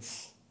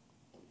 It's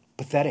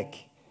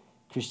pathetic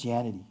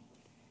Christianity.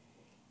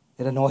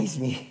 It annoys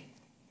me.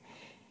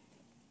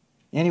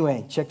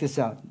 Anyway, check this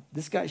out.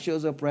 This guy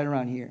shows up right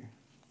around here.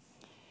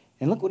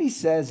 And look what he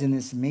says in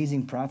this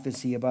amazing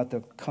prophecy about the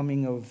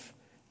coming of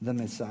the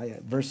Messiah.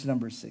 Verse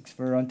number 6.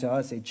 For unto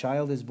us a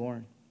child is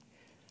born.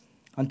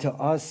 Unto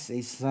us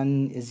a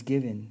son is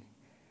given.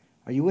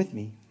 Are you with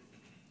me?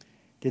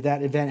 Did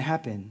that event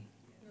happen?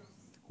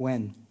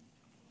 When?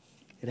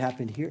 It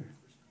happened here.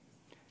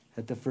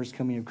 At the first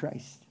coming of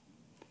Christ.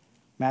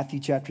 Matthew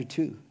chapter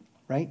 2,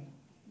 right?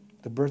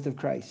 The birth of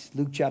Christ.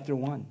 Luke chapter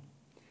 1.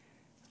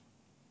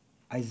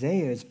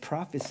 Isaiah is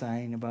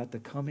prophesying about the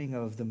coming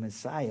of the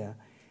Messiah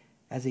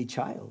as a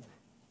child.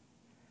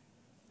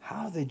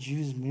 How the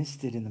Jews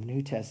missed it in the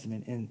New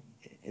Testament and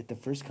at the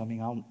first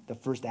coming, the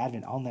first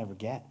advent, I'll never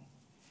get.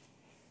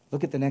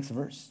 Look at the next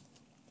verse.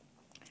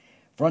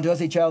 For unto us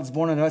a child is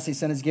born, unto us a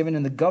son is given,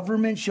 and the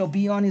government shall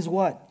be on his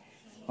what?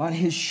 On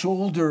his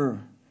shoulder.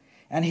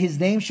 And his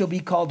name shall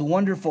be called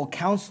Wonderful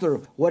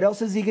Counselor. What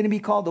else is he going to be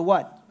called? The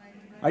what?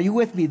 Are you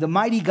with me? The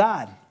Mighty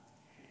God.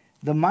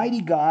 The Mighty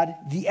God,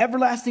 the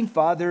Everlasting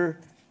Father,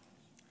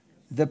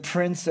 the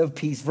Prince of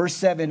Peace. Verse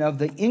 7, of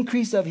the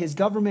increase of his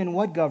government,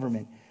 what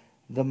government?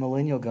 The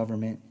millennial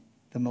government,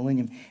 the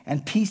millennium.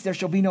 And peace there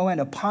shall be no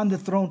end. Upon the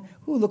throne,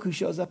 look who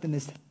shows up in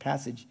this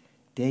passage.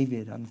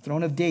 David, on the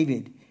throne of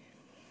David.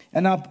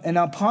 And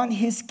upon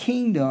his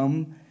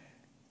kingdom,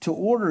 to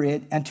order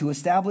it and to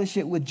establish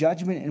it with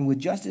judgment and with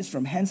justice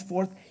from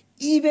henceforth,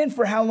 even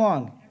for how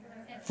long?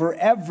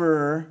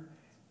 Forever.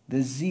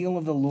 The zeal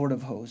of the Lord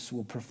of hosts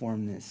will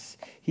perform this.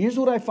 Here's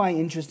what I find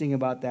interesting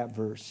about that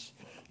verse.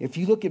 If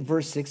you look at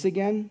verse 6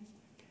 again,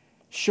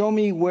 show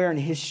me where in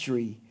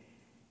history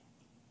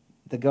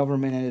the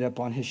government ended up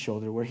on his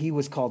shoulder, where he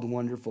was called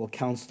Wonderful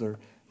Counselor,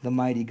 the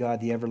Mighty God,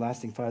 the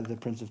Everlasting Father, the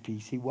Prince of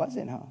Peace. He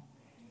wasn't, huh?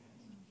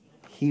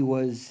 He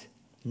was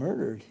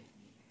murdered.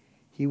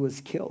 He was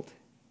killed.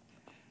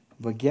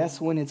 But guess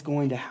when it's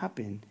going to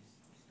happen?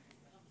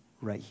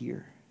 Right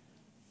here.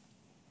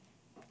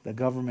 The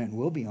government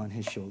will be on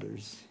his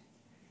shoulders.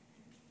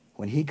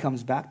 When he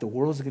comes back, the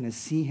world's going to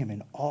see him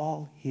in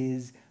all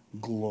his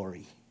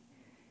glory.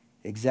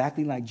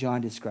 Exactly like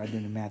John described it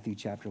in Matthew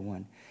chapter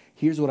 1.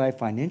 Here's what I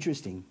find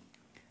interesting.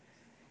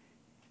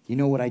 You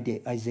know what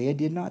Isaiah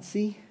did not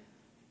see?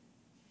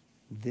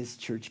 This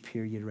church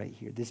period right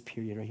here. This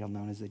period right here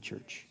known as the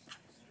church.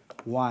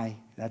 Why?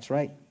 That's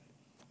right.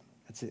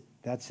 That's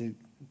it.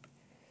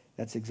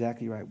 That's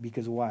exactly right.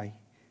 Because why?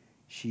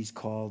 She's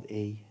called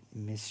a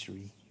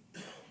mystery.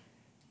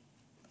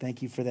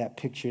 Thank you for that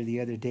picture the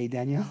other day,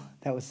 Danielle.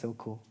 That was so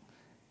cool.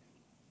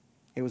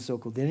 It was so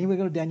cool. Did anybody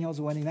go to Danielle's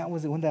wedding?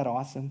 Wasn't that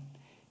awesome?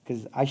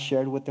 Because I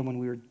shared with them when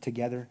we were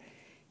together.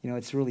 You know,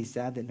 it's really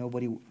sad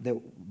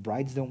that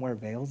brides don't wear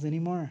veils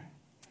anymore.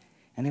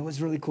 And it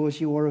was really cool.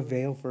 She wore a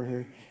veil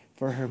for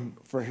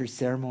her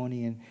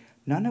ceremony, and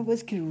none of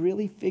us could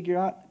really figure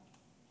out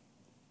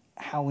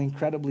how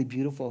incredibly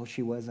beautiful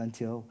she was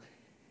until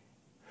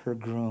her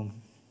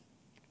groom,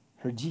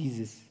 her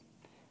Jesus.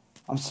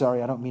 I'm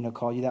sorry, I don't mean to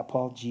call you that,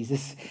 Paul,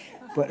 Jesus,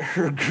 but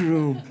her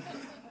groom.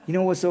 You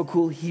know what's so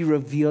cool? He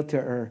revealed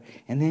to her,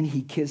 and then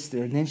he kissed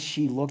her, and then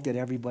she looked at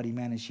everybody,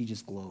 man, and she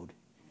just glowed.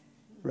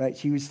 Right?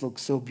 She just looked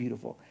so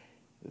beautiful.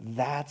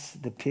 That's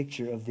the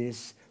picture of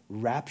this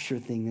rapture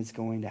thing that's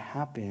going to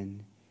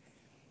happen.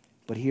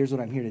 But here's what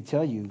I'm here to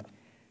tell you.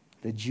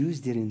 The Jews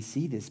didn't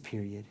see this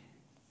period.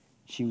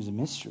 She was a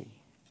mystery.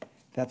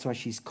 That's why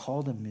she's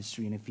called a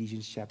mystery in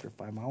Ephesians chapter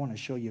 5. I want to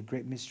show you a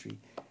great mystery.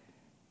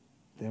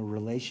 The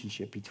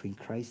relationship between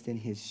Christ and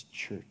his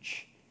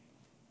church.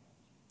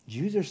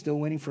 Jews are still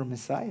waiting for a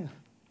Messiah.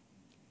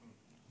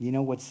 You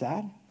know what's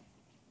sad?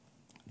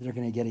 They're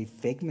going to get a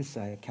fake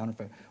Messiah,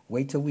 counterfeit.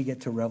 Wait till we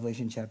get to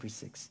Revelation chapter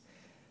 6,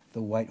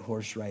 the white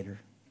horse rider.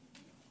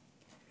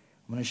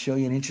 I'm going to show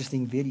you an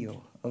interesting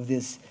video of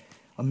this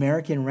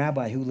American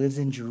rabbi who lives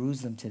in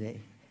Jerusalem today,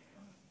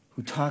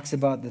 who talks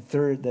about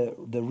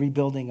the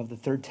rebuilding of the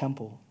third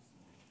temple.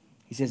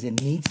 He says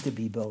it needs to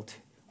be built.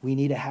 We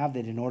need to have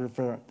that in order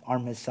for our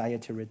Messiah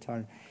to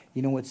return.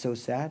 You know what's so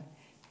sad?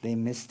 They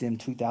missed him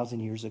 2,000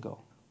 years ago.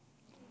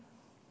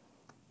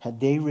 Had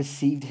they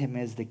received him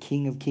as the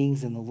King of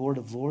Kings and the Lord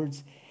of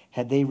Lords,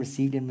 had they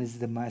received him as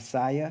the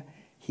Messiah,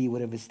 he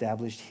would have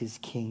established his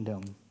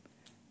kingdom.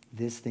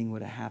 This thing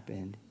would have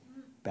happened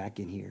back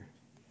in here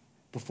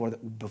before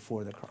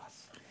the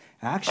cross.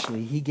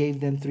 Actually, he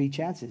gave them 3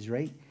 chances,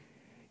 right?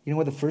 You know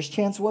what the first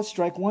chance was?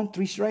 Strike 1,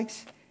 3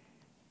 strikes?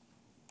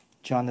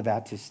 John the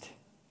Baptist.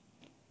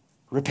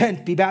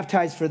 Repent, be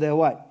baptized for the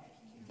what?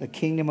 The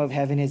kingdom of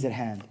heaven is at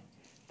hand.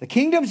 The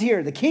kingdom's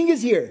here. The king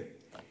is here.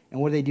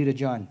 And what do they do to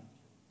John?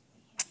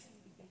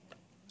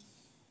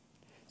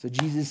 So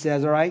Jesus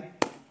says, all right,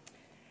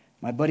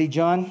 my buddy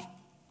John,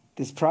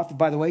 this prophet,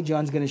 by the way,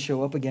 John's going to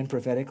show up again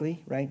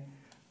prophetically, right?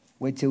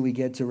 Wait till we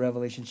get to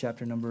Revelation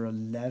chapter number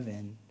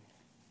 11.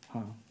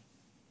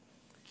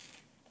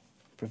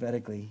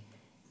 Prophetically.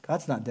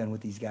 God's not done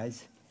with these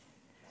guys.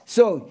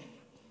 So,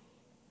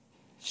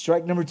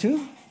 strike number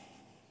 2,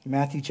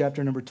 Matthew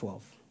chapter number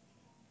 12.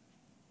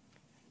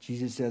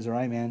 Jesus says, all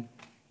right, man,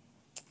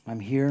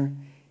 I'm here.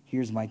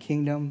 Here's my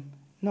kingdom.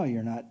 No,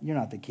 you're not. You're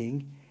not the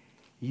king.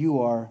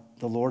 You are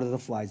the Lord of the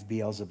flies,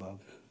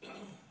 Beelzebub.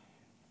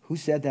 Who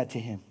said that to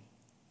him?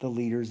 The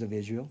leaders of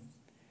Israel,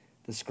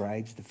 the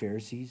scribes, the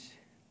Pharisees.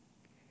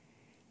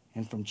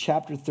 And from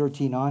chapter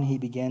 13 on, he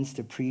begins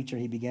to preach, or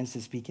he begins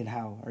to speak in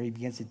how? Or he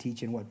begins to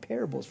teach in what?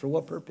 Parables. For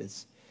what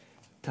purpose?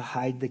 To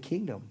hide the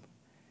kingdom.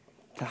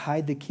 To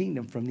hide the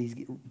kingdom from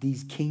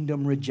these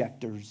kingdom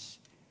rejectors.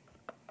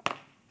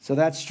 So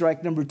that's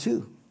strike number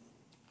 2.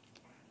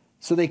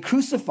 So they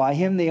crucify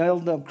him. They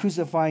end up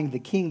crucifying the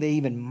king. They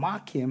even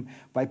mock him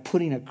by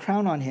putting a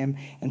crown on him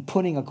and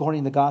putting,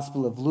 according to the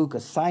Gospel of Luke,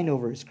 a sign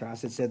over his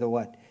cross that said the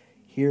what?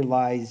 Here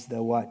lies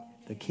the what?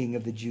 The King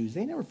of the Jews.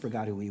 They never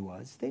forgot who he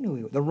was. They knew who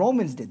he was. The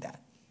Romans did that.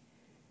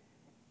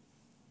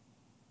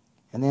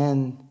 And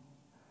then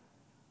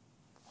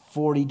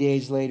 40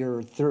 days later,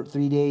 or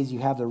 3 days, you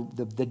have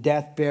the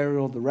death,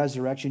 burial, the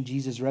resurrection.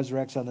 Jesus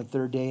resurrects on the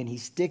 3rd day, and he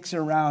sticks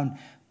around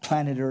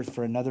planet Earth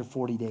for another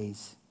 40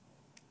 days.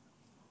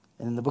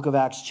 And in the book of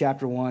Acts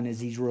chapter 1,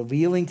 as he's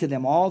revealing to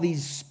them all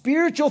these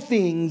spiritual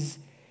things,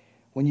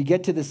 when you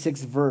get to the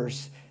 6th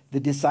verse, the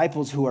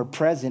disciples who are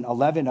present,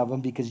 11 of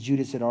them, because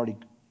Judas had already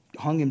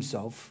hung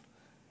himself,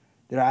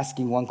 they're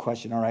asking one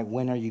question, all right,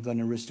 when are you going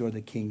to restore the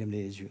kingdom to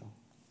Israel?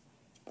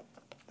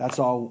 That's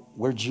all.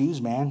 We're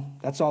Jews, man.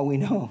 That's all we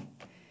know.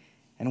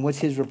 And what's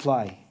his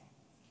reply?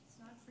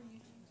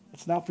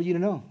 It's not for you to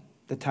know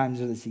the times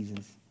or the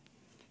seasons.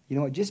 You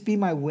know what? Just be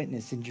my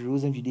witness in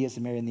Jerusalem, Judea,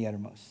 Samaria, and the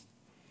uttermost.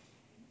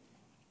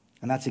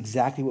 And that's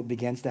exactly what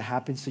begins to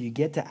happen. So you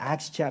get to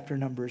Acts chapter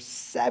number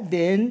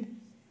 7,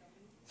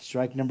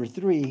 Strike number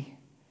 3,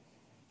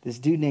 this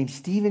dude named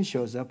Stephen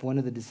shows up, one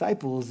of the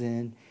disciples,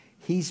 and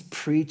he's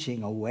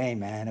preaching away,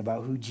 man,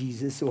 about who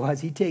Jesus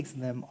was. He takes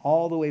them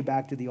all the way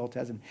back to the Old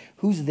Testament.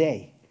 Who's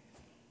they?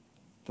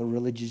 The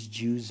religious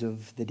Jews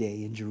of the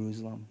day in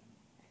Jerusalem.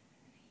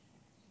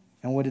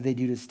 And what did they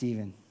do to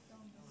Stephen?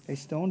 They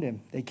stoned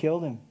him. They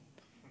killed him.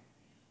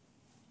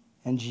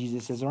 And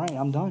Jesus says, all right,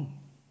 I'm done.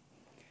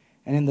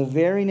 And in the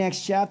very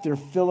next chapter,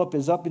 Philip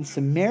is up in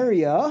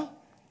Samaria,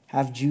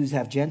 half Jews,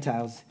 half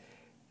Gentiles,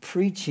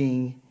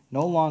 preaching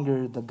no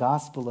longer the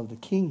gospel of the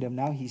kingdom.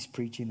 Now he's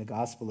preaching the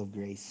gospel of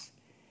grace.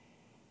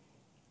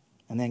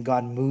 And then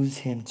God moves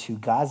him to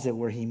Gaza,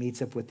 where he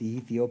meets up with the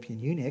Ethiopian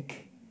eunuch.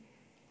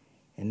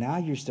 And now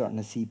you're starting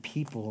to see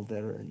people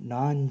that are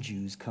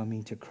non-Jews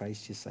coming to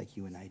Christ just like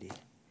you and I did.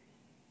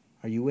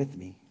 Are you with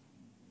me?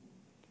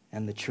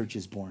 And the church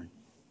is born.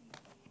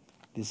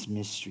 This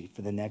mystery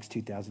for the next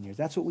 2,000 years.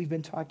 That's what we've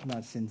been talking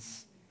about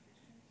since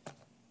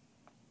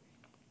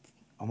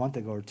a month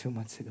ago or 2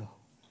 months ago.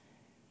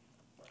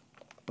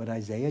 But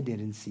Isaiah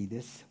didn't see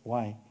this.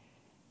 Why?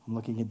 I'm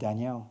looking at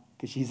Danielle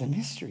because she's a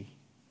mystery.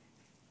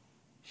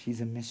 She's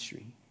a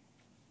mystery.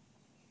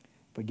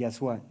 But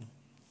guess what?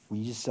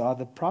 We just saw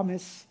the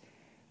promise.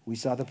 We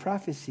saw the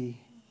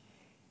prophecy.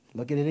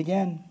 Look at it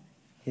again.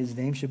 His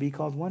name should be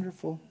called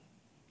Wonderful.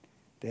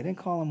 They didn't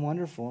call him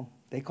Wonderful.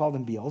 They called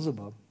him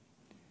Beelzebub.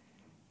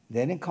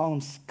 They didn't call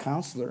him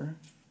Counselor.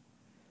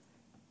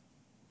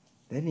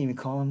 They didn't even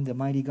call him the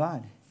Mighty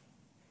God.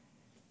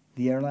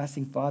 The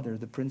Everlasting Father,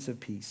 the Prince of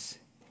Peace.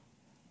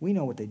 We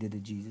know what they did to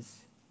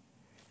Jesus.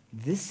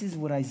 This is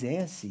what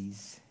Isaiah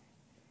sees.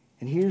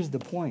 And here's the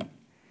point.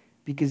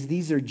 Because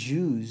these are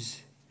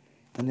Jews,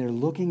 and they're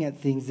looking at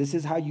things. This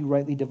is how you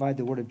rightly divide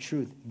the word of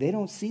truth. They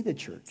don't see the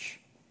church.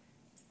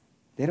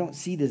 They don't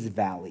see this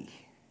valley.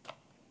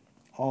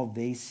 All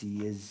they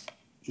see is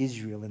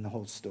Israel in the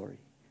whole story.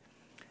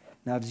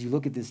 Now, as you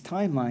look at this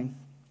timeline,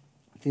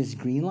 this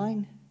green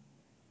line,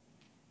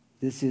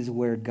 this is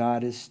where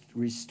God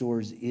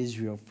restores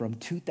Israel from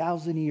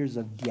 2,000 years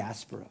of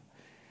diaspora.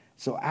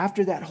 So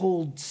after that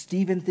whole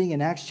Stephen thing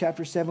in Acts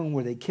chapter 7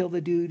 where they kill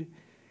the dude,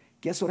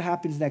 guess what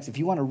happens next? If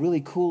you want a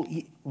really cool,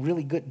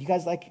 really good, you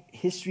guys like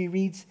history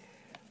reads?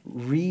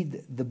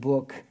 Read the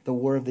book, The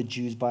War of the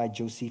Jews by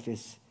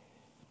Josephus,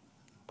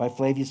 by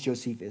Flavius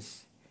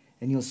Josephus.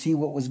 And you'll see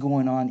what was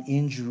going on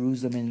in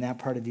Jerusalem and in that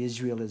part of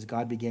Israel as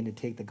God began to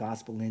take the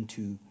gospel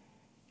into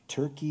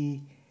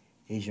Turkey,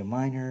 Asia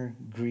Minor,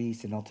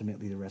 Greece, and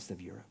ultimately the rest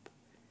of Europe.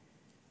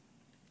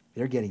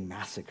 They're getting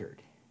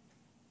massacred.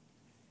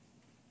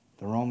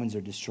 The Romans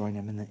are destroying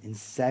them. In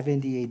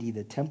 70 AD,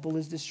 the temple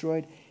is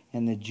destroyed,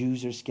 and the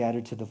Jews are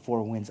scattered to the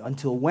four winds.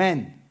 Until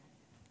when?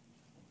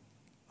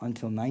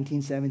 Until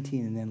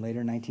 1917, and then later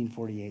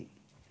 1948.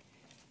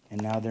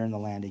 And now they're in the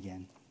land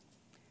again.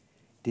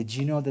 Did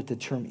you know that the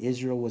term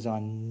Israel was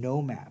on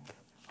no map,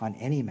 on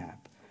any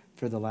map,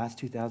 for the last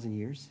 2,000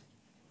 years?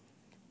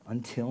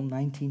 Until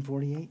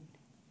 1948?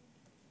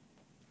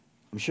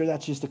 I'm sure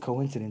that's just a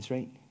coincidence,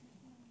 right?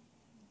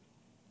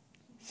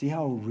 See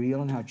how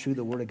real and how true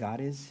the Word of God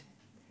is?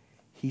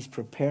 He's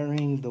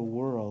preparing the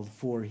world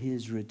for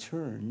his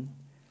return,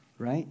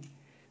 right?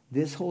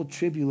 This whole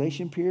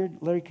tribulation period,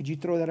 Larry, could you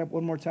throw that up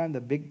one more time,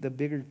 the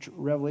bigger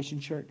Revelation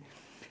chart?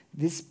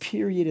 This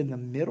period in the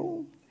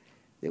middle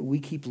that we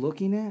keep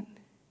looking at,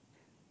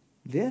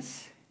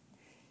 this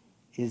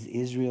is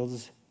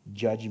Israel's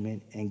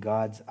judgment and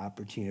God's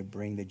opportunity to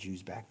bring the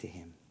Jews back to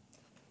him.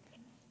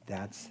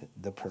 That's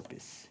the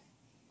purpose.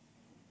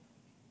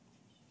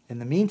 In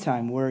the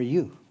meantime, where are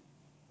you?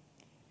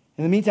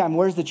 In the meantime,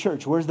 where's the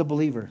church? Where's the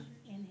believer?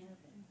 In heaven.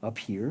 Up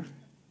here,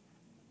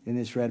 in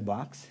this red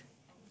box.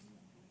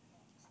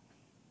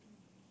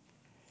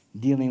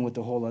 Dealing with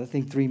the whole other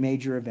thing, 3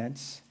 major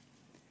events.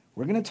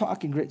 We're going to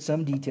talk in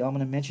some detail. I'm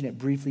going to mention it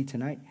briefly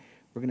tonight.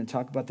 We're going to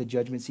talk about the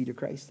judgment seat of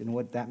Christ and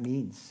what that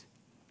means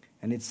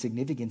and its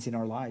significance in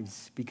our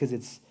lives because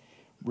it's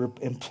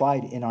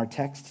implied in our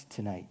text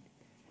tonight.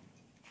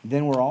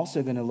 Then we're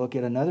also going to look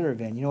at another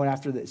event. You know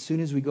what? As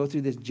soon as we go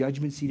through this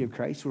judgment seat of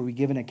Christ where we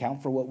give an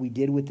account for what we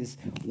did with this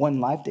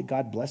one life that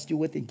God blessed you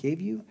with and gave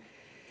you,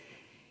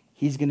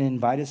 he's going to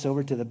invite us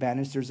over to the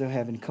banisters of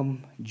heaven.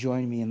 Come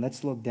join me and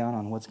let's look down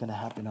on what's going to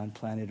happen on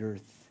planet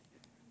Earth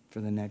for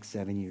the next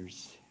 7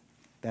 years.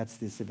 That's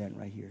this event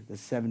right here, the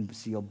 7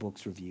 sealed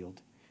books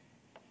revealed.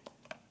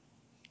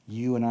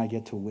 You and I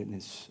get to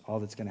witness all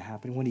that's going to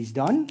happen. When he's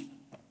done,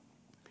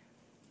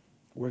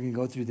 we're going to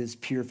go through this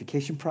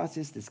purification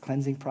process, this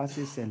cleansing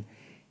process, and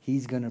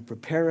he's going to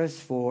prepare us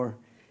for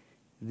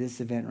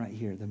this event right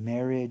here, the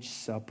marriage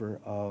supper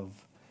of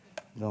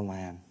the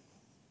Lamb.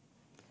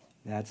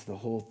 That's the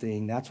whole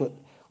thing. That's what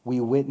we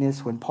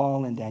witnessed when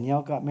Paul and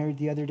Danielle got married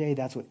the other day.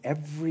 That's what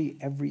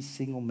every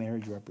single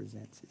marriage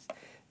represents.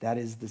 That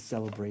is the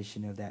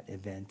celebration of that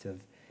event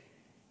of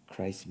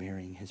Christ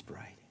marrying his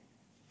bride.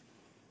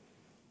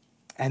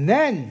 And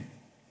then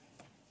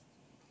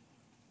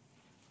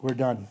we're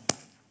done.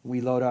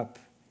 We load up.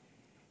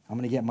 I'm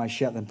going to get my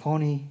Shetland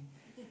pony.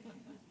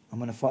 I'm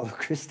going to follow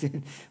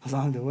Kristen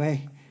along the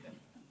way.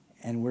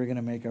 And we're going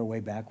to make our way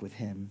back with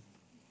him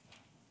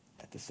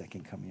at the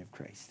second coming of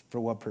Christ. For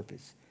what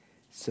purpose?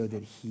 So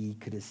that he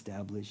could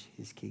establish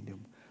his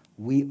kingdom.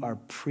 We are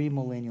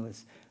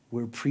premillennialists.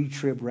 We're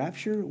pre-trib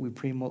rapture. We're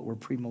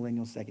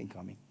premillennial second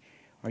coming.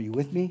 Are you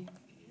with me?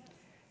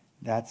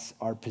 That's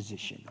our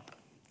position.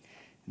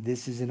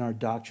 This is in our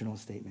doctrinal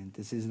statement.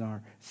 This is in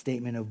our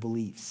statement of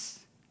beliefs.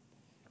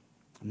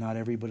 Not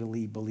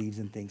everybody believes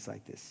in things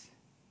like this.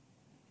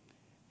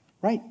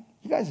 Right?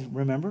 You guys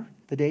remember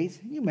the days?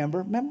 You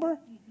remember?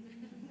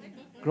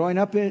 Growing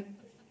up at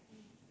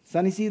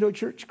San Isidro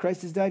Church,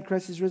 Christ has died,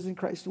 Christ is risen,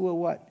 Christ will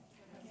what?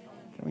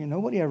 I mean,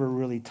 nobody ever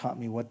really taught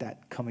me what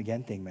that come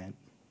again thing meant.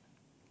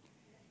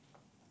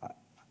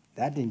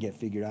 That didn't get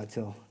figured out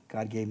till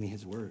God gave me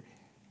his word.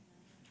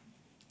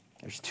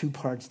 There's two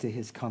parts to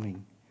his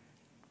coming.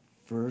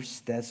 1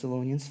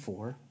 Thessalonians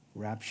 4,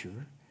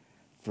 rapture.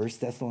 1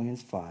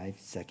 Thessalonians 5,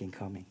 second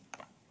coming.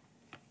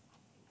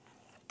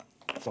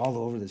 It's all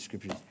over the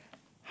scriptures.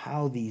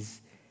 How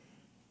these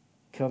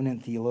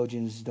covenant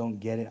theologians don't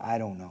get it, I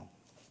don't know.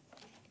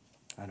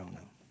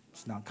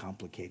 It's not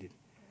complicated.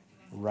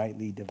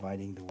 Rightly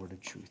dividing the word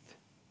of truth.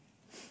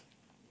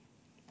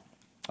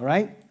 All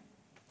right?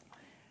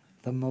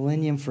 The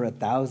millennium for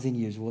 1,000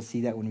 years. We'll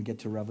see that when we get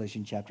to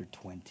Revelation chapter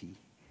 20.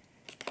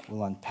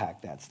 We'll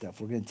unpack that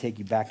stuff. We're going to take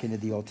you back into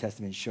the Old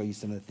Testament and show you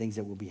some of the things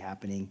that will be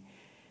happening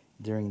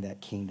during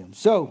that kingdom.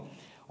 So,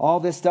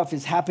 all this stuff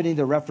is happening.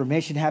 The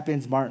Reformation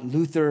happens. Martin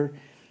Luther,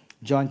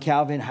 John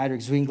Calvin,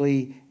 Heinrich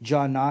Zwingli,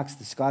 John Knox,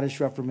 the Scottish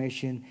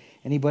Reformation.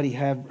 Anybody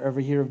ever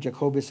hear of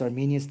Jacobus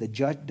Arminius, the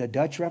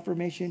Dutch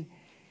Reformation?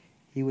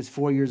 He was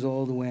 4 years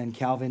old when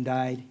Calvin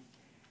died.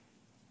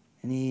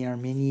 Any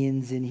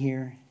Arminians in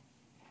here?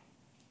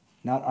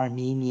 Not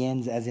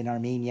Armenians as in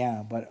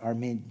Armenia, but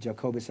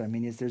Jacobus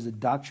Arminius. There's a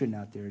doctrine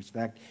out there. In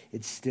fact,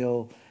 it's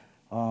still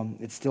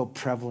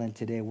prevalent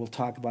today. We'll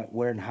talk about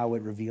where and how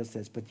it reveals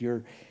this. But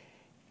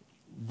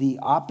the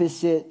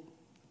opposite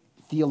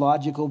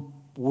theological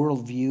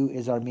worldview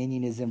is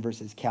Arminianism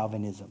versus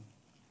Calvinism,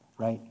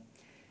 right?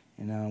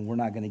 And we're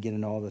not going to get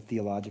into all the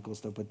theological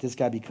stuff, but this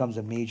guy becomes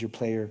a major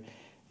player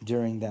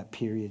during that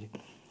period.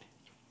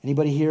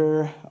 Anybody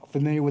here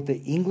familiar with the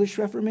English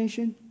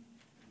Reformation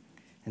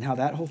and how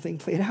that whole thing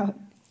played out?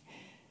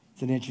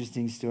 It's an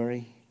interesting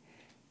story.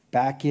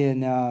 Back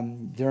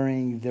in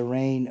during the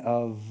reign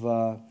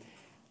of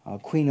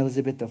Queen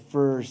Elizabeth I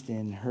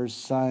and her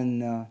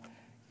son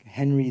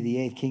Henry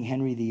VIII, King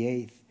Henry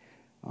VIII,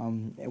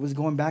 it was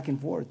going back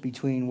and forth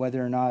between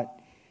whether or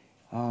not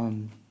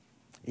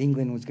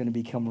England was going to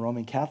become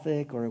Roman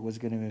Catholic or it was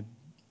going to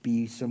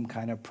be some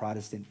kind of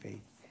Protestant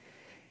faith.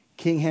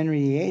 King Henry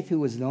VIII, who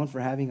was known for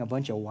having a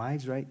bunch of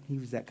wives, right? He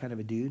was that kind of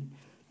a dude.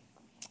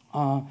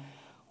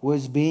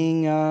 Was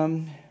being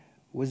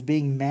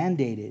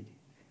mandated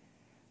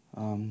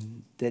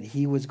that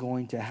he was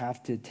going to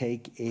have to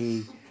take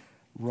a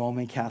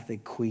Roman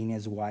Catholic queen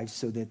as wife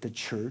so that the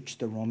church,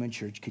 the Roman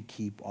church, could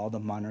keep all the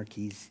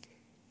monarchies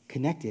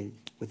connected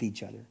with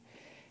each other.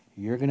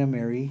 You're going to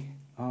marry,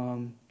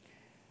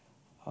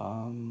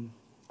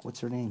 what's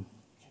her name?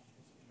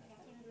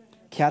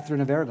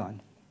 Catherine of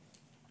Aragon.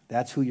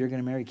 That's who you're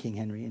going to marry, King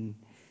Henry. And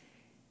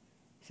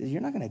he says,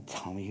 you're not going to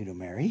tell me who to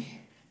marry.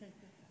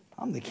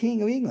 I'm the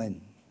king of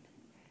England.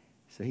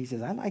 So he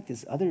says, I like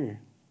this other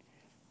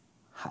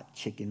hot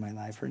chick in my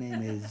life. Her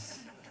name is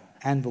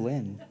Anne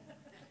Boleyn.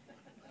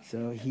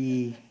 So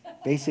he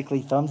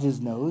basically thumbs his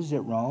nose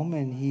at Rome,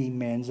 and he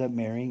ends up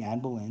marrying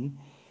Anne Boleyn.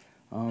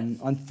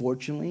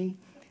 Unfortunately,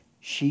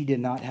 she did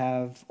not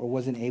have or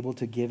wasn't able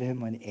to give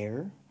him an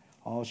heir.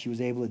 All she was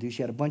able to do,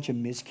 she had a bunch of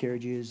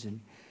miscarriages, and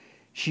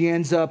she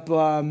ends up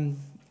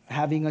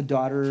having a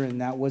daughter,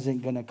 and that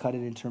wasn't going to cut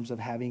it in terms of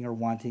having or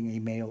wanting a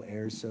male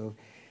heir. So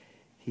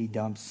he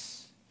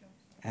dumps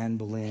Anne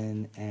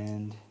Boleyn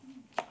and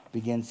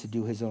begins to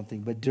do his own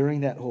thing. But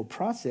during that whole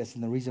process,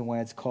 and the reason why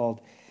it's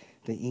called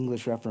the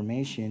English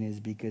Reformation is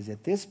because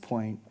at this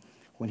point,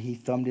 when he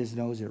thumbed his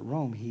nose at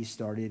Rome, he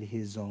started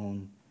his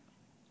own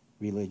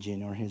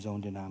religion or his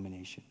own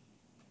denomination.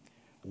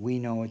 We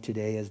know it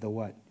today as the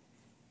what?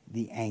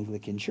 The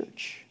Anglican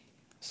Church.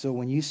 So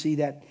when you see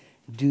that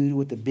dude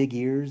with the big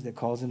ears that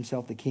calls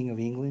himself the King of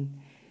England,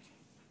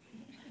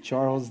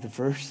 Charles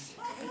I,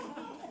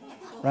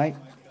 right?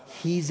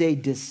 He's a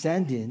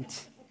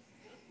descendant,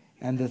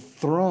 and the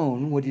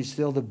throne, which is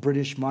still the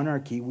British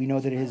monarchy, we know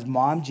that his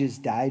mom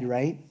just died,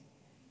 right?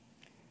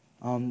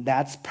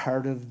 That's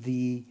part of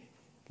the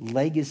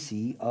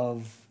legacy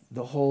of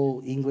the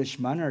whole English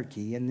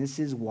monarchy, and this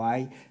is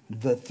why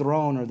the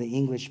throne or the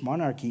English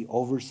monarchy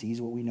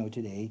oversees what we know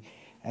today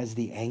as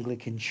the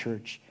Anglican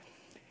Church.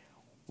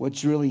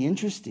 What's really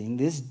interesting,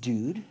 this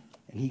dude,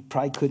 and he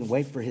probably couldn't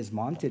wait for his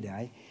mom to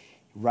die,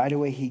 right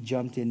away he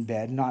jumped in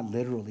bed, not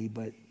literally,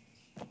 but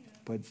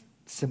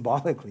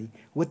symbolically,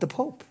 with the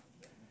Pope.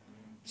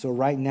 So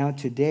right now,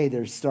 today,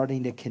 they're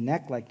starting to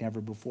connect like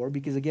never before,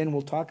 because again,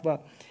 we'll talk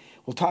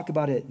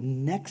about it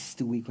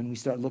next week when we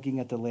start looking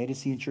at the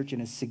Laodicean church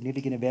and a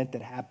significant event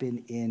that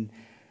happened in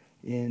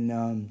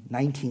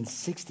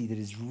 1960 that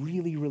is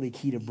really, really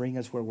key to bring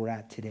us where we're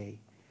at today.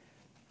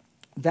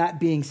 that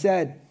being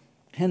said,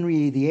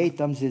 Henry VIII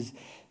thumbs his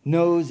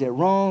nose at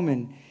Rome,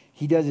 and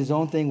he does his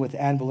own thing with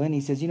Anne Boleyn.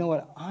 He says, you know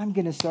what, I'm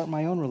going to start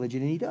my own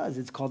religion. And he does.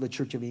 It's called the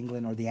Church of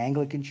England, or the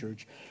Anglican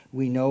Church.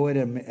 We know it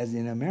as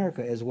in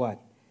America as what?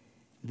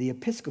 The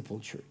Episcopal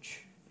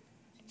Church.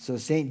 So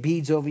St.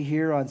 Bede's over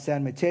here on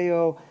San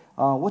Mateo.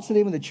 What's the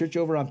name of the church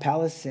over on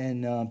Palace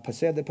and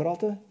Paseo de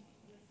Peralta?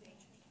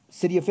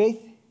 City of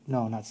Faith?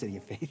 No, not City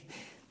of Faith.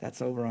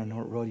 That's over on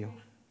North Rodeo.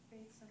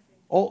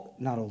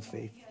 Not Old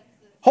Faith.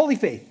 Holy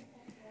Faith.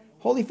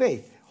 Holy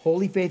Faith.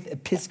 Holy Faith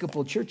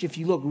Episcopal Church. If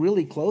you look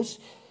really close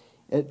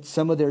at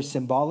some of their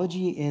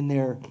symbology in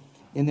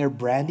their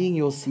branding,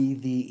 you'll see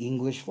the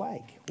English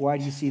flag. Why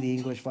do you see the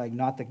English flag?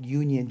 Not the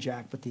Union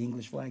Jack, but the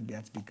English flag.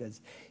 That's because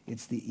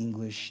it's the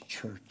English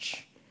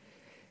church.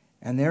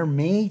 And their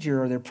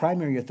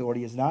primary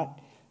authority is not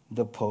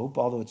the Pope,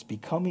 although it's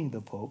becoming the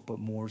Pope, but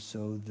more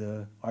so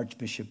the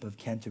Archbishop of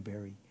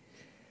Canterbury.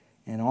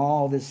 And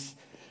all this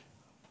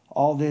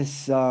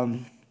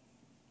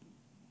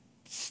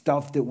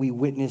stuff that we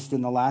witnessed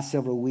in the last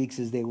several weeks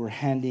as they were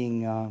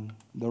handing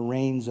the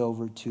reins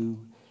over to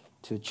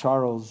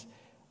Charles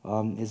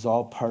is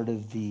all part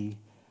of the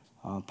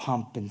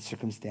pomp and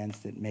circumstance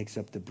that makes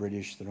up the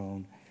British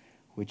throne,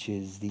 which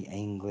is the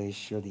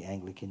English or the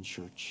Anglican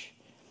Church.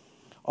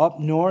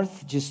 Up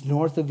north, just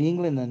north of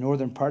England, the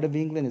northern part of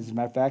England, as a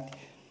matter of fact,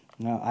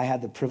 I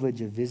had the privilege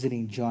of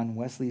visiting John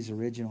Wesley's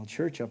original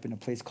church up in a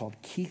place called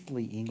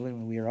Keighley, England,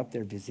 when we were up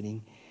there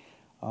visiting.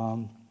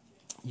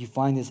 You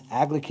find this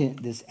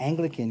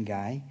Anglican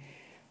guy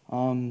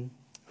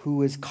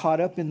who is caught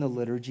up in the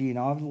liturgy, and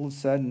all of a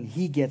sudden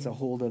he gets a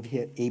hold of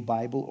a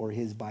Bible or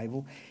his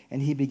Bible, and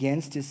he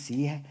begins to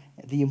see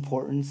the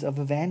importance of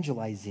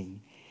evangelizing.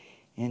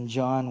 And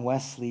John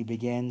Wesley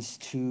begins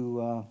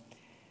to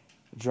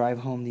drive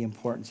home the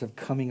importance of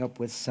coming up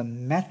with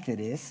some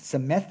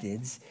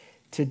methods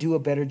to do a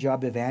better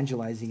job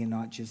evangelizing and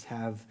not just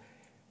have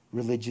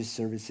religious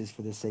services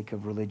for the sake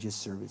of religious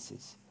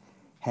services.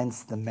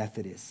 Hence the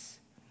Methodists.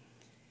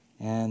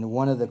 And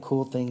one of the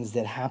cool things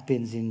that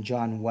happens in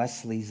John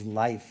Wesley's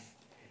life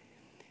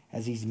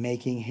as he's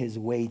making his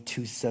way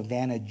to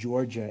Savannah,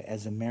 Georgia,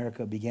 as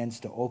America begins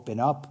to open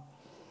up,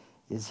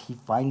 is he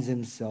finds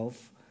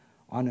himself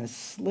on a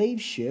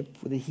slave ship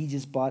that he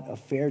just bought a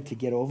fare to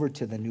get over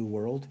to the New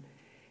World.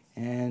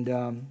 And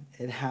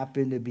it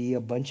happened to be a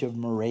bunch of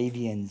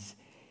Moravians,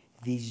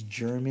 these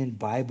German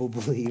Bible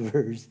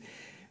believers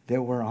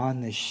that were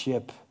on the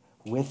ship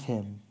with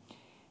him.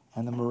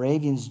 And the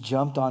Moravians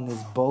jumped on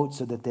this boat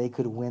so that they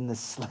could win the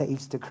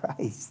slaves to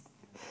Christ.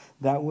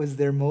 That was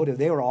their motive.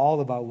 They were all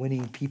about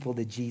winning people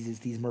to Jesus,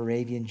 these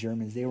Moravian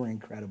Germans. They were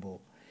incredible.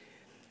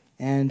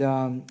 And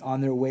on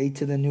their way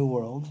to the New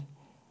World,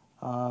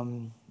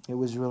 it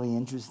was really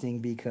interesting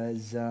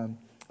because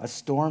a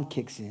storm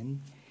kicks in,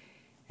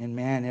 and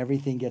man,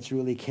 everything gets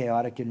really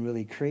chaotic and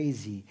really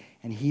crazy.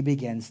 And he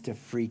begins to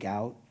freak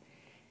out.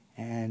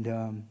 And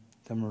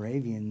the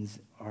Moravians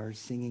are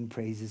singing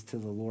praises to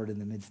the Lord in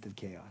the midst of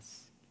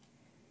chaos.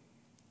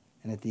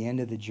 And at the end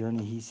of the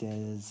journey, he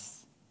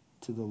says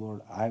to the Lord,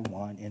 I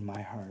want in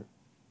my heart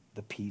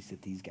the peace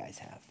that these guys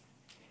have.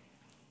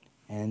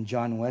 And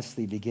John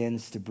Wesley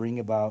begins to bring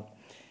about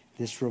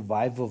this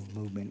revival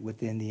movement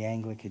within the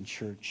Anglican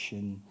Church.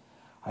 And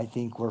I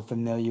think we're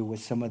familiar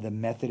with some of the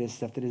Methodist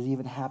stuff that is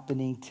even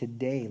happening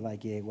today,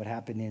 like what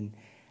happened in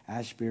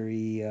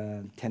Ashbury,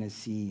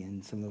 Tennessee,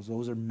 and some of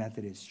those are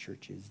Methodist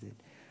churches that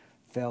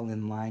fell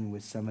in line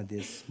with some of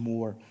this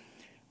more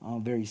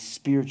very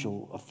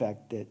spiritual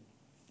effect that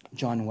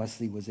John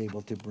Wesley was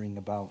able to bring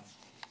about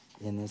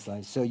in this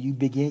life. So you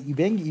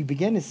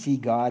begin to see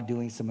God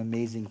doing some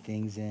amazing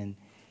things in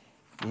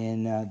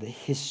the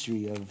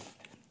history of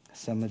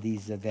some of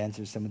these events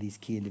or some of these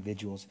key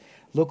individuals.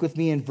 Look with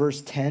me in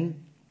verse 10.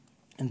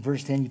 In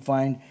verse 10, you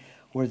find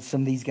where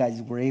some of these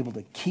guys were able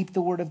to keep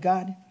the word of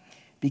God.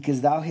 Because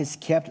thou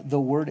hast kept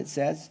the word, it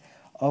says,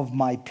 of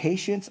my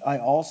patience I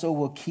also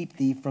will keep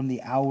thee from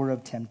the hour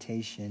of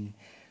temptation,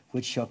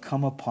 which shall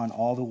come upon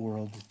all the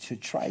world to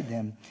try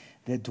them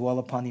that dwell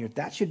upon the earth.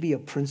 That should be a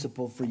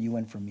principle for you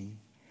and for me.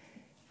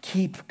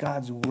 Keep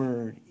God's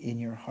word in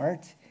your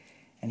heart,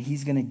 and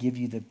he's going to give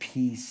you the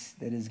peace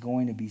that is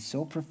going to be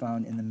so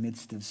profound in the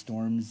midst of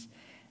storms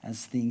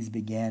as things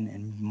begin.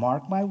 And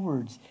mark my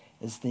words,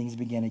 as things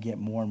begin to get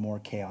more and more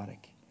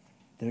chaotic.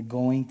 They're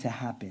going to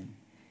happen.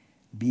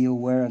 Be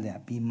aware of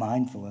that. Be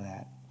mindful of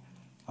that.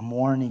 I'm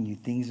warning you,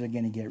 things are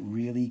going to get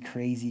really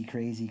crazy,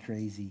 crazy,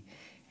 crazy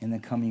in the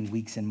coming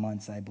weeks and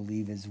months, I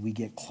believe, as we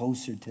get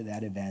closer to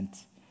that event.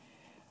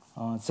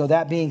 So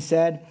that being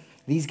said,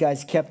 these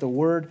guys kept the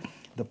word.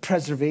 The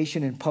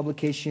preservation and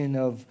publication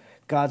of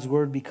God's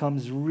word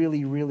becomes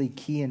really, really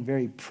key and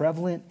very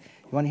prevalent.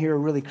 You want to hear a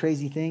really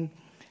crazy thing?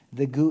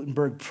 The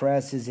Gutenberg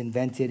press is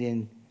invented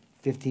in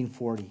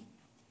 1540.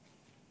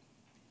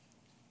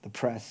 The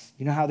press.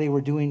 You know how they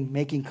were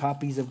making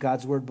copies of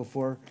God's word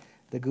before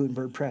the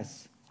Gutenberg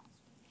press?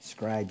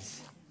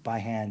 Scribes, by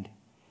hand.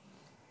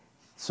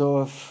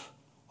 So if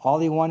all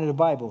he wanted a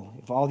Bible,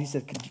 if all he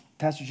said,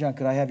 Pastor John,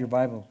 could I have your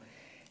Bible?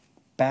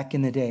 Back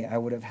in the day, I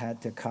would have had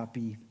to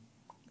copy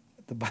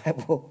the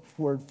Bible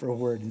word for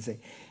word and say,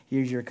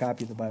 here's your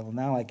copy of the Bible.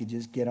 Now I could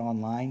just get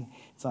online.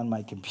 It's on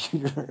my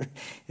computer.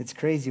 It's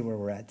crazy where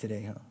we're at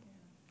today, huh?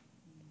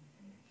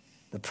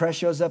 The press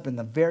shows up, and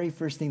the very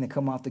first thing that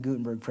come off the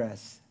Gutenberg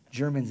press,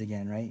 Germans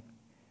again, right?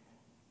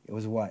 It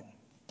was what?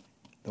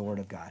 The Word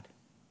of God,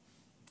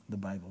 the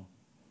Bible.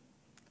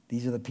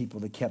 These are the people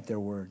that kept their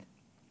word.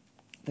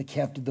 They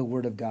kept the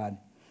Word of God.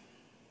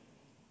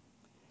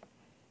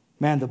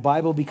 Man, the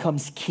Bible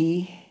becomes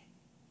key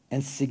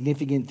and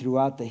significant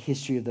throughout the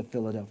history of the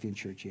Philadelphian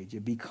church age.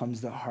 It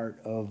becomes the heart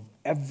of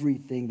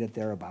everything that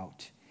they're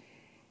about.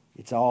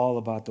 It's all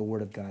about the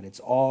Word of God. It's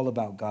all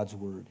about God's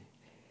Word.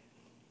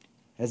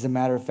 As a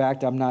matter of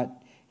fact, I'm not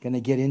going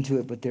to get into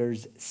it, but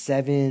there's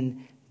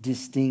 7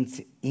 distinct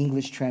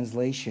English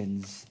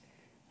translations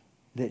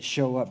that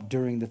show up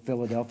during the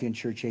Philadelphian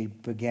church age,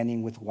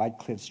 beginning with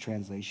Wycliffe's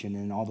translation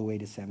and all the way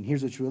to 7.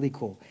 Here's what's really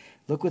cool.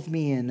 Look with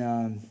me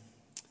in,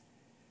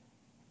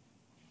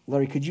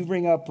 Larry, could you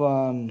bring up,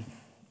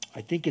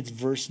 I think it's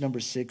verse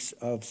number 6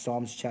 of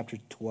Psalms chapter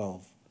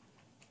 12.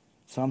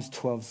 Psalms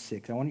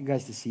 12:6. I want you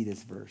guys to see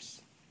this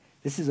verse.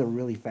 This is a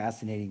really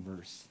fascinating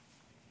verse.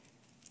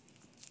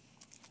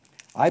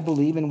 I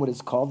believe in what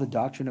is called the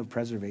doctrine of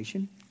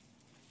preservation,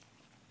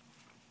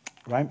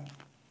 right?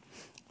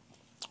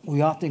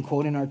 We often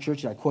quote in our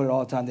church, I quote it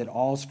all the time, that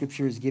all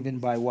scripture is given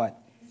by what?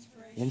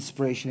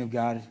 Inspiration of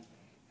God.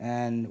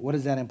 And what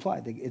does that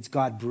imply? That it's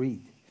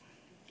God-breathed.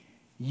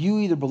 You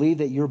either believe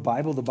that your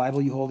Bible, the Bible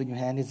you hold in your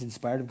hand, is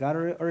inspired of God,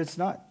 or it's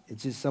not.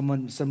 It's just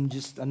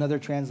just another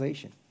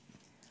translation.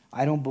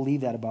 I don't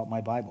believe that about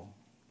my Bible.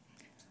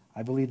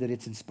 I believe that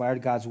it's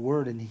inspired God's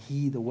word, and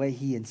the way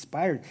he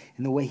inspired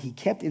and the way he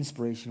kept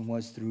inspiration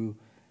was through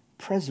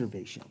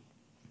preservation.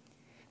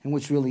 And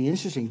what's really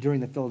interesting, during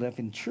the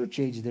Philadelphian church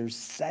age, there's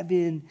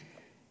 7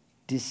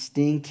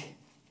 distinct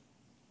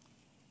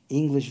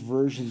English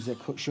versions that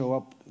show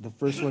up. The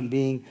first one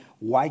being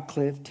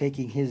Wycliffe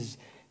taking his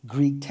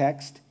Greek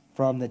text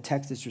from the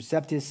Textus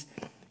Receptus,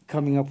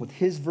 coming up with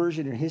his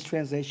version or his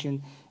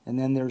translation, and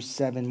then there's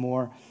 7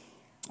 more.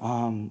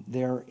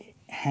 They're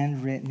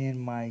handwritten in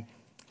my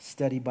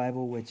study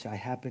Bible, which I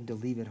happen to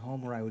leave at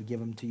home, or I would give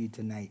them to you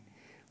tonight.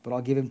 But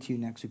I'll give them to you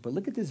next week. But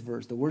look at this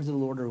verse. The words of the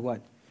Lord are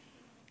what?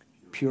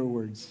 Pure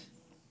words.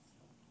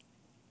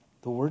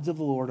 The words of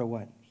the Lord are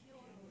what?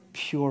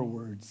 Pure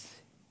words.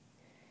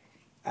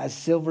 As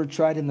silver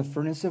tried in the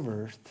furnace of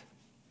earth,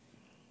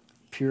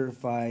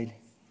 purified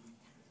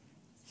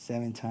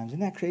 7 times.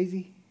 Isn't that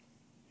crazy?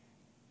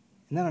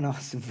 Isn't that an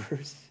awesome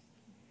verse?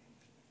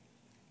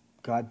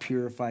 God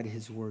purified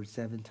his word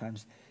 7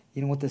 times.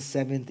 You know what the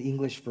 7th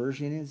English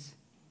version is?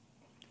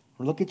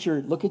 Or look at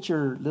your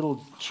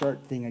little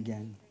chart thing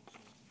again.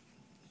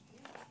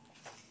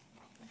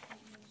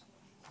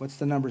 What's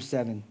the number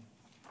 7?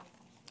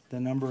 The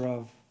number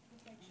of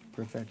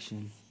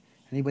perfection.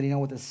 Anybody know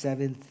what the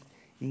 7th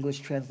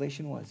English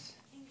translation was?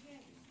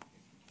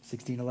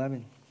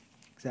 1611.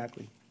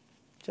 Exactly.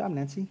 Good job,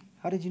 Nancy.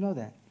 How did you know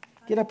that?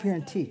 Get up here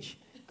and teach.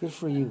 Good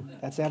for you.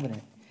 That's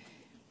evident.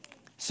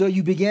 So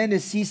you began to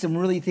see some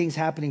really things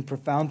happening,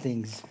 profound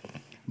things.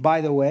 By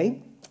the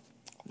way,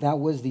 that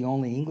was the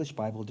only English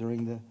Bible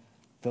during the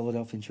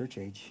Philadelphian church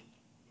age.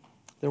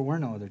 There were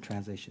no other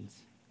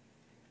translations.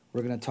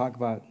 We're going to talk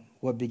about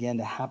what began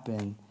to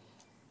happen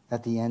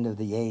at the end of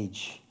the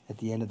age, at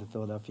the end of the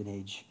Philadelphian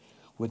age,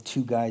 with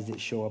 2 guys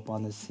that show up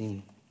on the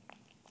scene.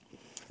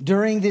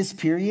 During this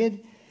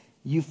period,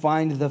 you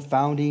find the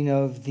founding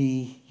of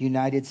the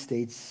United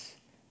States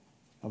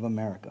of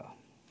America.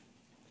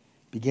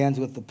 Begins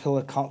with the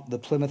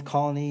Plymouth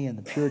Colony and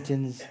the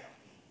Puritans,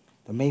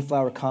 the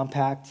Mayflower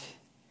Compact,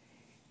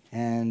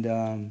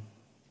 and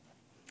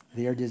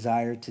their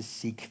desire to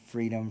seek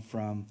freedom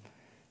from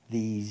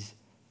these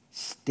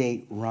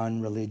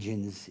state-run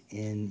religions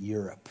in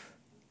Europe.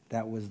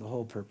 That was the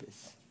whole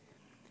purpose.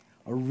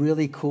 A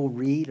really cool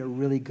read, a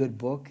really good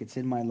book. It's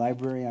in my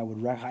library. I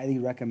would highly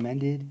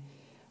recommend it.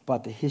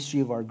 About the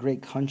history of our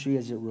great country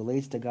as it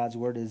relates to God's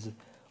word is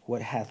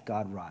What Hath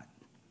God Wrought.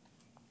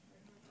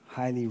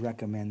 Highly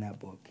recommend that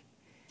book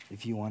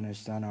if you want to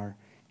understand our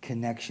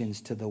connections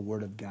to the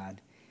Word of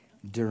God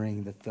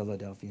during the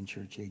Philadelphian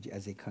church age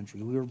as a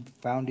country. We were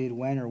founded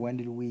when, or when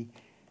did we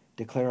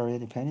declare our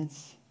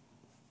independence?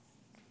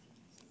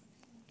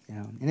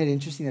 Isn't it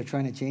interesting they're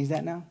trying to change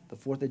that now? The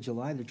 4th of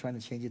July, they're trying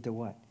to change it to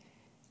what?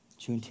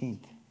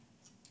 Juneteenth.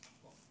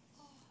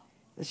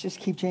 Let's just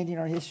keep changing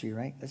our history,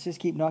 right? Let's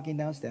just keep knocking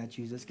down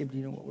statues. Let's keep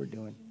doing what we're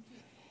doing.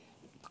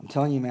 I'm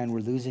telling you, man,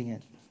 we're losing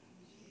it.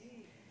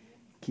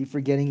 Keep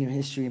forgetting your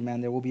history,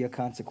 man. There will be a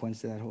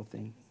consequence to that whole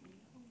thing.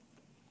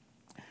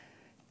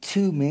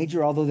 2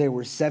 major, although there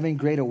were 7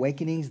 great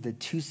awakenings, the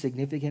 2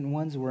 significant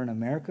ones were in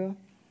America,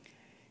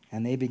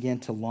 and they began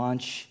to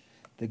launch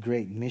the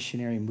great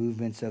missionary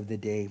movements of the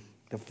day.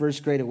 The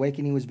first great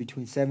awakening was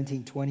between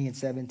 1720 and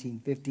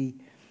 1750.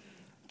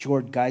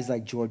 Guys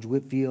like George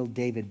Whitefield,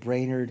 David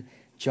Brainerd,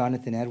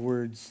 Jonathan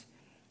Edwards,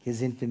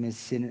 his infamous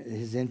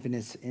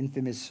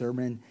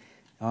sermon,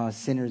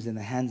 sinners in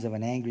the hands of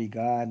an angry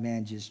God,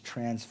 man, just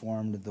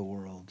transformed the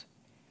world.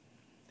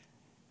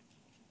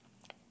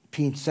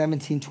 In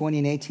 1720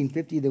 and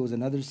 1850, there was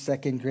another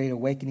second great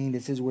awakening.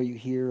 This is where you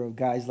hear of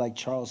guys like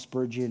Charles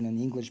Spurgeon, an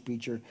English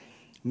preacher,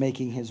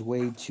 making his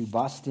way to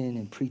Boston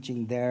and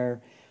preaching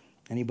there.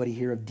 Anybody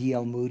hear of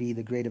D.L. Moody,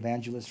 the great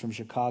evangelist from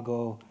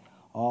Chicago?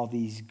 All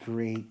these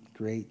great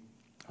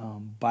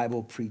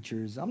Bible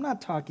preachers. I'm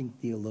not talking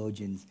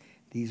theologians.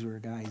 These were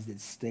guys that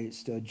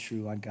stood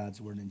true on God's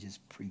word and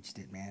just preached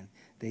it, man.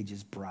 They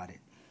just brought it.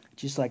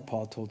 Just like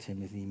Paul told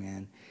Timothy,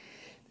 man.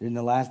 In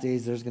the last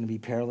days, there's going to be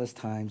perilous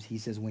times. He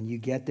says, when you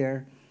get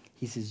there,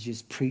 he says,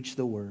 just preach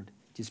the word.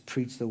 Just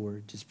preach the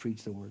word. Just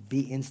preach the word. Be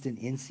instant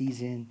in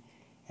season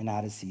and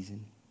out of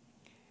season.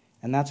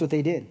 And that's what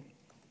they did.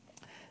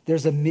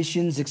 There's a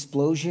missions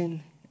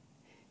explosion.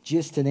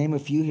 Just to name a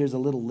few, here's a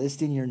little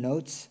list in your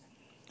notes.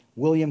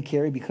 William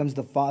Carey becomes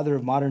the father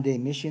of modern day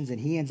missions,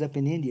 and he ends up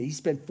in India. He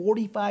spent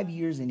 45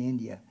 years in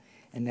India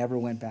and never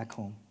went back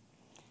home.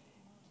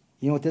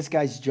 You know what this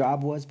guy's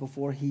job was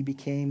before he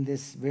became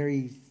this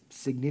very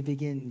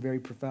significant and very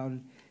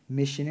profound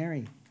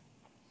missionary?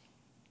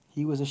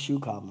 He was a shoe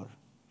cobbler.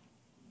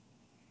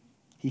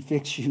 He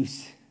fixed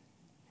shoes.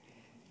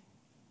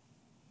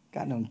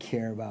 God don't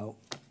care about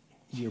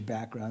your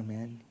background,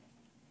 man.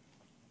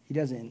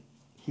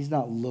 He's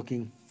not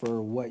looking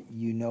for what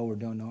you know or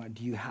don't know.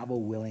 Do you have a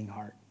willing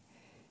heart?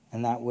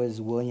 And that was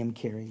William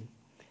Carey.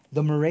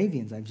 The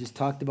Moravians, I've just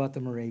talked about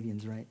the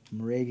Moravians, right? The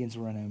Moravians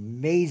were an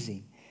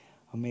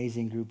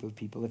amazing group of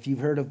people. If you've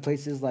heard of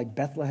places like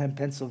Bethlehem,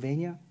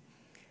 Pennsylvania,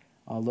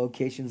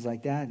 locations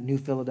like that, New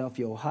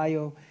Philadelphia,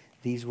 Ohio,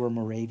 these were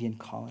Moravian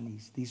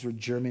colonies. These were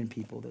German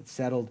people that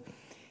settled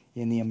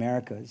in the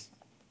Americas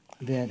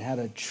that had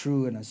a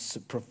true and a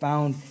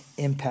profound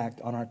impact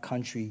on our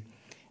country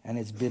and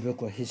its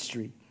biblical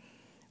history.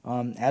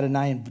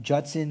 Adonai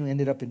Judson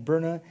ended up in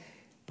Burma.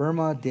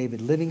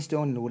 David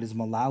Livingstone, in what is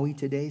Malawi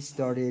today,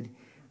 started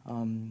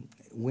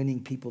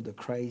winning people to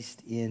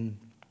Christ in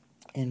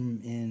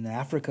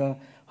Africa.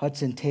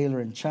 Hudson Taylor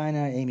in China.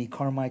 Amy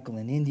Carmichael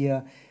in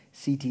India.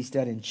 C.T.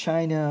 Studd in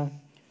China.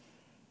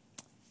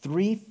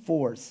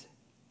 3/4,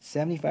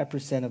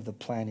 75% of the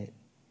planet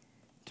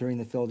during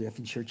the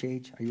Philadelphia church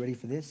age, are you ready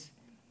for this?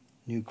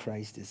 Knew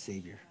Christ as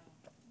Savior.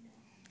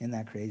 Isn't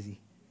that crazy?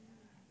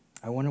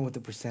 I wonder what the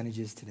percentage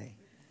is today.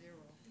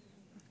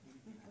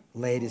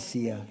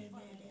 Laodicea.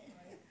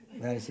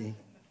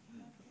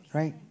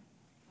 Right?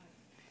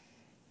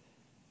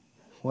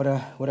 What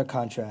a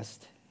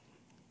contrast.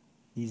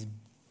 These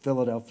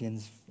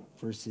Philadelphians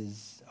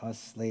versus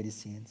us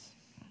Laodiceans.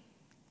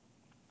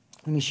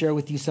 Let me share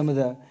with you some of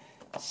the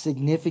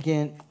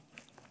significant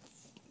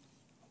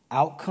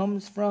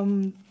outcomes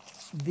from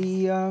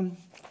the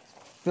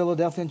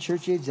Philadelphian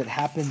church age that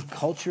happened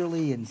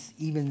culturally and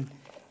even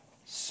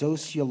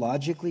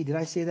sociologically. Did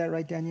I say that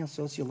right, Daniel?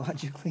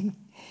 Sociologically?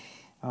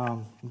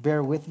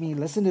 Bear with me.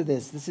 Listen to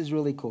this. This is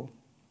really cool.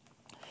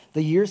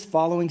 The years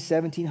following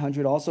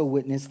 1700 also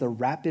witnessed the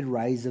rapid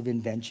rise of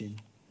invention.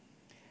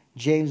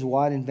 James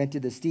Watt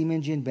invented the steam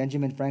engine.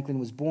 Benjamin Franklin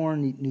was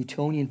born.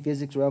 Newtonian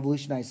physics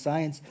revolutionized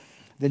science.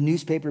 The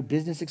newspaper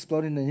business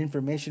exploded in the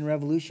information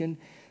revolution.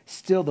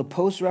 Still, the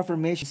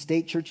post-Reformation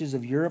state churches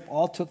of Europe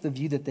all took the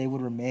view that they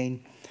would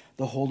remain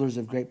the holders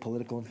of great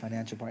political and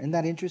financial power. Isn't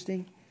that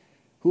interesting?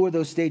 Who are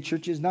those state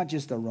churches? Not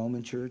just the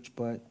Roman church,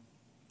 but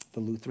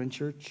the Lutheran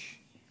church,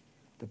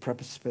 the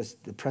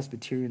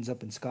Presbyterians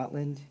up in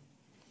Scotland.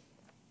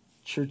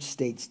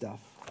 Church-state stuff.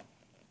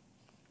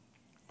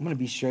 I'm going to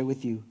be straight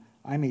with you.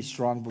 I'm a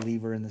strong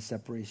believer in the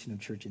separation of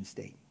church and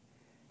state.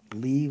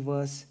 Leave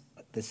us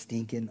the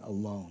stinking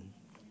alone.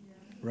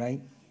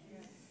 Right?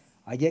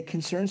 I get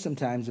concerned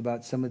sometimes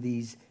about some of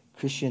these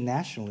Christian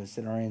nationalists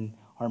that are in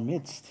our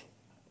midst.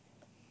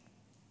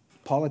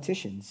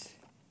 Politicians.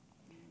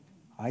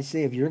 I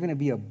say if you're going to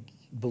be a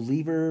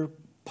believer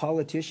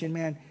politician,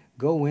 man,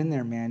 go in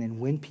there, man, and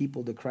win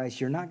people to Christ.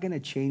 You're not going to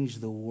change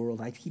the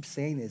world. I keep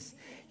saying this.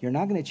 You're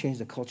not going to change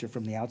the culture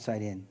from the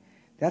outside in.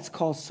 That's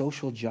called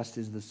social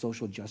justice, the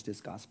social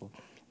justice gospel.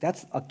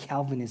 That's a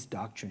Calvinist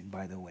doctrine,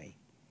 by the way.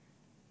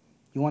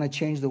 You want to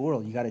change the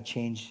world, you got to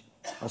change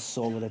a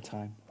soul at a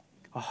time,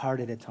 a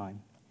heart at a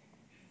time.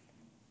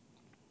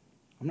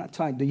 I'm not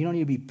talking, you don't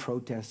need to be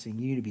protesting,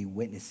 you need to be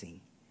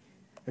witnessing.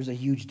 There's a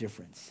huge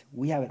difference.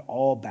 We have it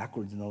all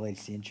backwards in the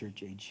Laodicean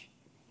church age.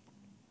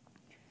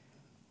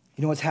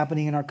 You know what's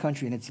happening in our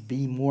country, and it's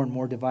being more and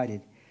more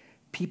divided.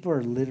 People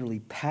are literally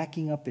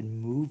packing up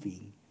and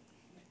moving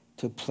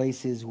to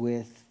places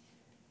with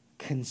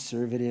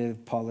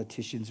conservative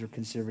politicians or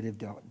conservative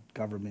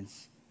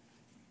governments.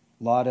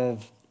 A lot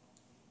of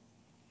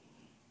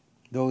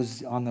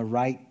those on the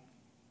right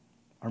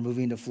are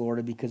moving to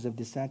Florida because of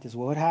DeSantis.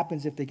 Well, what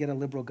happens if they get a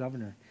liberal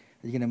governor?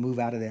 Are you going to move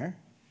out of there?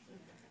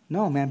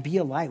 No, man, be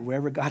a light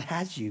wherever God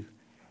has you.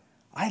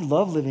 I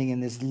love living in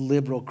this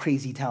liberal,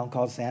 crazy town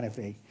called Santa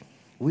Fe.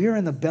 We are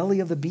in the belly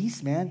of the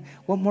beast, man.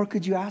 What more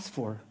could you ask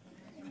for?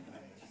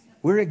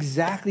 We're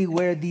exactly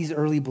where these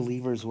early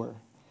believers were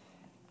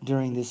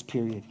during this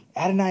period.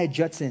 Adonai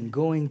Judson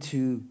going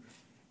to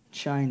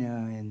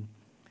China and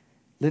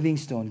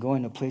Livingstone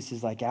going to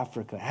places like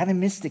Africa,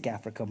 animistic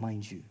Africa,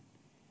 mind you.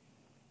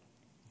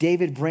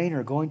 David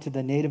Brainerd going to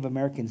the Native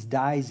Americans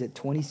dies at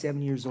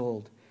 27 years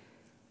old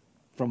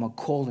from a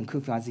cold in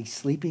Kufi as he's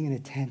sleeping in a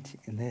tent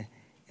in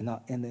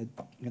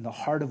the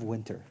heart of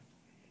winter.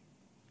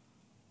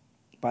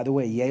 By the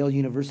way, Yale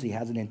University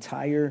has an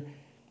entire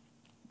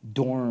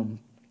dorm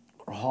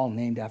or hall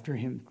named after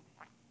him.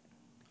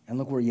 And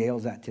look where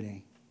Yale's at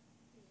today.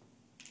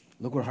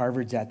 Look where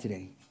Harvard's at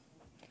today.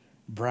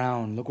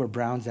 Brown, look where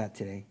Brown's at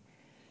today.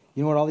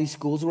 You know what all these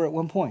schools were at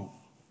one point?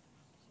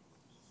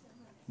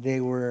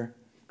 They were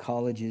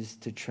colleges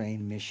to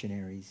train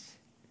missionaries.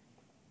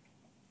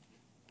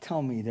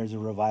 Tell me there's a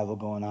revival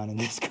going on in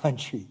this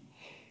country.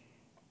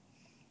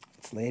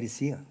 It's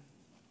Laodicea.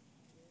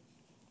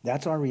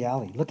 That's our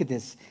reality. Look at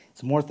this.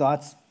 Some more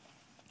thoughts.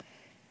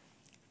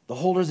 The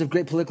holders of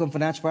great political and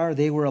financial power,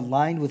 they were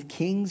aligned with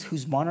kings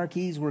whose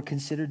monarchies were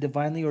considered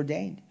divinely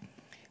ordained.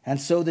 And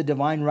so the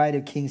divine right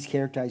of kings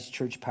characterized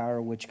church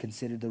power, which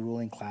considered the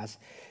ruling class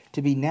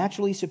to be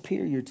naturally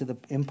superior to the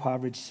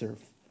impoverished serf.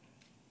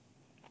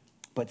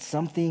 But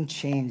something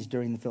changed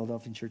during the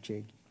Philadelphian church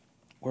age.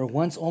 Where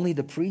once only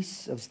the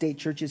priests of state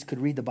churches could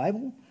read the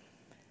Bible,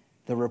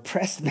 the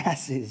repressed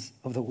masses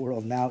of the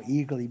world now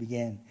eagerly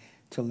began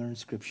to learn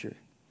Scripture.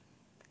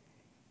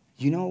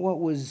 You know what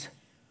was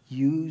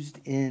used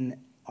in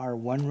our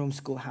one-room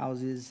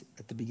schoolhouses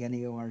at the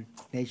beginning of our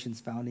nation's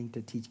founding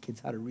to teach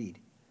kids how to read?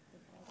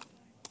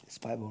 This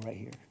Bible right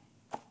here.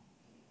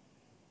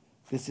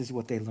 This is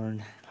what they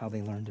learned, how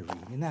they learned to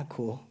read. Isn't that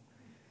cool?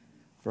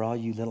 For all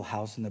you Little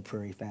House on the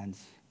Prairie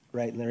fans.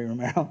 Right, Larry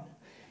Romero?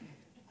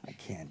 I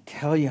can't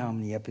tell you how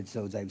many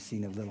episodes I've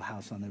seen of Little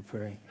House on the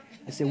Prairie.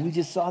 I said, we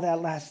just saw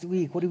that last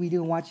week. What are we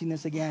doing watching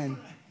this again?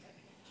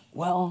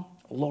 Well,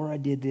 Laura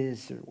did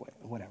this or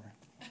whatever.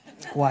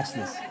 Watch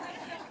this.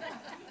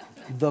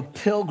 The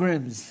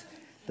pilgrims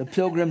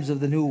of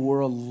the New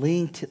World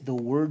linked the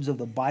words of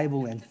the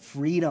Bible and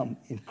freedom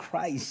in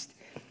Christ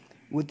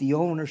with the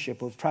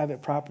ownership of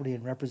private property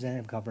and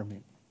representative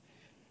government.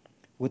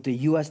 With the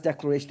U.S.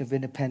 Declaration of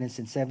Independence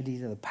in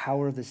 1770, the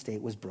power of the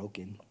state was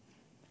broken.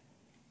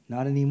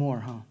 Not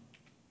anymore, huh?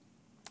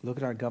 Look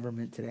at our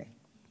government today.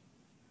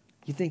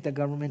 You think the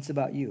government's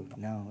about you?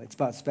 No, it's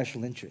about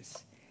special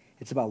interests.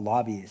 It's about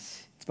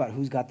lobbyists. It's about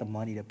who's got the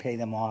money to pay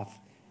them off.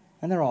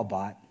 And they're all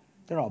bought.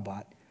 They're all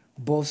bought.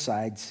 Both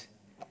sides.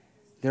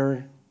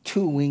 They're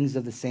two wings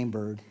of the same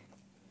bird.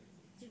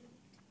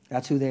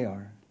 That's who they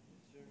are.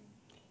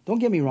 Don't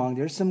get me wrong.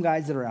 There's some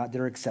guys that are out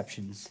there,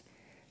 exceptions.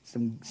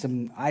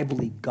 Some, I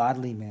believe,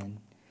 godly men.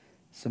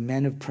 Some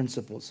men of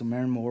principle. Some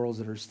men of morals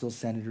that are still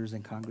senators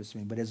and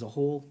congressmen. But as a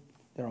whole,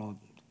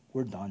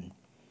 we're done.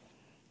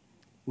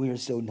 We are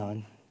so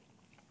done.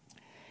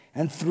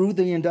 And through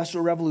the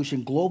Industrial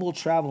Revolution, global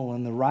travel,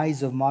 and the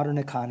rise of modern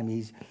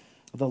economies,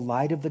 the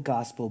light of the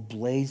gospel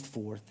blazed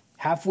forth.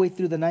 Halfway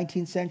through the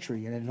 19th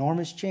century, an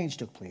enormous change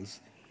took place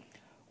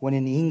when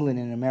in England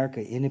and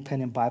America,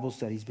 independent Bible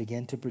studies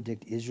began to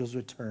predict Israel's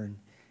return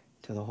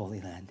to the Holy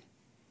Land.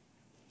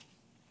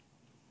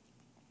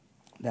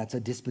 That's a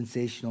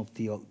dispensational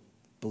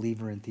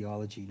believer in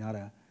theology, not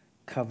a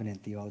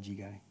covenant theology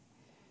guy.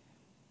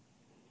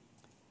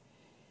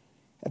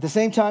 At the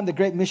same time, the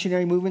great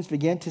missionary movements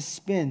began to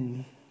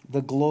spin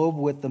the globe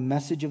with the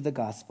message of the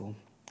gospel.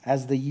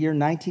 As the year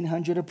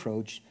 1900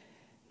 approached,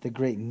 the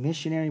great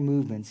missionary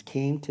movements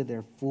came to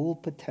their full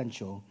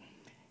potential,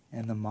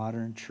 and the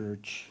modern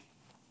church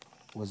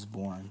was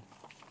born.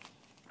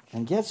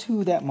 And guess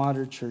who that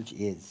modern church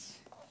is?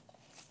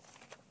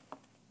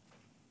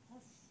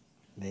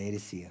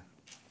 Laodicea.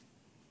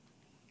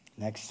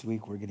 Next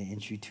week, we're going to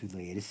introduce you to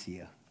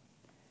Laodicea.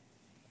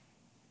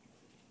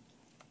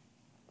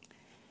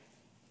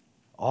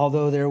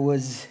 Although there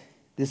was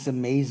this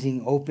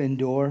amazing open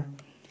door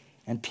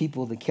and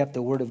people that kept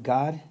the word of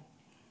God,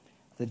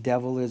 the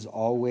devil is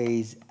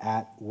always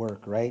at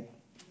work, right?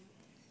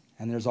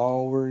 And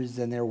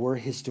there were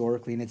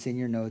historically, and it's in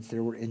your notes,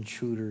 there were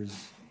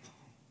intruders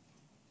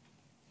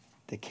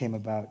that came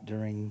about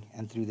during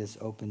and through this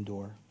open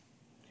door.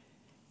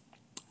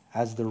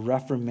 As the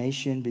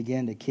Reformation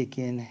began to kick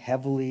in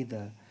heavily,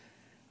 the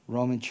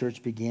Roman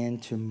Church began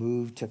to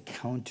move to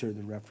counter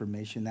the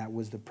Reformation. That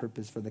was the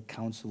purpose for the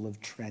Council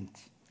of Trent,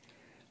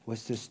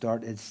 was to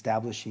start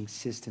establishing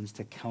systems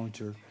to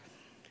counter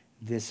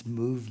this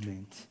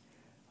movement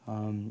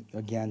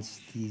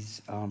against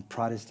these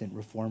Protestant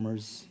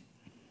reformers.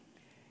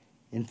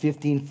 In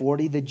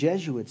 1540, the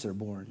Jesuits are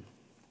born.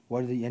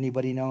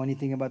 Anybody know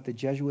anything about the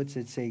Jesuits?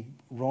 It's a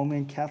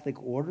Roman Catholic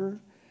order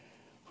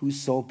whose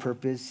sole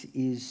purpose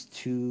is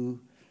to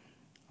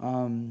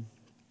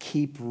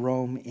keep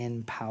Rome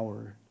in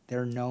power.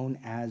 They're known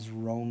as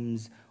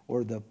Rome's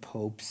or the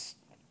Pope's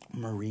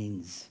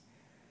Marines.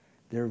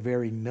 They're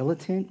very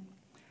militant,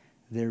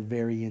 they're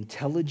very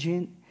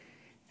intelligent,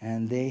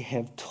 and they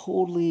have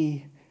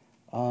totally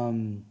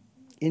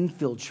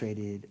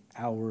infiltrated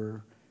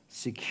our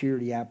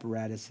security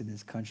apparatus in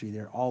this country.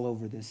 They're all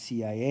over the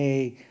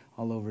CIA,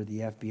 all over the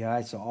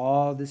FBI. So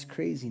all this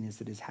craziness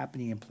that is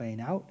happening and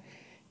playing out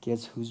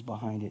Guess who's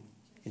behind it?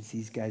 It's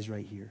these guys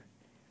right here.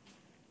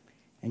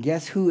 And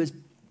guess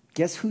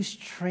who's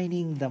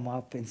training them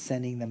up and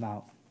sending them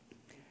out?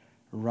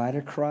 Right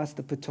across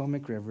the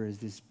Potomac River is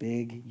this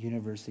big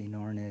university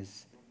known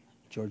as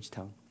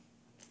Georgetown,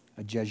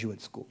 a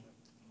Jesuit school.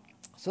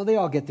 So they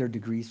all get their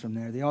degrees from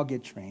there. They all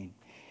get trained.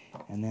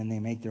 And then they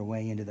make their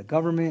way into the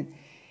government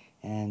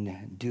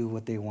and do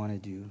what they want to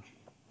do.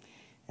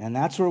 And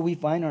that's where we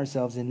find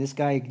ourselves. And this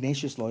guy,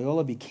 Ignatius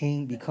Loyola,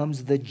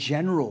 becomes the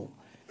general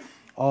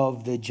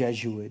of the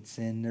Jesuits.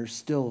 And they're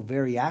still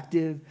very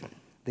active.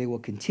 They will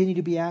continue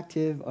to be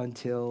active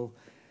until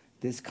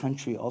this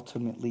country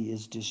ultimately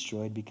is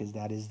destroyed, because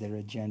that is their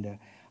agenda.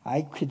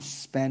 I could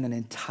spend an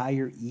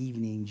entire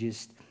evening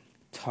just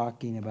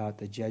talking about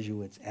the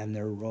Jesuits and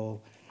their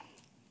role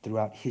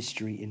throughout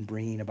history in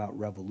bringing about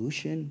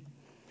revolution.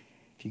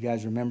 If you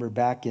guys remember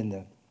back in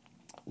the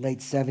late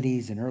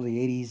 70s and early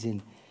 80s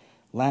in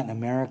Latin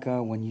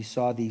America, when you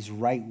saw these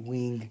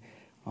right-wing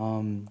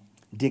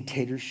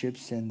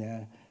dictatorships and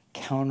the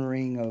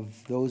countering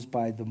of those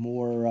by the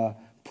more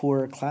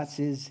poorer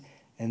classes,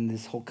 and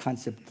this whole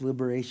concept of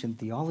liberation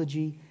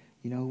theology.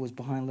 You know who was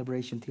behind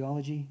liberation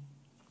theology?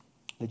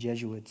 The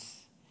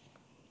Jesuits,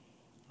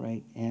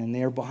 right? And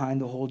they're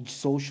behind the whole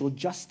social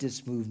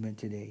justice movement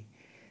today.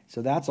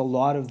 So that's a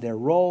lot of their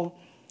role.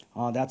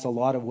 That's a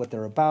lot of what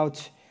they're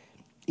about.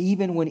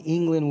 Even when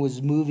England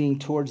was moving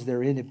towards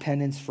their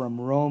independence from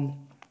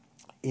Rome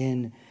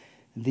in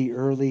the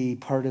early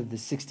part of the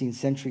 16th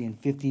century, in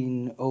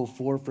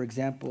 1504, for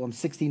example,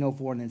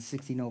 1604 and then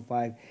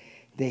 1605,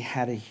 they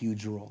had a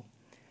huge role.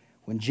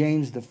 When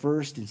James I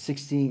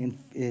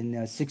in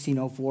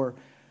 1604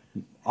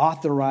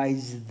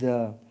 authorized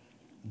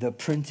the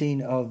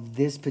printing of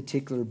this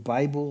particular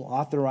Bible,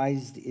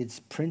 authorized its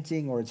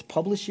printing or its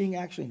publishing,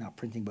 actually not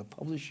printing but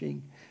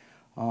publishing,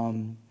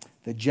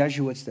 the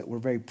Jesuits that were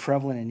very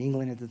prevalent in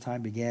England at the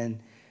time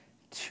began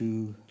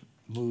to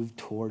move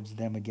towards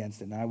them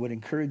against it. And I would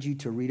encourage you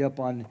to read up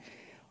on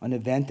an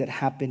event that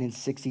happened in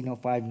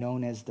 1605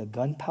 known as the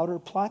Gunpowder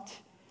Plot.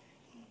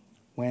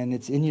 When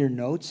it's in your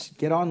notes,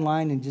 get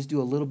online and just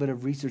do a little bit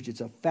of research. It's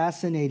a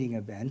fascinating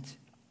event.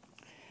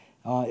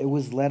 It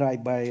was led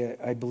by,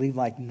 I believe,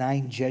 like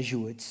 9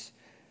 Jesuits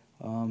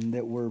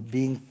that were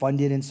being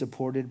funded and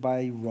supported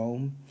by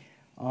Rome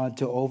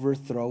to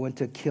overthrow and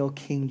to kill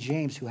King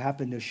James, who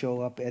happened to show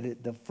up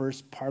at the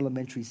first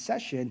parliamentary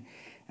session.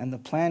 And the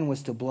plan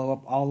was to blow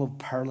up all of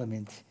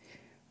Parliament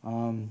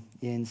in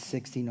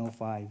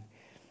 1605.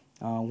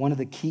 One of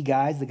the key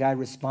guys, the guy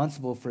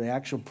responsible for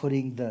actual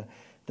putting the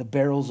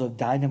barrels of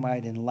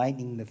dynamite and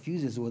lighting the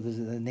fuses, was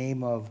the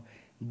name of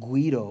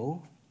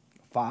Guido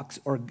Fawkes,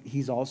 or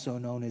he's also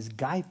known as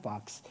Guy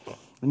Fawkes.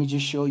 Let me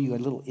just show you a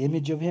little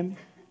image of him.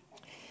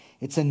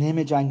 It's an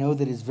image I know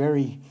that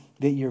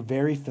you're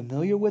very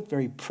familiar with,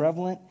 very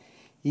prevalent,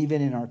 even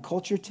in our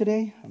culture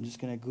today. I'm just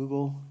going to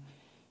Google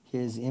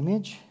his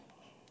image.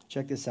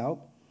 Check this out.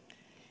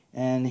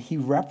 And he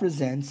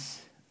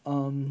represents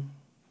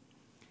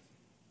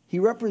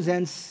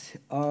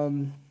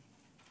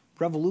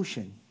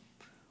revolution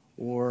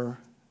or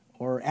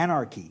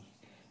anarchy,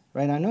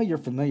 right? I know you're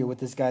familiar with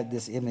this guy,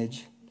 this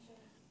image.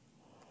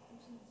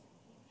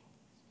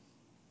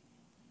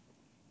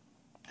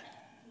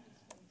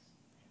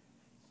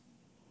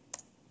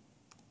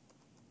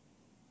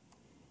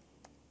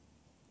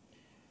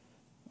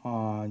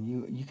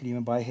 You can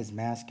even buy his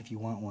mask if you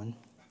want one.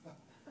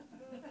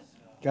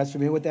 You guys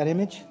familiar with that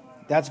image?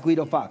 That's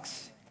Guido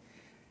Fawkes.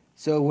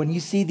 So when you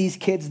see these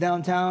kids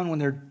downtown, when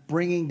they're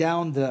bringing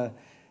down the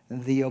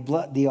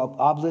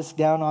obelisk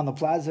down on the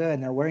plaza,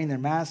 and they're wearing their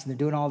masks and they're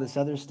doing all this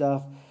other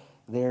stuff,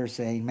 they're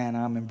saying, man,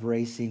 I'm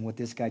embracing what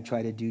this guy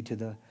tried to do to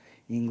the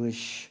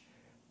English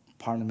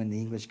Parliament, the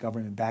English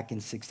government back in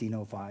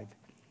 1605.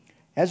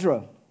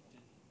 Ezra.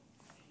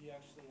 He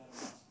actually had a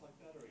mask like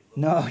that, or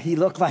No, he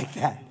looked like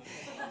that.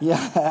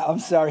 Yeah, I'm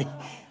sorry.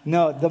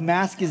 No, the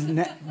mask is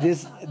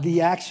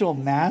the actual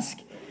mask.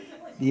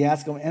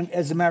 And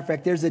as a matter of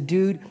fact, there's a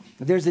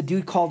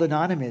dude called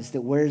Anonymous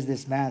that wears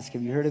this mask.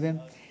 Have you heard of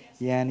him?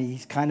 Yeah, and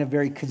he's kind of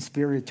very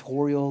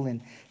conspiratorial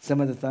in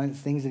some of the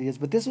things that he is.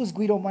 But this was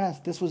Guido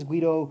Mask. This was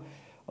Guido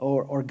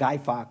or Guy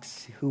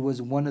Fawkes, who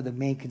was one of the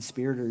main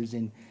conspirators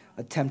in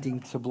attempting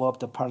to blow up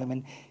the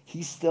Parliament.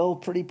 He's still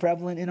pretty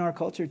prevalent in our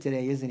culture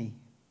today, isn't he?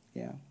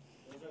 Yeah.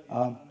 those are the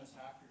anonymous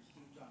hackers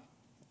too, John.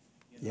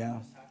 The Yeah.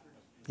 anonymous hackers.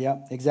 Yeah,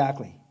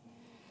 exactly.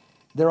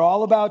 They're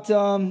all about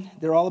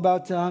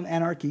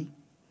anarchy.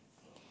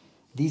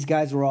 These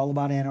guys were all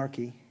about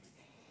anarchy.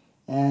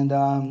 And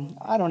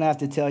I don't have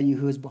to tell you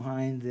who's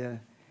behind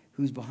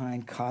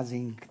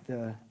causing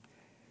the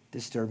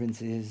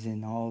disturbances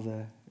and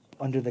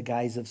under the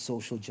guise of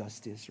social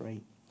justice,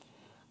 right?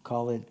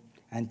 Call it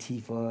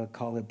Antifa,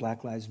 call it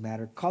Black Lives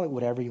Matter, call it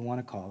whatever you want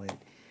to call it.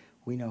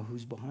 We know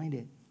who's behind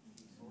it.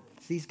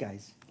 It's these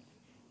guys.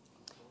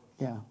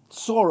 Yeah,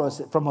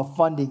 Soros from a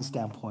funding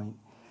standpoint,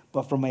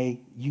 but from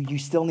you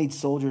still need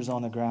soldiers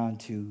on the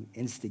ground to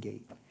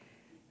instigate,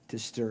 to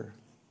stir.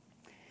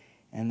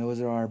 And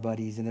those are our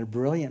buddies, and they're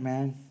brilliant,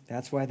 man.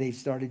 That's why they've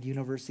started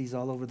universities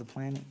all over the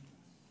planet.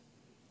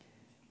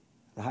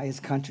 The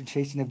highest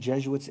concentration of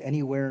Jesuits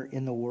anywhere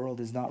in the world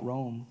is not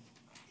Rome.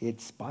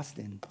 It's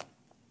Boston.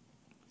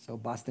 So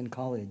Boston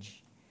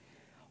College.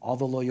 All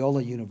the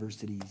Loyola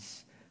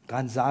universities.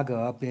 Gonzaga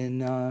up in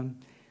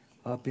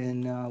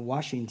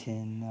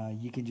Washington.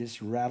 You can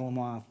just rattle them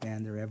off,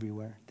 man. They're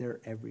everywhere.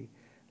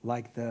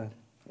 Like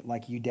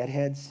you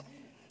deadheads,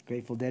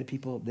 Grateful Dead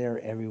people, they're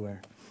everywhere.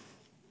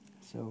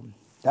 So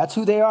that's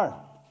who they are.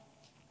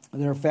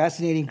 They're a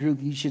fascinating group.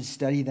 You should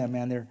study them,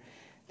 man. They're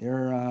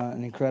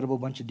an incredible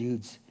bunch of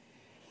dudes.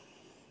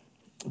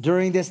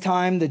 During this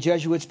time, the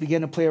Jesuits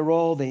begin to play a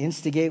role. They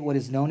instigate what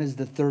is known as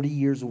the 30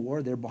 Years'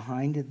 War. They're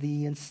behind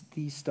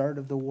the start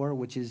of the war,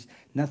 which is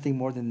nothing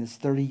more than this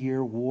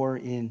 30-year war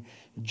in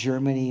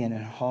Germany and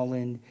in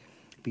Holland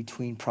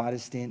between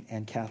Protestant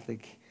and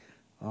Catholic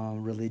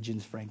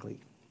religions, frankly.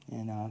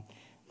 And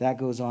that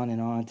goes on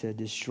and on to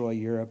destroy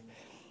Europe.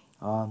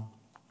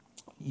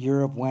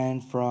 Europe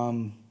went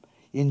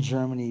in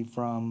Germany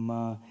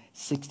from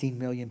 16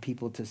 million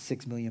people to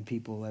 6 million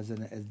people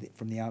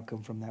from the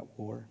outcome from that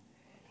war.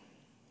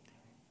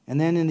 And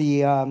then in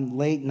the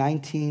late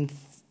 20th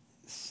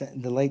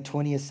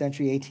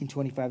century,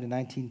 1825 to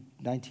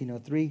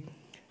 1903,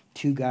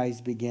 two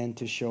guys began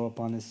to show up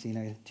on the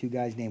scene. Two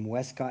guys named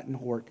Westcott and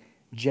Hort,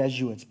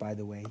 Jesuits, by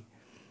the way,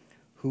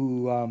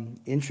 who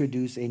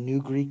introduced a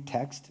new Greek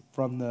text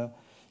from the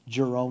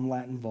Jerome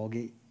Latin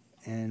Vulgate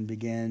and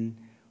began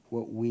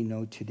what we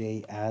know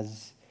today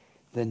as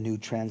the New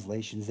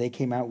Translations. They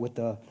came out with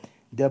the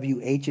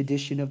WH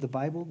edition of the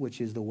Bible,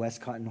 which is the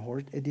Westcott and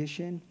Hort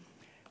edition,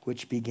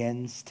 which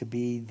begins to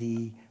be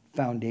the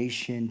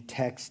foundation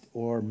text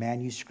or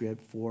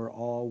manuscript for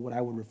all what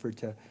I would refer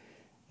to,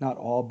 not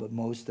all, but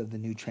most of the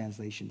new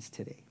translations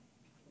today.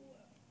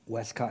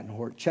 Westcott and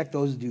Hort. Check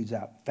those dudes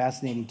out.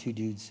 Fascinating two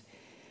dudes.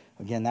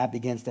 Again, that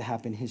begins to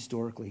happen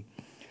historically.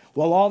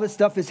 While all this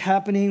stuff is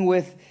happening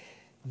with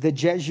the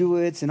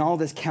Jesuits and all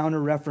this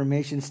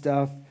counter-Reformation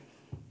stuff,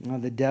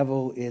 the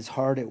devil is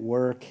hard at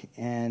work.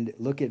 And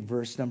look at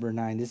verse number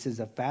 9. This is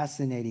a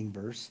fascinating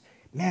verse.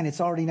 Man,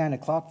 it's already 9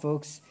 o'clock,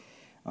 folks.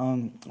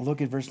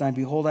 Look at verse 9.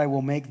 Behold, I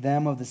will make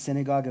them of the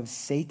synagogue of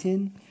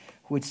Satan,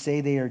 which say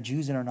they are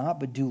Jews and are not,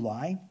 but do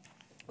lie.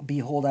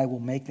 Behold, I will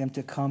make them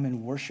to come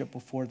and worship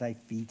before thy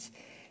feet,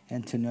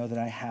 and to know that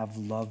I have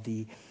loved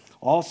thee.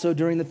 Also,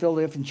 during the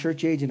Philadelphian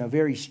church age, in a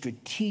very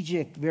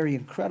strategic, very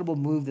incredible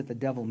move that the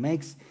devil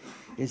makes,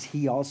 is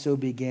he also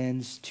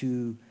begins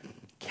to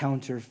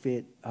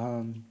counterfeit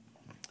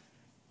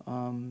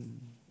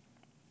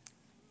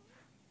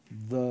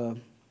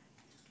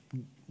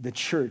the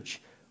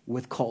church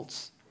with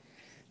cults.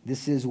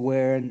 This is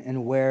where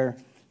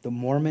the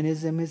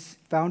Mormonism is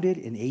founded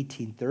in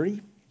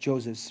 1830.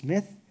 Joseph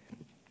Smith,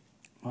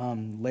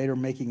 later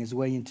making his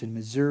way into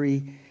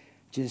Missouri,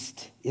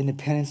 just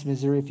Independence,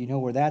 Missouri, if you know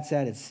where that's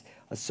at. It's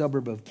a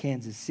suburb of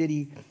Kansas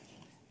City.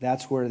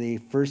 That's where they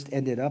first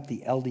ended up,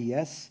 the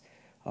LDS.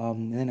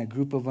 And then a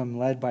group of them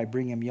led by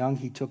Brigham Young,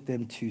 he took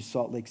them to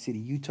Salt Lake City,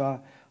 Utah.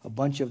 A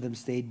bunch of them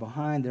stayed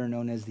behind. They're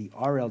known as the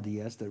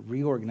RLDS, the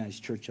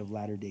Reorganized Church of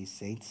Latter-day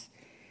Saints.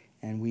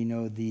 And we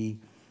know the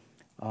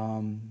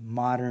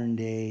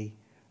modern-day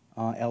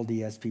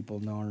LDS people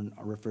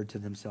refer to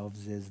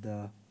themselves as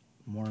the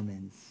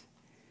Mormons.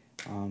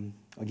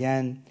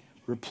 Again,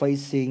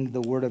 replacing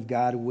the Word of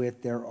God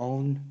with their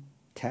own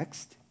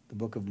text, the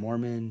Book of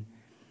Mormon,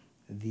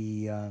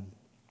 the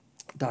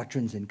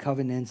Doctrines and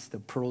Covenants, the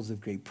Pearls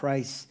of Great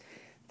Price.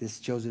 This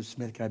Joseph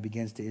Smith guy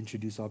begins to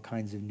introduce all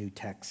kinds of new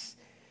texts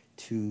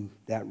to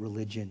that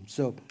religion.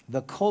 So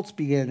the cults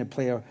began to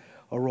play a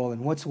role.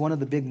 And what's one of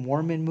the big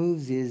Mormon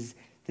moves is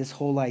this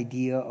whole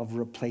idea of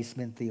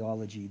replacement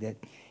theology. That,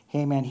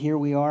 hey man, here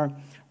we are,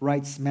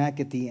 right smack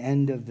at the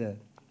end of the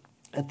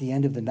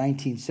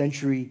 19th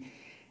century,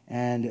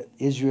 and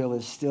Israel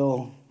is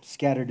still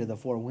scattered to the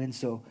four winds.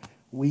 So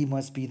we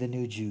must be the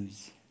new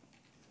Jews.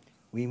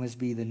 We must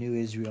be the new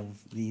Israel,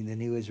 the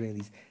new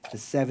Israelis. The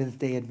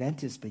Seventh-day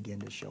Adventists begin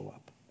to show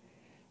up.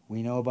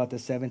 We know about the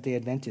Seventh-day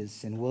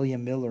Adventists and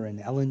William Miller and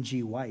Ellen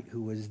G. White,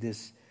 who was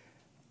this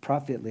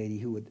prophet lady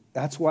who would.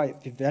 That's why,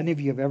 if any of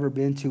you have ever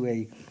been to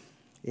a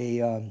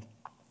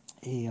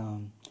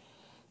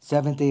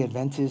Seventh-day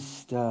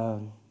Adventist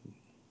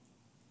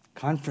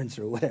conference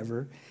or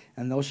whatever,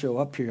 and they'll show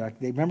up here.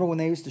 They remember when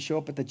they used to show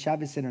up at the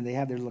Chavez Center. They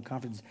have their little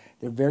conferences.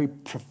 They're very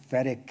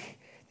prophetic.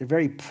 They're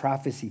very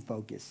prophecy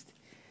focused.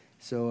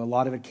 So a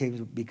lot of it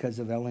came because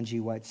of Ellen G.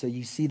 White. So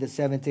you see the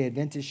Seventh-day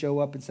Adventists show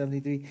up in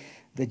 73.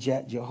 The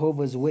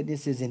Jehovah's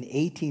Witnesses in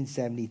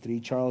 1873.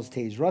 Charles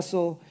Taze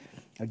Russell.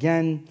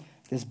 Again,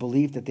 this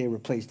belief that they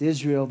replaced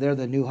Israel. They're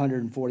the new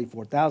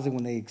 144,000.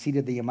 When they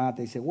exceeded the amount,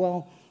 they said,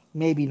 well,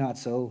 maybe not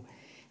so.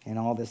 And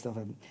all this stuff.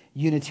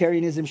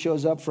 Unitarianism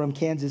shows up from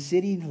Kansas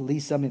City, Lee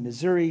Summit,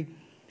 Missouri.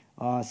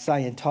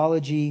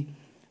 Scientology,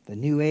 the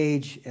New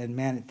Age. And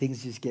man,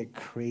 things just get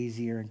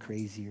crazier and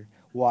crazier.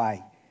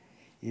 Why?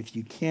 If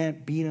you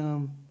can't beat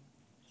them,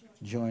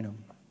 join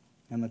them.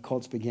 And the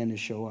cults begin to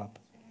show up.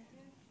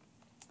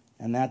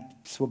 And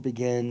that's what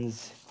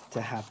begins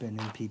to happen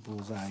in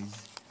people's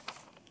eyes.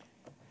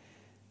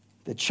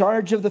 The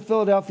charge of the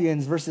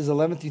Philadelphians, verses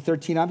 11 through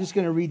 13. I'm just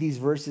going to read these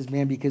verses,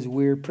 man, because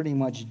we're pretty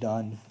much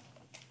done.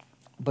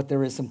 But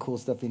there is some cool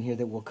stuff in here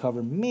that we'll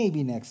cover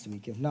maybe next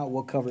week. If not,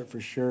 we'll cover it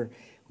for sure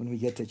when we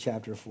get to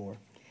chapter 4.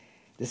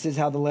 This is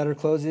how the letter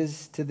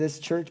closes to this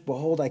church.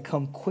 Behold, I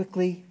come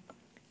quickly.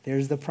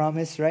 There's the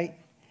promise, right?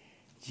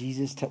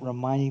 Jesus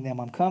reminding them,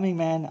 I'm coming,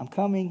 man, I'm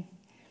coming.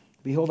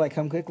 Behold, I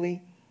come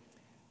quickly.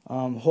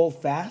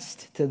 Hold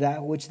fast to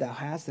that which thou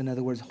hast. In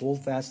other words,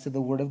 hold fast to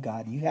the word of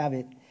God. You have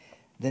it.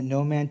 That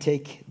no man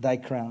take thy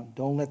crown.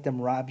 Don't let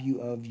them rob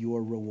you of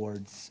your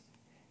rewards.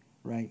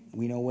 Right?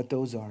 We know what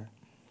those are.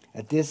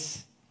 At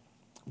this,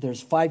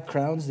 there's 5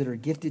 crowns that are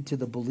gifted to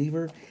the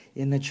believer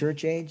in the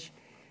church age.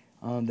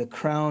 The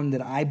crown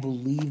that I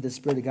believe the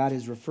Spirit of God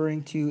is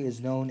referring to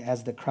is known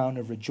as the crown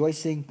of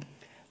rejoicing,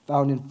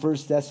 found in 1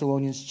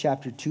 Thessalonians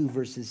chapter 2,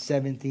 verses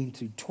 17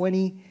 through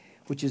 20,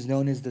 which is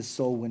known as the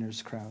soul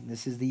winner's crown.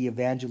 This is the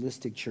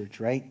evangelistic church,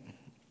 right?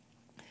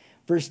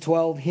 Verse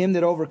 12, him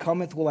that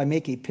overcometh will I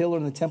make a pillar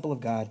in the temple of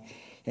God,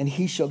 and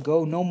he shall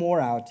go no more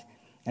out,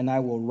 and I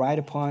will write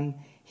upon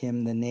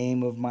him the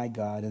name of my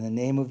God, and the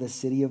name of the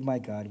city of my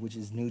God, which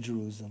is New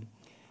Jerusalem,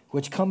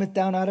 which cometh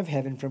down out of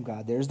heaven from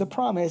God. There's the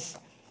promise,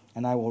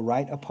 and I will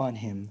write upon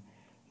him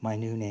my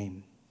new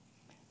name.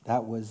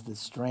 That was the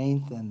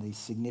strength and the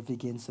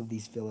significance of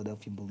these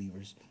Philadelphian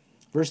believers.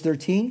 Verse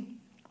 13,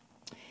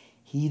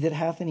 he that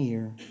hath an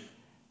ear,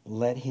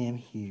 let him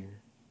hear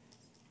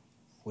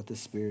what the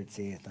Spirit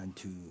saith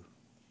unto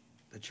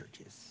the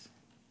churches.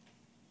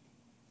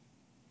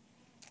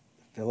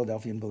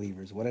 Philadelphian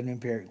believers. What an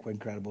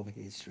incredible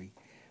history.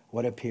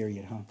 What a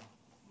period, huh?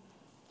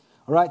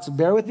 All right, so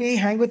bear with me,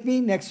 hang with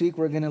me. Next week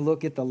we're going to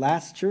look at the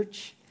last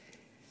church,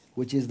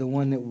 which is the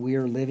one that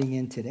we're living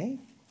in today.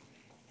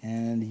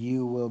 And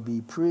you will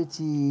be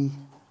pretty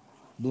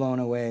blown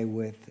away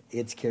with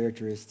its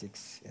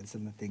characteristics and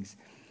some of the things.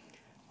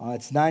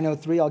 It's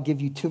 9:03. I'll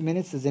give you 2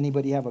 minutes. Does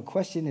anybody have a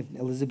question? If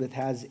Elizabeth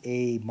has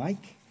a mic.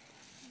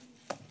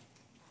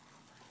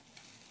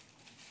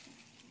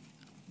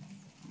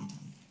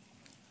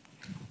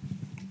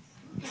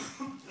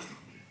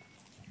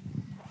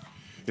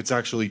 It's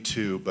actually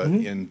 2, but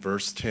in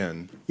verse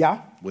 10,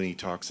 when he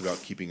talks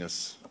about keeping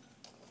us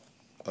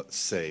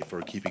safe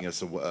or keeping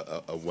us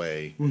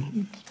away,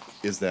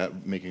 is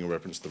that making a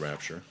reference to the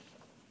rapture?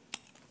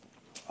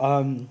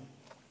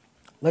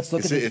 Let's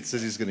look at it. It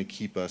says he's going to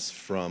keep us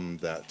from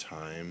that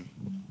time.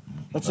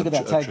 Let's look at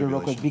that tiger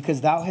real quick. Because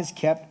thou hast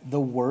kept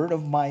the word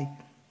of my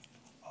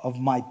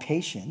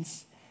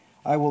patience,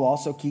 I will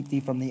also keep thee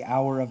from the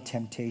hour of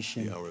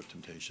temptation. The hour of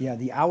temptation. Yeah,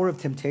 the hour of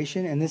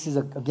temptation. And this is,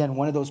 again,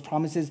 one of those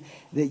promises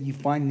that you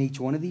find in each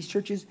one of these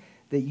churches,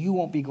 that you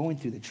won't be going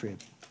through the trib.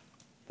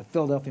 The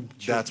Philadelphia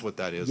church. That's what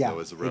that is, though,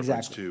 is a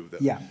reference to.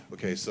 That. Yeah.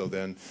 Okay, so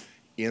then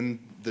in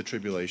the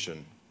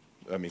tribulation,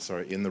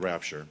 in the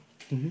rapture,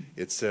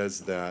 it says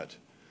that,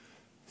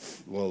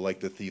 well,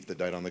 like the thief that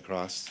died on the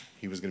cross,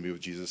 he was going to be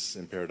with Jesus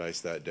in paradise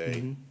that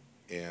day.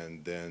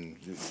 And then,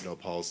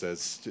 Paul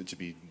says to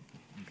be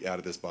out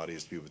of this body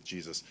is to be with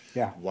Jesus.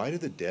 Yeah. Why do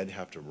the dead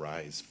have to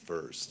rise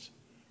first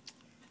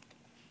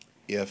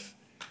if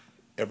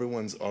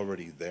everyone's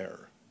already there?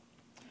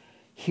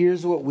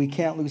 Here's what we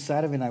can't lose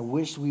sight of, and I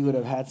wish we would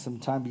have had some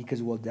time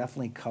because we'll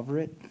definitely cover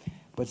it.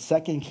 But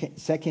Second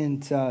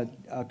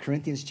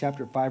Corinthians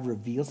chapter 5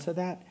 reveals to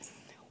that.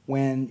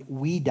 When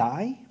we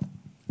die,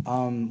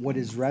 what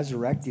is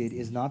resurrected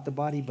is not the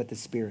body, but the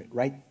spirit,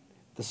 right?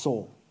 The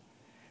soul.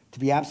 To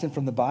be absent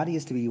from the body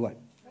is to be what?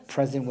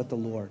 Present with the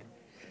Lord.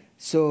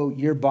 So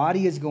your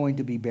body is going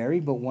to be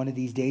buried, but one of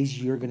these days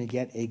you're going to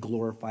get a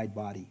glorified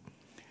body.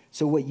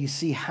 So what you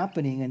see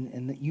happening,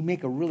 and you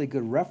make a really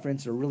good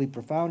reference, a really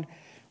profound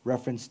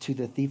reference to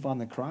the thief on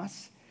the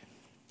cross,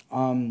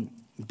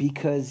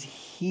 because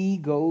he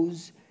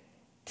goes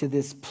to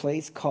this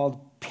place called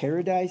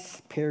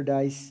paradise.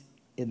 Paradise,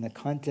 in the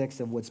context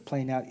of what's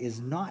playing out, is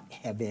not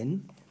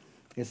heaven.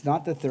 It's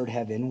not the third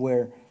heaven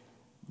where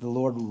the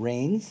Lord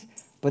reigns,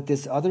 but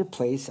this other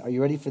place. Are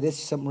you ready for this?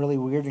 Something really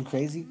weird and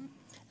crazy.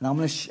 And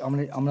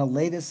I'm gonna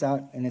lay this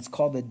out, and it's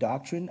called the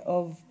doctrine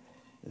of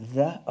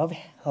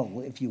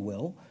hell, if you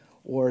will,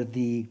 or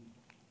the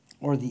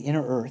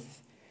inner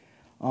earth.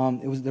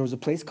 There was a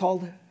place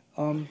called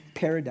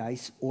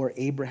paradise, or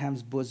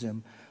Abraham's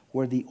bosom,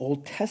 where the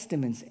Old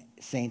Testament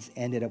saints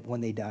ended up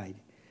when they died.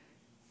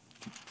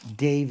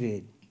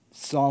 David,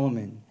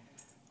 Solomon,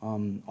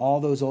 all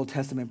those Old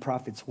Testament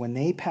prophets, when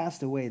they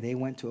passed away, they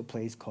went to a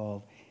place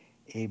called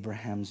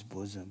Abraham's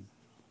bosom.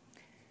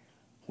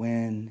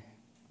 When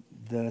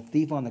the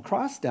thief on the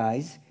cross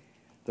dies,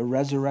 the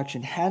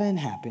resurrection hadn't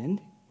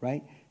happened,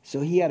 right? So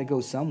he had to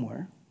go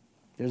somewhere.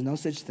 There's no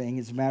such thing.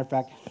 As a matter of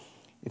fact,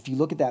 if you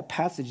look at that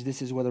passage,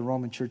 this is where the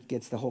Roman church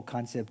gets the whole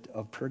concept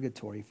of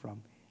purgatory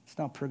from. It's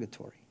not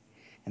purgatory.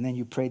 And then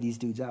you pray these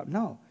dudes out.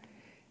 No.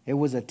 It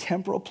was a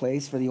temporal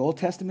place for the Old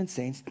Testament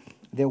saints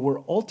that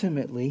were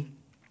ultimately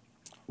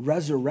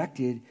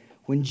resurrected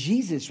when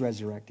Jesus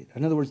resurrected.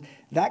 In other words,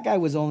 that guy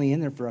was only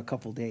in there for a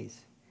couple days,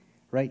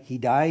 right? He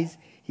dies.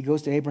 He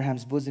goes to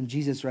Abraham's bosom.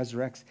 Jesus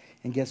resurrects.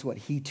 And guess what?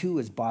 He too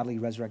is bodily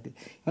resurrected.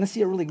 You want to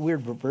see a really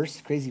weird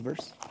verse, crazy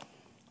verse?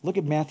 Look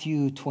at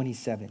Matthew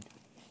 27.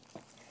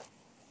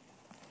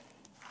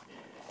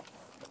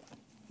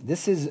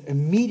 This is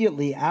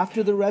immediately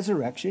after the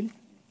resurrection.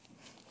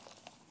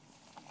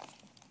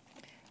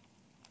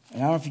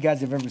 And I don't know if you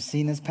guys have ever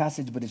seen this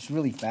passage, but it's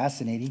really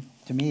fascinating.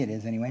 To me it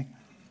is anyway.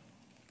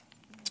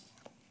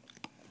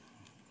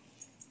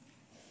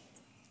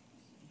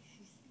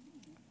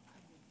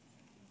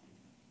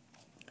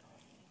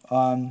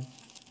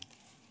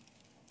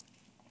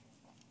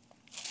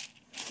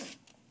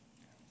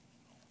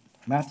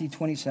 Matthew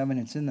 27,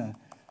 it's in the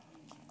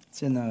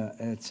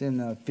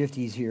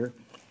 50s here.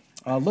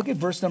 Look at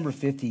verse number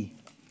 50.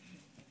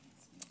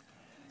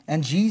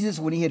 And Jesus,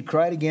 when he had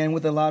cried again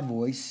with a loud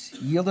voice,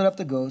 yielded up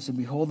the ghost, and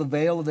behold, the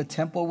veil of the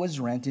temple was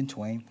rent in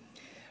twain,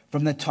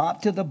 from the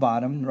top to the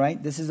bottom,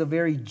 right? This is a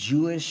very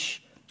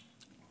Jewish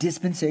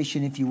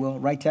dispensation, if you will.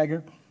 Right,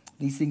 Tiger?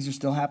 These things are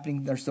still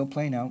happening. They're still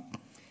playing out.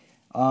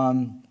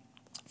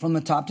 From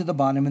the top to the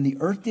bottom, and the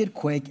earth did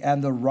quake,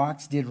 and the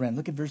rocks did rend.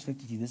 Look at verse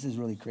 52. This is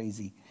really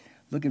crazy.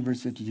 Look at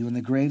verse 52. And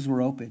the graves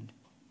were opened,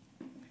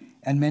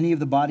 and many of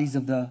the bodies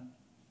of the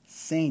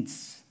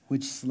saints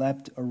which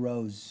slept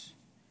arose.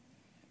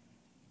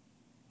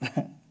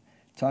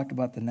 Talk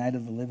about the night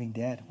of the living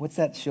dead. What's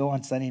that show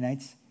on Sunday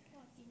nights?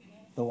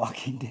 The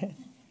Walking Dead.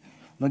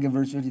 Look at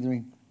verse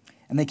 53.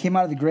 And they came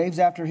out of the graves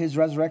after his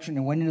resurrection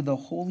and went into the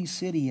holy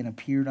city and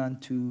appeared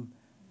unto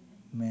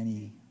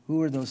many.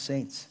 Who are those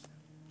saints?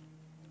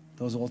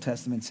 Those Old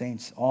Testament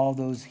saints. All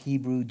those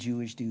Hebrew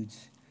Jewish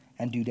dudes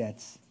and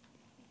dudettes.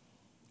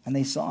 And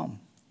they saw him.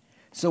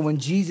 So when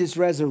Jesus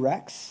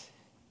resurrects,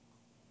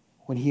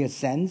 when he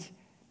ascends,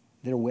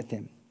 they're with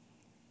him.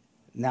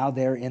 Now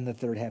they're in the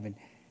third heaven.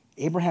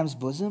 Abraham's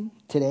bosom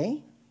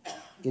today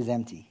is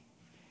empty.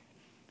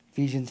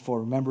 Ephesians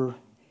 4, remember,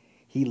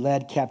 he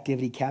led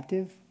captivity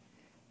captive.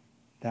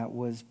 That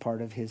was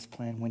part of his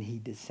plan when he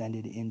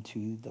descended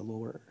into the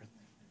lower earth,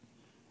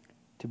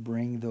 to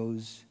bring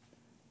those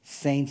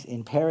saints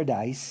in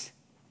paradise.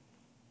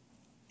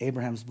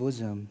 Abraham's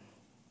bosom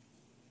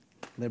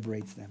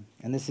liberates them.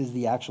 And this is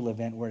the actual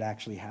event where it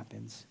actually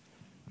happens.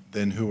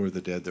 Then who are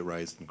the dead that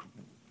rise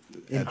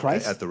in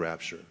Christ? At the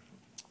rapture?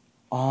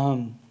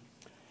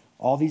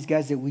 All these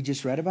guys that we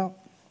just read about,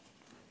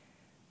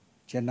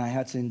 Jedediah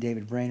Hudson,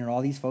 David Brainerd, all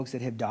these folks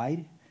that have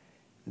died,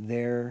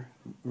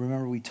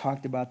 remember we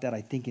talked about that, I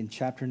think in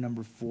chapter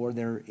number 4,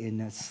 they're in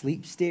a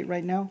sleep state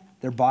right now.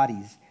 Their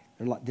bodies,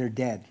 they're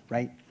dead,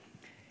 right?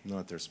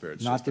 Not their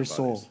spirits. Not their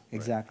soul, bodies.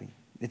 exactly. Right.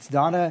 It's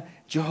not a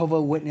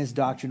Jehovah Witness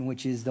doctrine,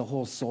 which is the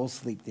whole soul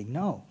sleep thing.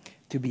 No,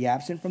 to be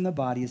absent from the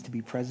body is to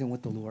be present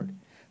with the Lord.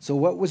 So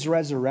what was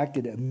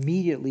resurrected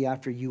immediately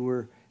after you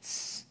were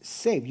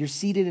saved? You're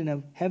seated in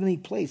a heavenly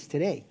place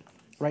today,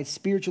 right?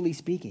 Spiritually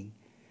speaking.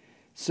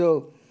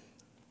 So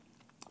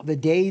the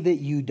day that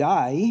you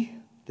die,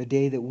 the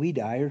day that we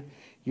die,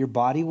 your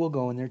body will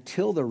go in there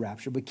till the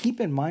rapture. But keep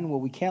in mind,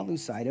 what we can't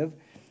lose sight of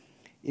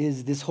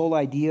is this whole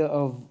idea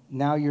of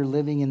now you're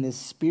living in this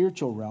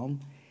spiritual realm,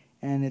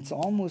 and it's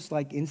almost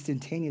like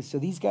instantaneous. So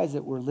these guys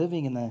that were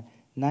living in the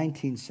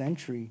 19th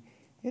century,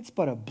 it's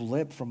but a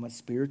blip from a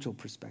spiritual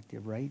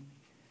perspective, right?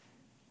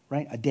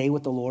 Right? A day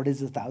with the Lord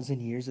is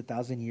 1,000 years.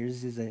 1,000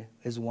 years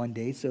is one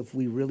day. So if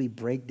we really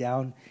break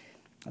down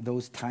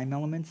those time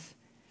elements,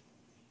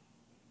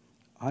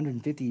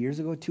 150 years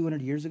ago,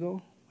 200 years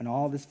ago, when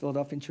all this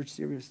Philadelphia church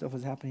series stuff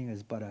was happening,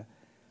 is but a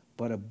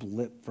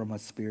blip from a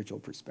spiritual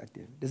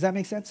perspective. Does that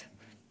make sense?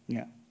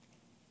 Yeah.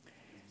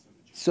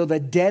 So the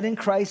dead in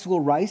Christ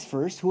will rise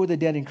first. Who are the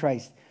dead in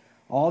Christ?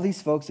 All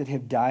these folks that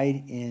have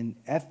died in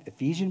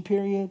Ephesian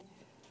period,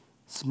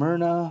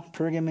 Smyrna,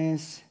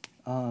 Pergamus,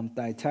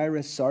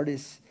 Thyatira,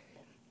 Sardis.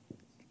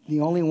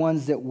 The only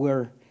ones that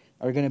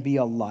are going to be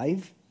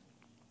alive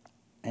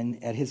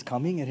and at his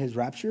coming, at his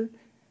rapture,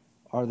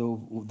 are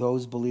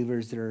those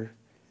believers that are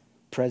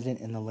present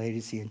in the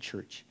Laodicean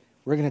church.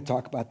 We're going to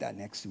talk about that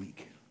next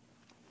week.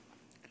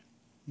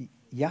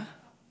 Yeah?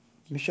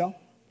 Michelle?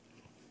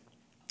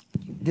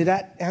 Did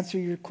that answer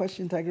your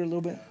question, Tiger, a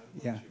little bit?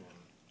 Yeah.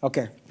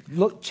 Okay.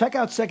 Look, check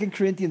out 2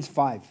 Corinthians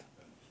 5,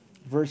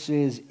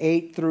 verses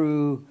 8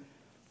 through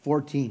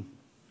 14.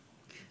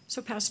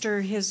 So,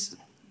 Pastor,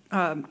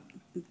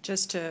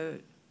 just to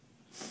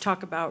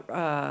talk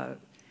about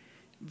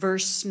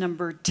verse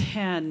number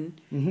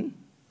 10,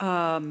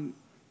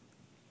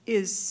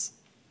 is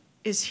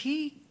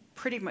he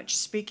pretty much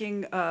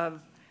speaking of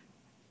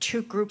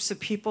two groups of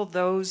people,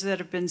 those that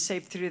have been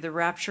saved through the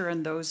rapture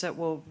and those that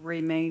will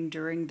remain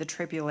during the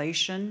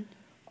tribulation?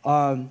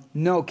 No,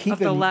 of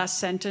the last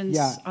sentence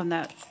on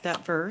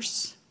that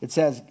verse. It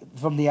says,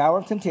 from the hour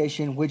of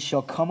temptation, which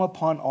shall come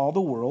upon all the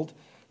world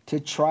to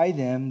try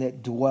them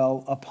that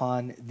dwell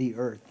upon the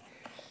earth.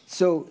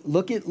 So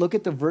look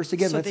at the verse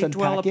again. So let's they unpack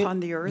dwell it.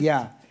 upon the earth?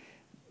 Yeah.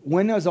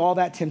 When is all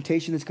that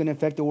temptation that's going to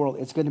affect the world?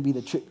 It's going to be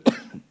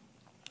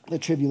the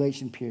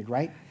tribulation period,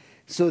 right?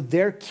 So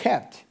they're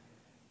kept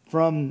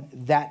from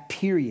that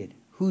period.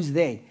 Who's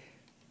they?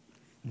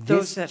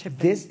 Those that have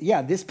been...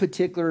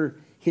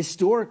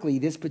 historically,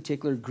 this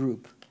particular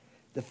group,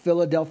 the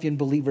Philadelphian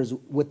believers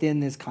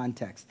within this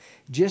context.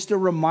 Just a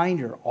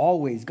reminder,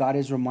 always God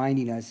is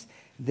reminding us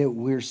that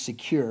we're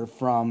secure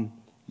from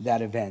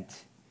that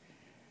event.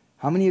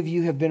 How many of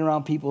you have been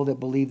around people that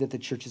believe that the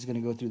church is going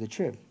to go through the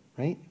trib,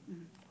 right?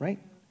 Mm-hmm. Right?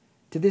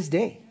 To this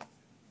day.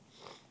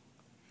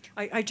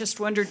 I just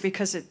wondered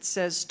because it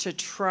says to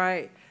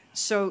try,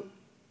 so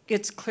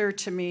it's clear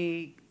to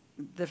me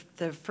the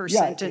first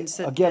sentence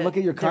that again, look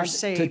at your they're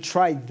saved. To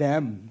try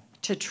them.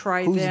 To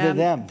try Who's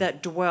them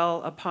that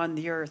dwell upon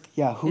the earth.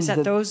 Yeah, is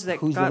that those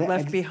that got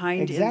left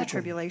behind in the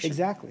tribulation?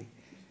 Exactly.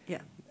 Yeah.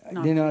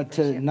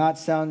 To not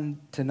sound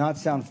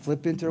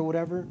flippant or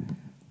whatever,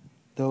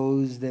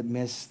 those that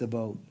miss the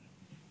boat.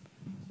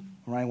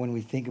 Right? When we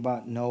think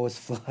about Noah's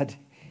flood,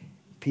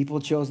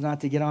 people chose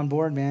not to get on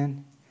board,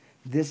 man.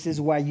 This is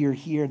why you're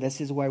here.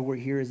 This is why we're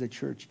here as a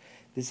church.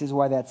 This is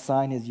why that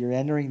sign is you're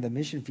entering the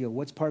mission field.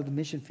 What's part of the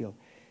mission field?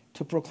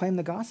 To proclaim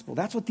the gospel.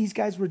 That's what these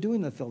guys were doing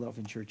in the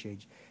Philadelphian church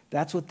age.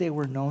 That's what they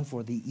were known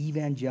for, the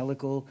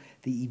evangelical,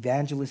 the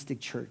evangelistic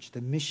church, the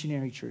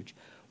missionary church.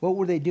 What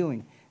were they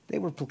doing? They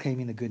were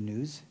proclaiming the good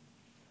news.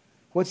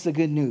 What's the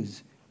good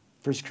news?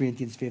 1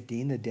 Corinthians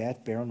 15, the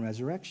death, burial, and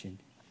resurrection.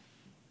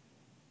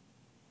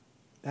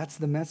 That's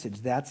the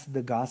message. That's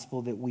the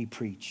gospel that we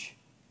preach.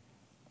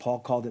 Paul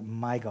called it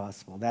my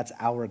gospel. That's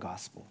our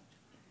gospel.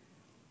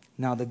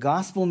 Now, the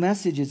gospel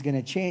message is going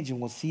to change, and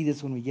we'll see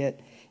this when we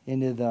get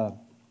into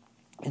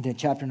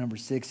chapter number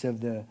 6 of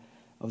the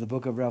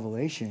book of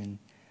Revelation.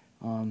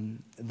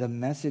 The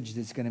message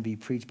that's going to be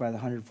preached by the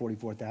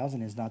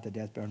 144,000 is not the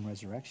death, burial, and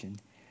resurrection.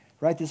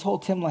 Right? This whole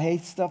Tim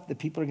LaHaye stuff that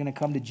people are going to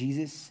come to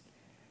Jesus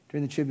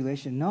during the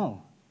tribulation.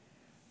 No.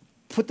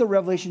 Put the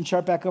Revelation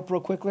chart back up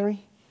real quick,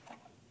 Larry.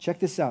 Check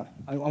this out.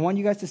 I want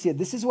you guys to see it.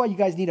 This is why you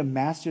guys need to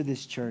master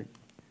this chart.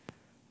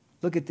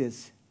 Look at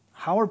this.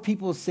 How are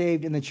people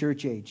saved in the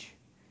church age?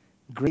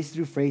 Grace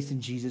through faith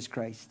in Jesus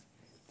Christ.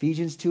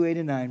 Ephesians 2, 8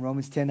 and 9,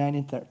 Romans 10, 9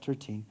 and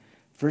 13,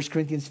 1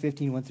 Corinthians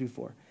 15, 1 through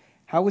 4.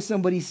 How was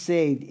somebody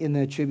saved in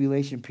the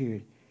tribulation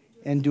period?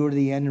 Endure to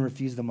the end and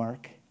refuse the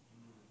mark.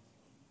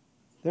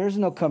 There's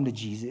no come to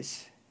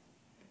Jesus.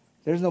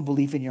 There's no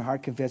belief in your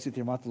heart, confess with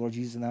your mouth the Lord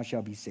Jesus, and thou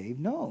shalt be saved.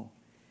 No.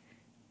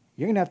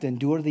 You're going to have to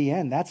endure to the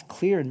end. That's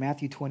clear in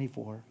Matthew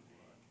 24.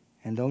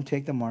 And don't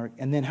take the mark.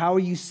 And then how are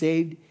you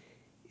saved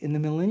in the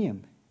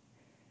millennium?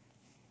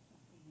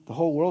 The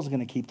whole world's going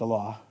to keep the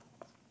law.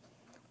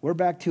 We're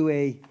back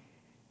to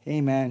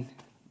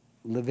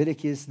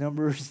Leviticus,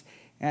 Numbers,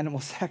 animal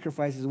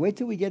sacrifices. Wait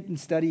till we get and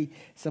study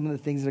some of the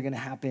things that are going to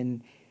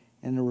happen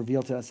and are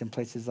revealed to us in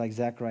places like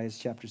Zechariah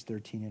chapters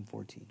 13 and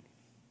 14.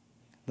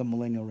 The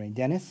millennial reign.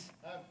 Dennis?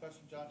 I have a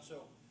question, John.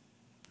 So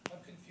I'm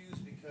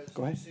confused because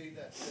Go ahead. you say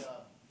that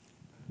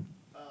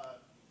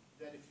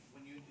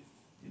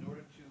in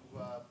order to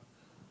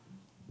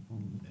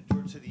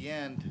endure to the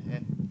end,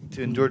 and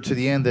to endure to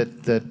the end,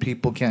 that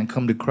people can't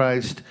come to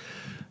Christ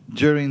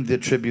during the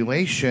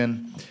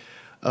tribulation.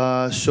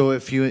 So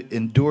if you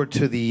endure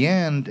to the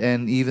end,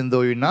 and even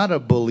though you're not a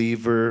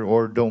believer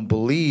or don't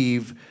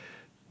believe,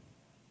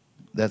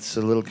 that's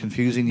a little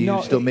confusing.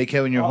 You still make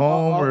heaven your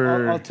home,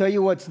 or I'll tell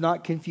you what's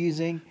not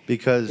confusing.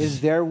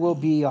 Because there will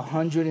be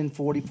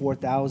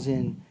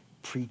 144,000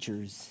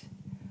 preachers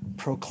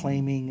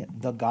proclaiming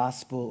the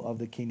gospel of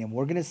the kingdom.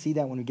 We're going to see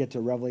that when we get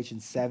to Revelation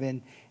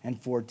 7 and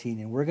 14,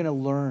 and we're going to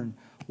learn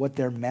what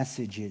their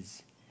message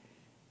is.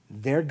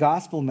 Their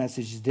gospel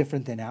message is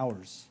different than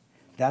ours.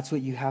 That's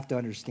what you have to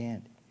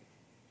understand.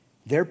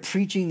 They're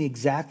preaching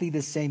exactly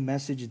the same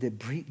message that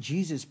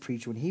Jesus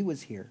preached when he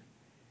was here,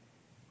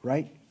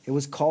 right? It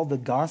was called the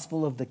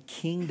gospel of the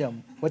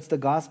kingdom. What's the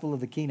gospel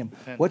of the kingdom?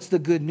 What's the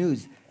good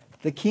news?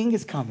 The king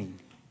is coming.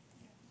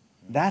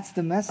 That's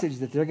the message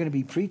that they're going to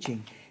be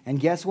preaching. And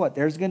guess what?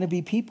 There's going to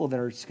be people that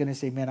are going to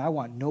say, man, I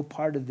want no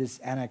part of this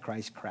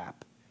Antichrist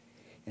crap.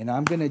 And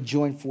I'm going to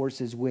join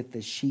forces with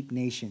the sheep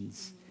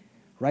nations,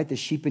 right? The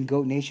sheep and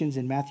goat nations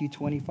in Matthew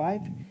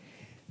 25.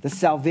 The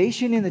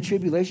salvation in the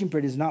tribulation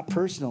period is not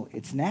personal.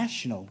 It's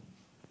national.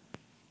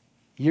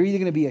 You're either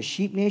going to be a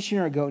sheep nation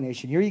or a goat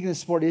nation. You're either going to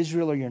support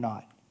Israel or you're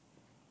not.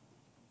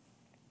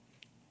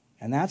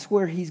 And that's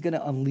where he's going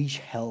to unleash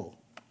hell.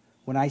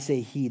 When I say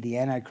he, the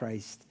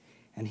Antichrist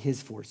and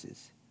his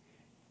forces.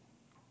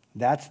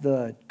 That's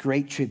the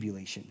great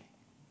tribulation.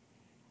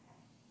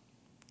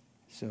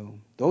 So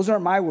those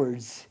aren't my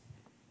words.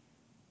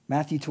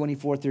 Matthew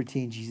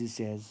 24:13, Jesus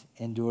says,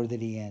 endure to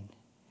the end,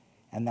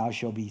 and thou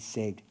shalt be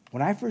saved.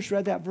 When I first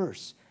read that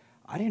verse,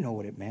 I didn't know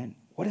what it meant.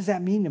 What does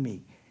that mean to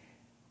me?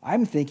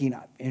 I'm thinking,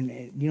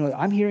 and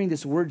I'm hearing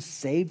this word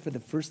saved for the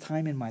first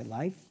time in my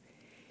life.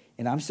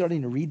 And I'm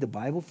starting to read the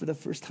Bible for the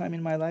first time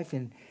in my life.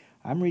 And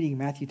I'm reading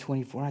Matthew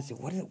 24. And I said,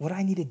 what do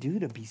I need to do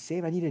to be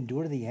saved? I need to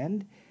endure to the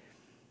end?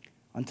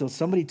 Until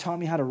somebody taught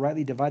me how to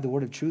rightly divide the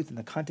word of truth in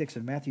the context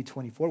of Matthew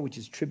 24, which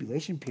is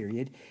tribulation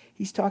period.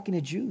 He's talking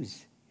to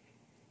Jews.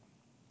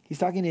 He's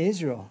talking to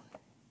Israel.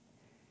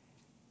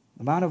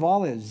 The Mount of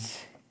Olives.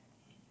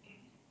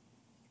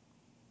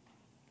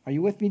 Are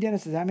you with me,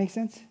 Dennis? Does that make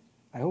sense?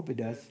 I hope it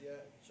does.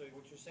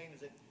 saying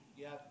is that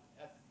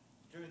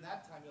during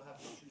that time you'll have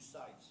to choose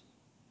sides.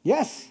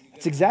 Yes,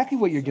 it's exactly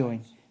what you're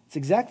doing. It's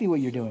exactly what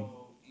you're doing.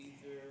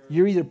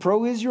 You're either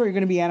pro-Israel or you're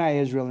going to be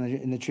anti-Israel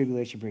in the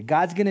tribulation period.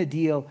 God's going to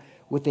deal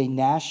with a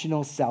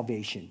national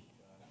salvation.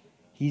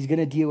 He's going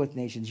to deal with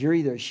nations. You're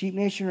either a sheep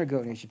nation or a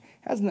goat nation.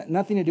 It has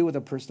nothing to do with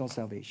a personal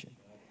salvation.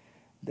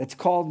 That's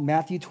called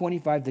Matthew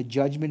 25, the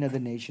judgment of the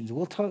nations.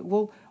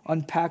 We'll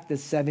unpack the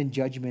 7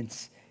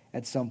 judgments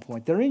at some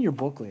point. They're in your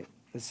booklet,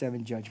 the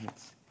 7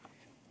 judgments.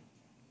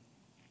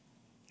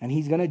 And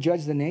he's going to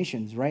judge the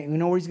nations, right? You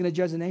know where he's going to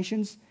judge the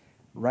nations?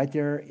 Right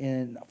there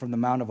from the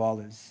Mount of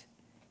Olives.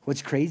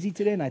 What's crazy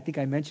today, and I think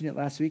I mentioned it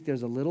last week,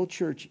 there's a little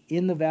church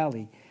in the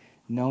valley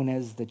known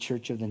as the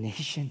Church of the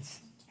Nations,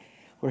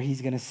 where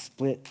he's going to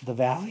split the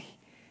valley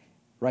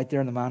right there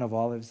on the Mount of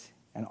Olives.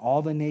 And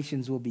all the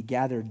nations will be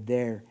gathered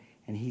there,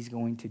 and he's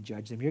going to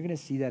judge them. You're going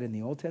to see that in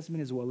the Old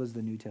Testament as well as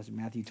the New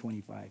Testament, Matthew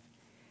 25.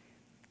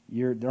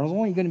 There's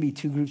only going to be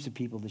 2 groups of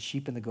people, the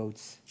sheep and the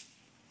goats.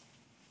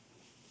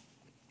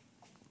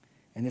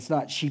 And it's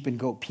not sheep and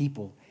goat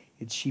people,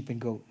 it's sheep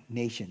and goat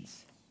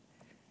nations.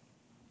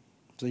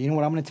 So you know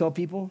what I'm going to tell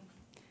people?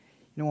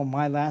 You know what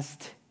my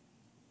last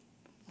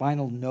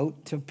final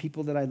note to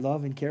people that I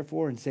love and care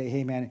for and say,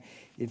 hey man,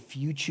 if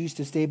you choose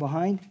to stay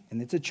behind,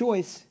 and it's a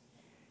choice,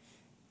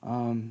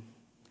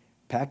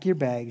 pack your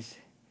bags,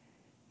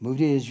 move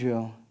to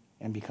Israel,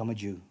 and become a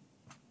Jew.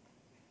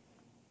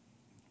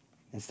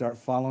 And start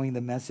following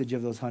the message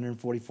of those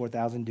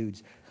 144,000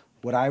 dudes,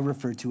 what I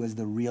refer to as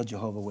the real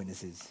Jehovah's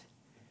Witnesses.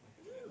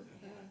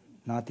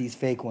 Not these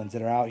fake ones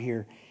that are out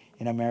here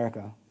in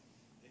America.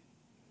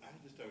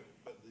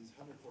 But these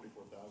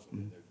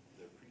 144,000,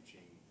 they're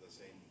preaching the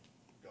same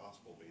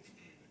gospel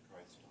basically that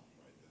Christ taught,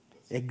 right?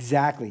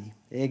 Exactly.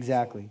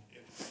 So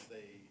if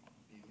they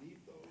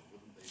believe those,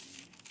 wouldn't they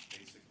be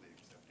basically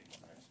accepting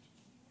Christ?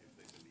 If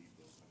they believe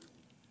those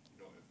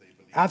 100, if they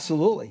believe.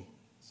 Absolutely.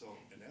 So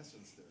in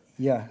essence,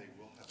 they Yeah.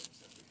 will have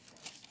accepted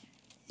Christ.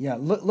 Yeah.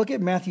 Look at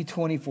Matthew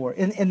 24.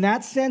 In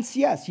that sense,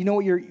 yes. You know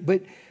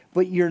what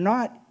but you're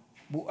not.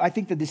 I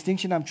think the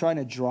distinction I'm trying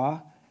to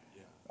draw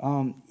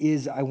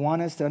is I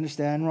want us to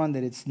understand, Ron,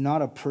 that it's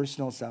not a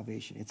personal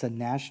salvation. It's a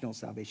national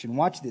salvation.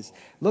 Watch this.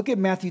 Look at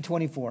Matthew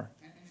 24.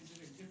 And is it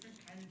a different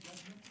kind of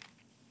judgment?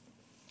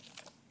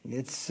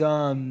 It's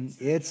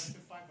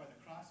Justified by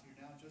the cross,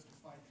 you're now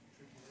justified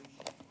through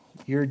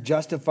tribulation. you're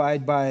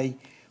justified by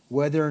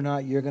whether or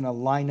not you're going to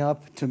line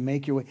up to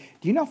make your way.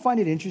 Do you not find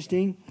it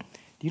interesting?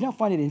 Do you not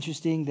find it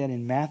interesting that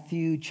in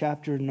Matthew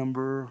chapter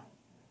number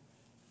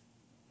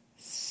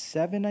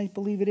 7, I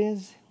believe it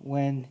is,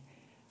 when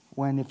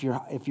if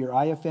your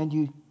eye offend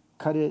you,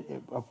 cut it,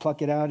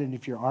 pluck it out, and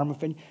if your arm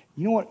offend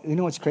you, you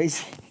know what's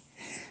crazy?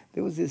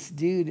 There was this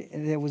dude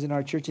that was in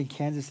our church in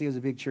Kansas City. It was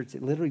a big church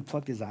that literally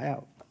plucked his eye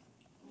out.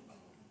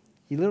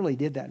 He literally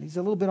did that. He's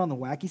a little bit on the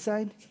wacky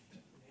side.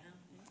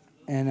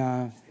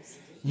 And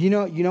you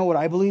know what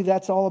I believe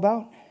that's all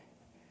about?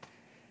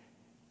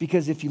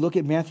 Because if you look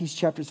at Matthew's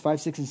chapters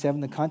 5, 6, and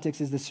 7, the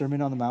context is the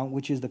Sermon on the Mount,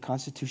 which is the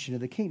constitution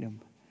of the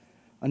kingdom.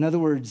 In other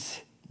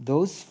words,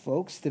 those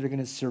folks that are going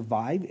to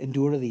survive,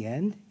 endure to the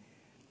end,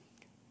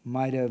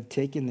 might have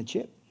taken the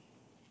chip.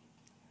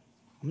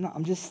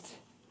 I'm just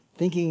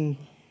thinking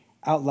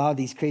out loud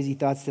these crazy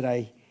thoughts that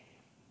I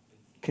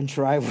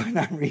contrive when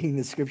I'm reading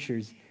the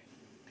scriptures.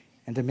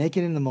 And to make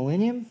it in the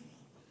millennium,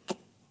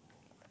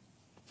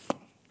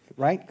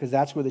 right? Because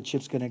that's where the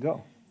chip's going to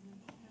go.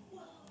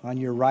 On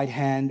your right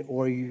hand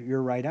or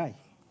your right eye.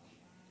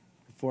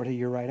 Forward to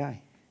your right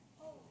eye.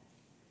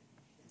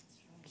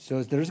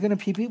 So there's going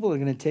to be people that are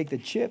going to take the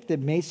chip that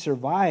may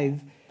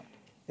survive,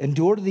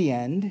 endure to the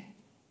end,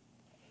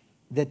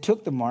 that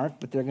took the mark,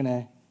 but they're going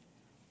to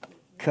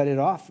cut it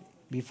off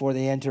before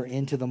they enter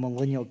into the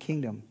millennial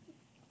kingdom.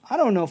 I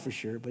don't know for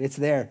sure, but it's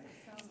there.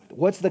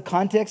 What's the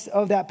context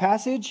of that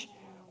passage?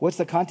 What's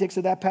the context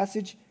of that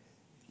passage?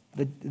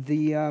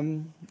 The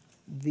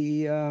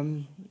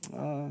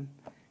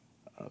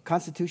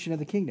constitution of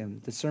the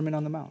kingdom, the Sermon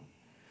on the Mount.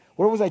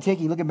 Where was I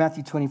taking? Look at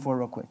Matthew 24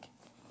 real quick.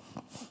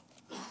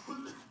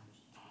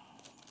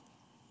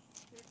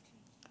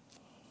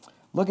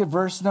 Look at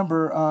verse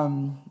number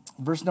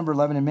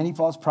 11. And many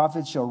false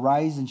prophets shall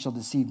rise and shall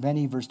deceive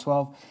many. Verse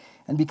 12.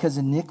 And because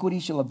iniquity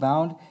shall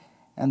abound,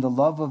 and the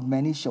love of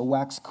many shall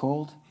wax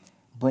cold,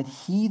 but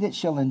he that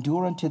shall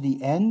endure unto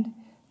the end,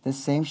 the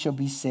same shall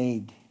be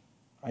saved.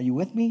 Are you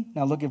with me?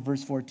 Now look at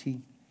verse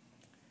 14.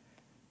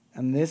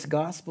 And this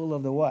gospel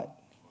of the what?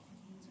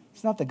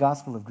 It's not the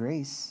gospel of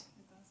grace.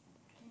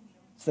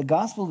 It's the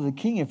gospel of the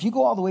king. If you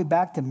go all the way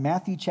back to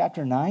Matthew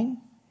chapter 9,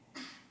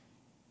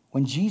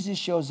 when Jesus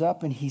shows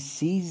up and he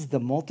sees the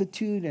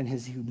multitude and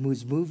he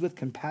was moved with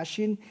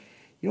compassion,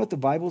 you know what the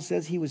Bible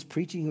says he was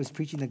preaching? He was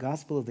preaching the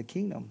gospel of the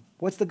kingdom.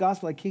 What's the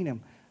gospel of the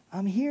kingdom?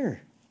 I'm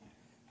here.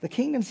 The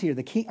kingdom's here.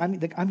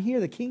 I'm here.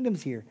 The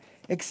kingdom's here.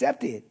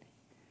 Accept it.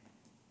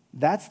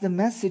 That's the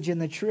message in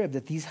the trib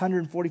that these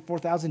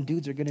 144,000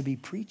 dudes are going to be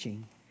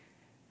preaching.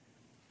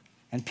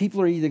 And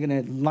people are either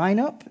going to line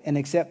up and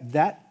accept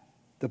that,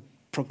 the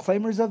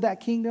proclaimers of that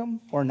kingdom,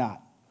 or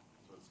not.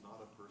 So it's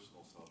not a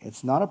personal salvation.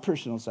 It's not a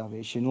personal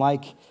salvation.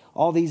 Like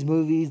all these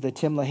movies, the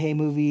Tim LaHaye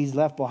movies,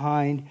 Left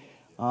Behind.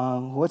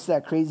 What's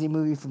that crazy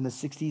movie from the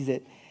 60s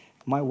that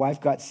my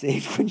wife got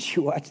saved when she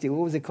watched it?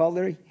 What was it called,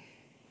 Larry?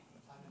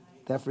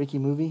 That freaky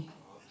movie?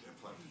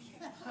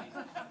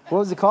 What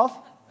was it called?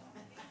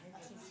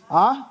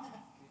 Huh?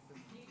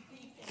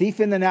 Thief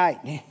in the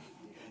Night.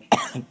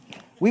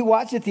 We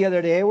watched it the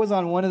other day. It was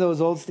on one of those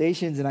old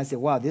stations, and I said,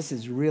 wow, this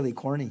is really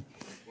corny.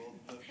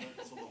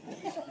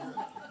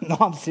 No,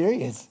 I'm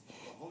serious.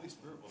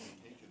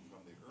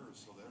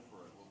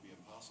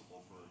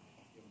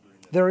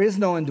 There is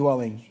no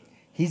indwelling.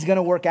 He's going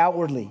to work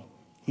outwardly.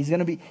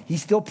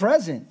 He's still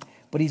present,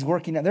 but he's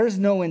working. There is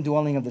no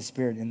indwelling of the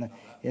Spirit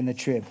in the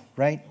trib,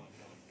 right?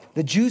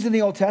 The Jews in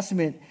the Old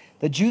Testament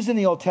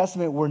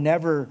were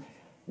never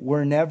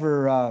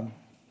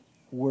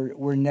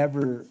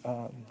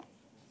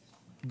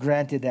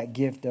granted that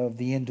gift of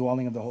the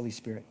indwelling of the Holy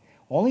Spirit.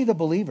 Only the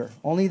believer,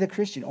 only the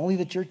Christian, only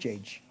the church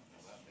age,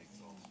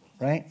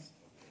 right?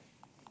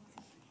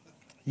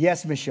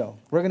 Yes, Michelle.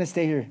 We're going to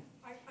stay here.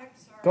 I'm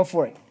sorry. Go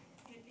for it.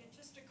 It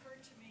just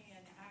occurred to me in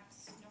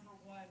Acts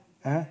 1,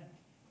 Uh-huh. when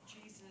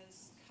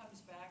Jesus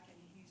comes back and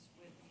he's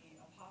with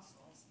the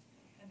apostles,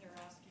 and they're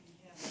asking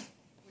him,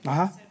 which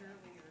Uh-huh. you said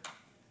earlier,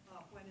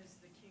 when is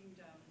the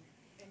kingdom?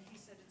 And he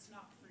said, it's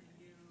not for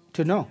you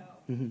To know.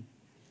 Mm-hmm.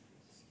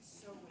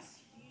 So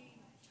was he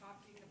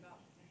talking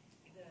about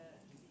the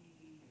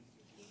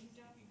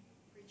kingdom,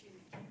 preaching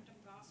the kingdom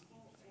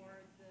gospel,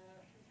 or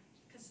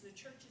because the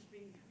church is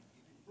being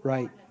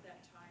Right. born at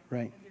that time,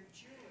 Right. and they're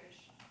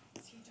Jewish,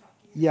 is he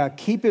talking Yeah,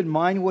 keep in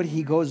mind what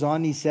he goes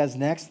on. He says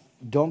next,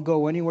 don't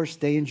go anywhere,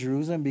 stay in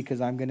Jerusalem, because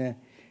I'm gonna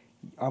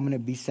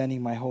be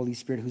sending my Holy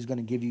Spirit, who's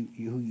gonna give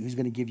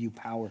you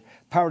power.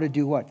 Power to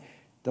do what?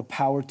 The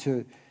power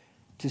to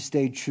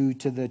stay true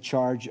to the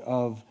charge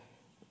of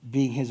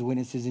being his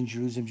witnesses in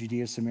Jerusalem,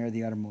 Judea, Samaria,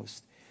 the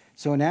uttermost.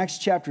 So in Acts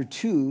chapter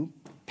 2,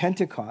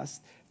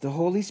 Pentecost, the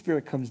Holy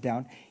Spirit comes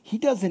down. He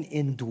doesn't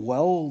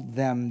indwell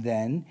them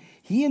then.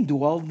 He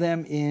indwelled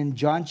them in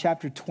John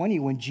chapter 20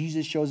 when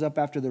Jesus shows up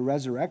after the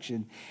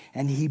resurrection,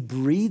 and he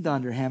breathed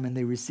under him and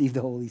they received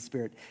the Holy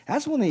Spirit.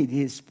 That's when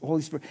his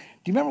Holy Spirit. Do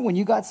you remember when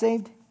you got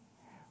saved?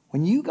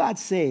 When you got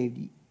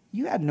saved,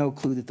 you had no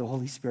clue that the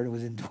Holy Spirit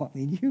was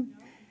indwelling you.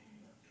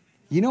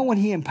 You know, when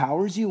he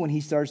empowers you, when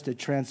he starts to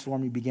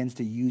transform, he begins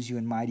to use you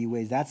in mighty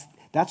ways. That's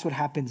what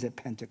happens at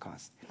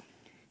Pentecost.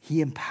 He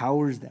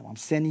empowers them. I'm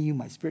sending you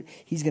my Spirit.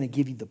 He's going to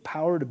give you the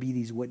power to be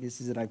these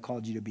witnesses that I've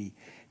called you to be.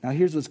 Now,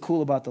 here's what's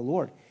cool about the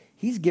Lord.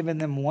 He's given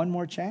them one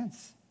more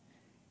chance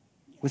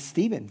with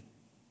Stephen.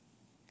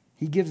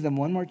 He gives them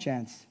one more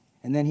chance,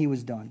 and then he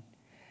was done.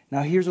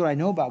 Now, here's what I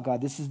know about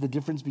God. This is the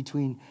difference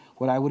between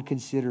what I would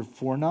consider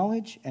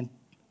foreknowledge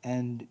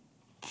and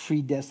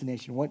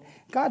predestination. What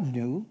God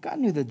knew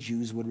the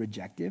Jews would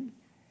reject him.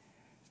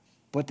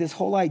 But this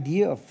whole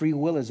idea of free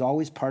will is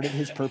always part of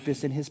his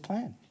purpose and his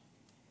plan.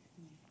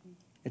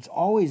 It's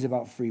always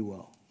about free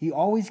will. He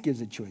always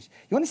gives a choice.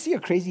 You want to see a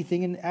crazy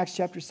thing in Acts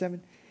chapter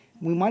 7?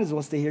 We might as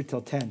well stay here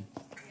till 10.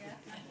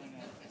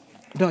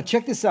 No,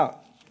 check this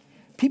out.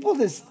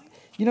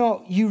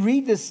 You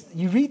read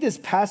this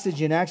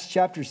passage in Acts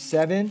chapter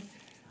 7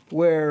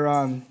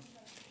 where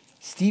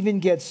Stephen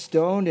gets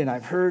stoned, and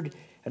I've heard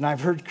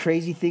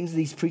crazy things,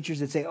 these preachers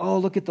that say, oh,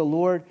 look at the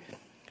Lord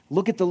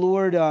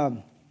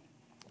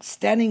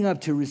standing up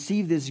to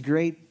receive this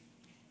great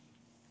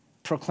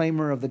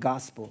proclaimer of the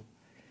gospel.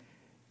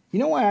 You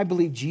know why I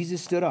believe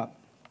Jesus stood up?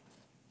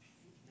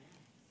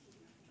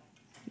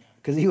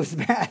 Because he was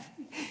mad.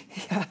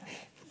 Yeah,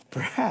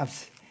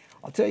 perhaps.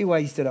 I'll tell you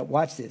why he stood up.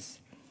 Watch this.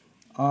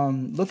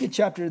 Look at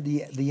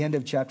the end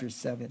of chapter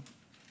 7.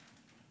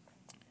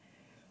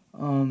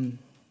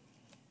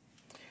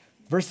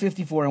 Verse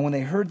 54, and when they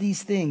heard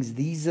these things,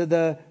 these are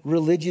the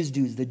religious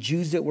Jews, the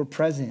Jews that were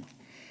present.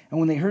 And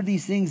when they heard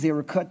these things, they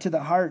were cut to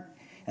the heart,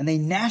 and they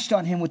gnashed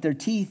on him with their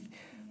teeth.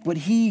 But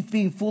he,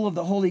 being full of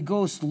the Holy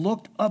Ghost,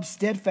 looked up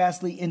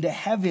steadfastly into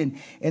heaven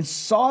and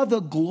saw the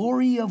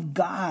glory of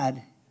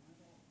God.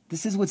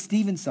 This is what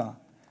Stephen saw.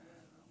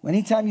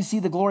 Anytime you see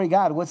the glory of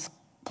God, what's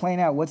playing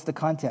out? What's the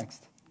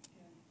context?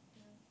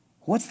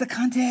 What's the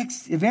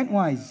context,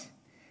 event-wise?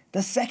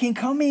 The second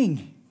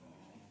coming.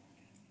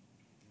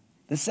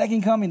 The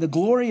second coming, the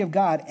glory of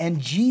God. And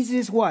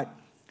Jesus, what?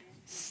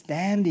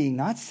 Standing,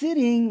 not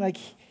sitting like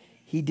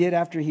he did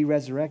after he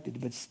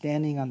resurrected, but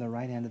standing on the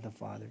right hand of the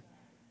Father.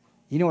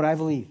 You know what I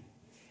believe?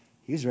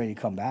 He was ready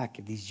to come back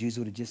if these Jews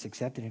would have just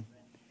accepted him,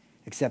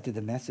 accepted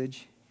the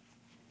message.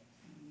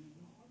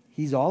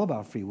 He's all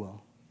about free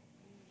will.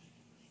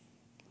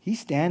 He's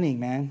standing,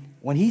 man.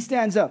 When he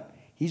stands up,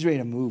 he's ready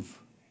to move.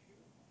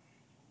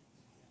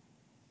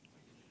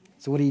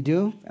 So what do you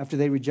do? After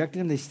they rejected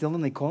him, they still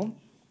him, they call him,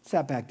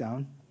 sat back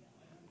down.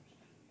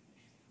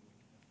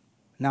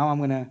 Now I'm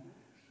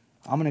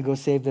gonna go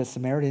save the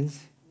Samaritans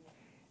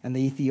and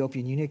the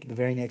Ethiopian eunuch in the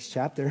very next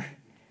chapter.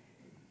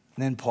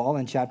 And then Paul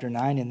in chapter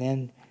 9, and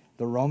then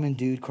the Roman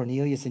dude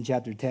Cornelius in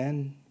chapter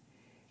 10.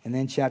 And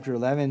then chapter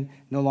 11,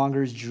 no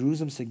longer is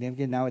Jerusalem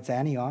significant, now it's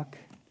Antioch.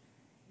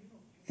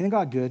 Isn't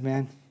God good,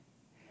 man?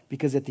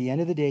 Because at the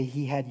end of the day,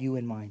 he had you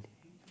in mind.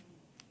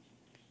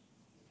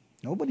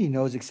 Nobody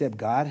knows except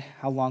God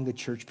how long the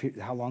church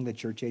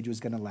age was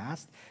going to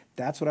last.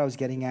 That's what I was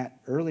getting at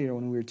earlier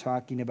when we were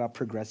talking about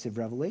progressive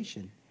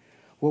revelation.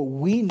 What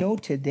we know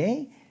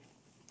today,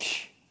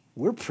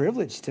 we're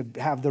privileged to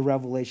have the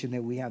revelation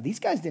that we have. These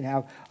guys didn't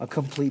have a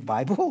complete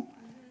Bible.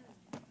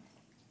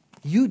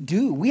 You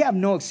do. We have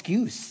no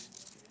excuse.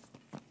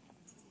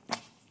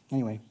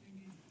 Anyway,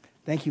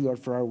 thank you, Lord,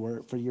 for our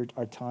word, for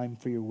our time,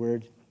 for your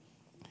word.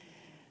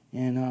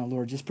 And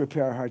Lord, just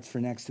prepare our hearts for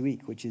next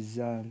week, which is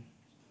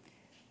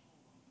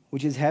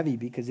heavy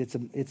because it's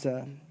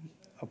a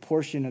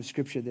portion of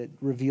Scripture that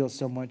reveals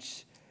so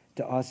much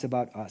to us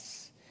about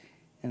us.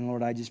 And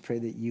Lord, I just pray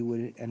that you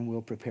would and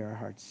will prepare our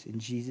hearts. In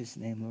Jesus'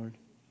 name, Lord.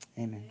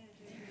 Amen.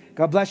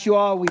 God bless you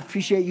all. We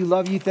appreciate you.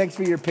 Love you. Thanks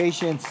for your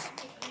patience.